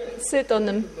on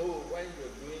them.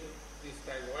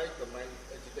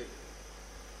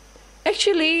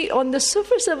 Actually, on the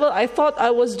surface level, I thought I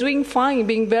was doing fine,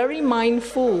 being very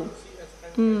mindful.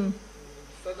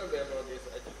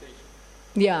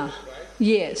 Yeah.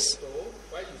 Yes.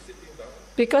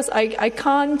 Because I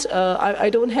can't, I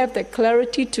don't have the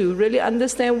clarity to really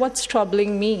understand what's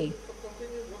troubling me.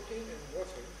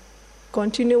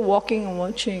 Continue walking and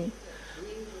watching.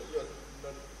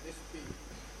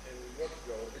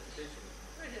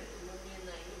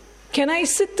 Can I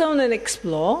sit down and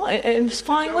explore and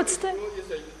find what's there?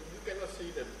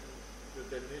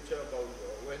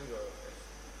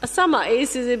 Sama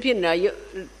is a pinna,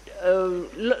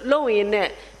 low in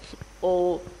it,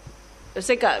 or a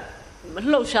second.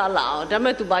 လှုပ်ရှားလာအောင်ဒါပေ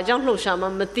မဲ့ तू ဘာကြောင့်လှုပ်ရှားမှ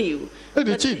မသိဘူးအဲ့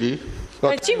ဒီကြည့်လေ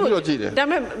ကြည့်လို့ကြည့်တယ်ဒါပေ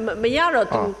မဲ့မရတော့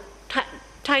तू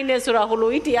ထိုင်နေဆိုတော့ဟိုလို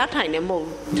ကြီးတရားထိုင်နေမဟုတ်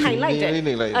ဘူးထိုင်လိုက်တယ်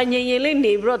အငြိမ်ငြိမ်လေး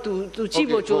နေပြီးတော့ तू ကြည့်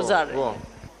ဖို့ကြိုးစားတယ်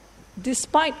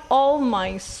Despite all my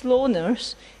slowness,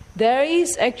 there is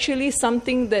actually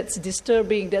something that's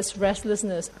disturbing, that's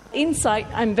restlessness. Inside,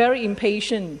 I'm very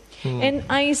impatient. And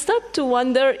I start to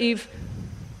wonder if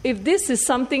this is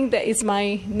something that is my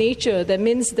nature, that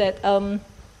means that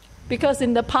because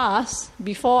in the past,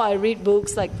 before I read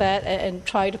books like that and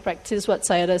try to practice what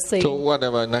Sayadaw is saying. So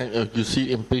whatever, you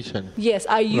see impatient? Yes,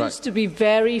 I used to be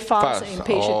very fast and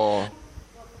impatient.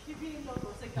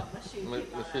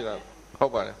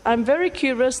 I'm very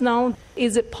curious now,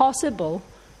 is it possible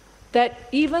that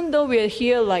even though we are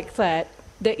here like that,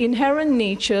 the inherent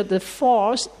nature, the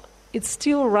force, it's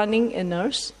still running in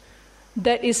us,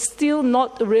 that is still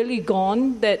not really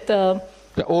gone, that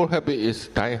the old habit is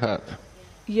die hard.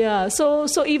 Yeah,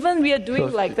 so even we are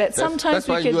doing like that. Sometimes that's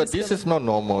why this is not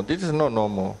normal. This is not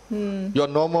normal. Your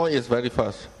normal is very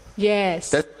fast.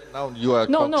 Yes. Now you are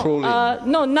controlling.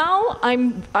 Now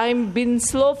I'm been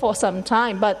slow for some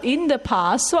time, but in the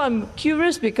past, so I'm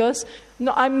curious because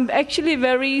I'm actually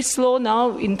very slow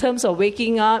now in terms of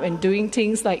waking up and doing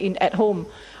things like at home.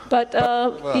 But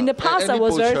in the past, I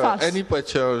was very fast. Any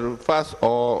posture, fast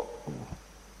or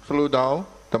slow down,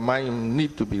 the mind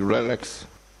need to be relaxed.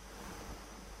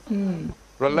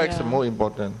 Relax is more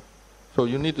important. So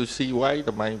you need to see why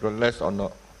the mind relaxed or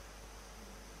not.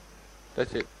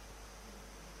 That's it.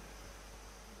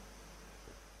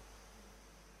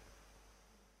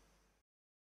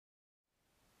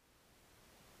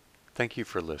 Thank you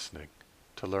for listening.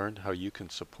 To learn how you can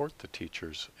support the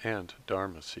teachers and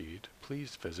Dharma Seed,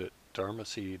 please visit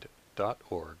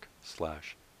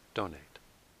dharmaseed.org/donate.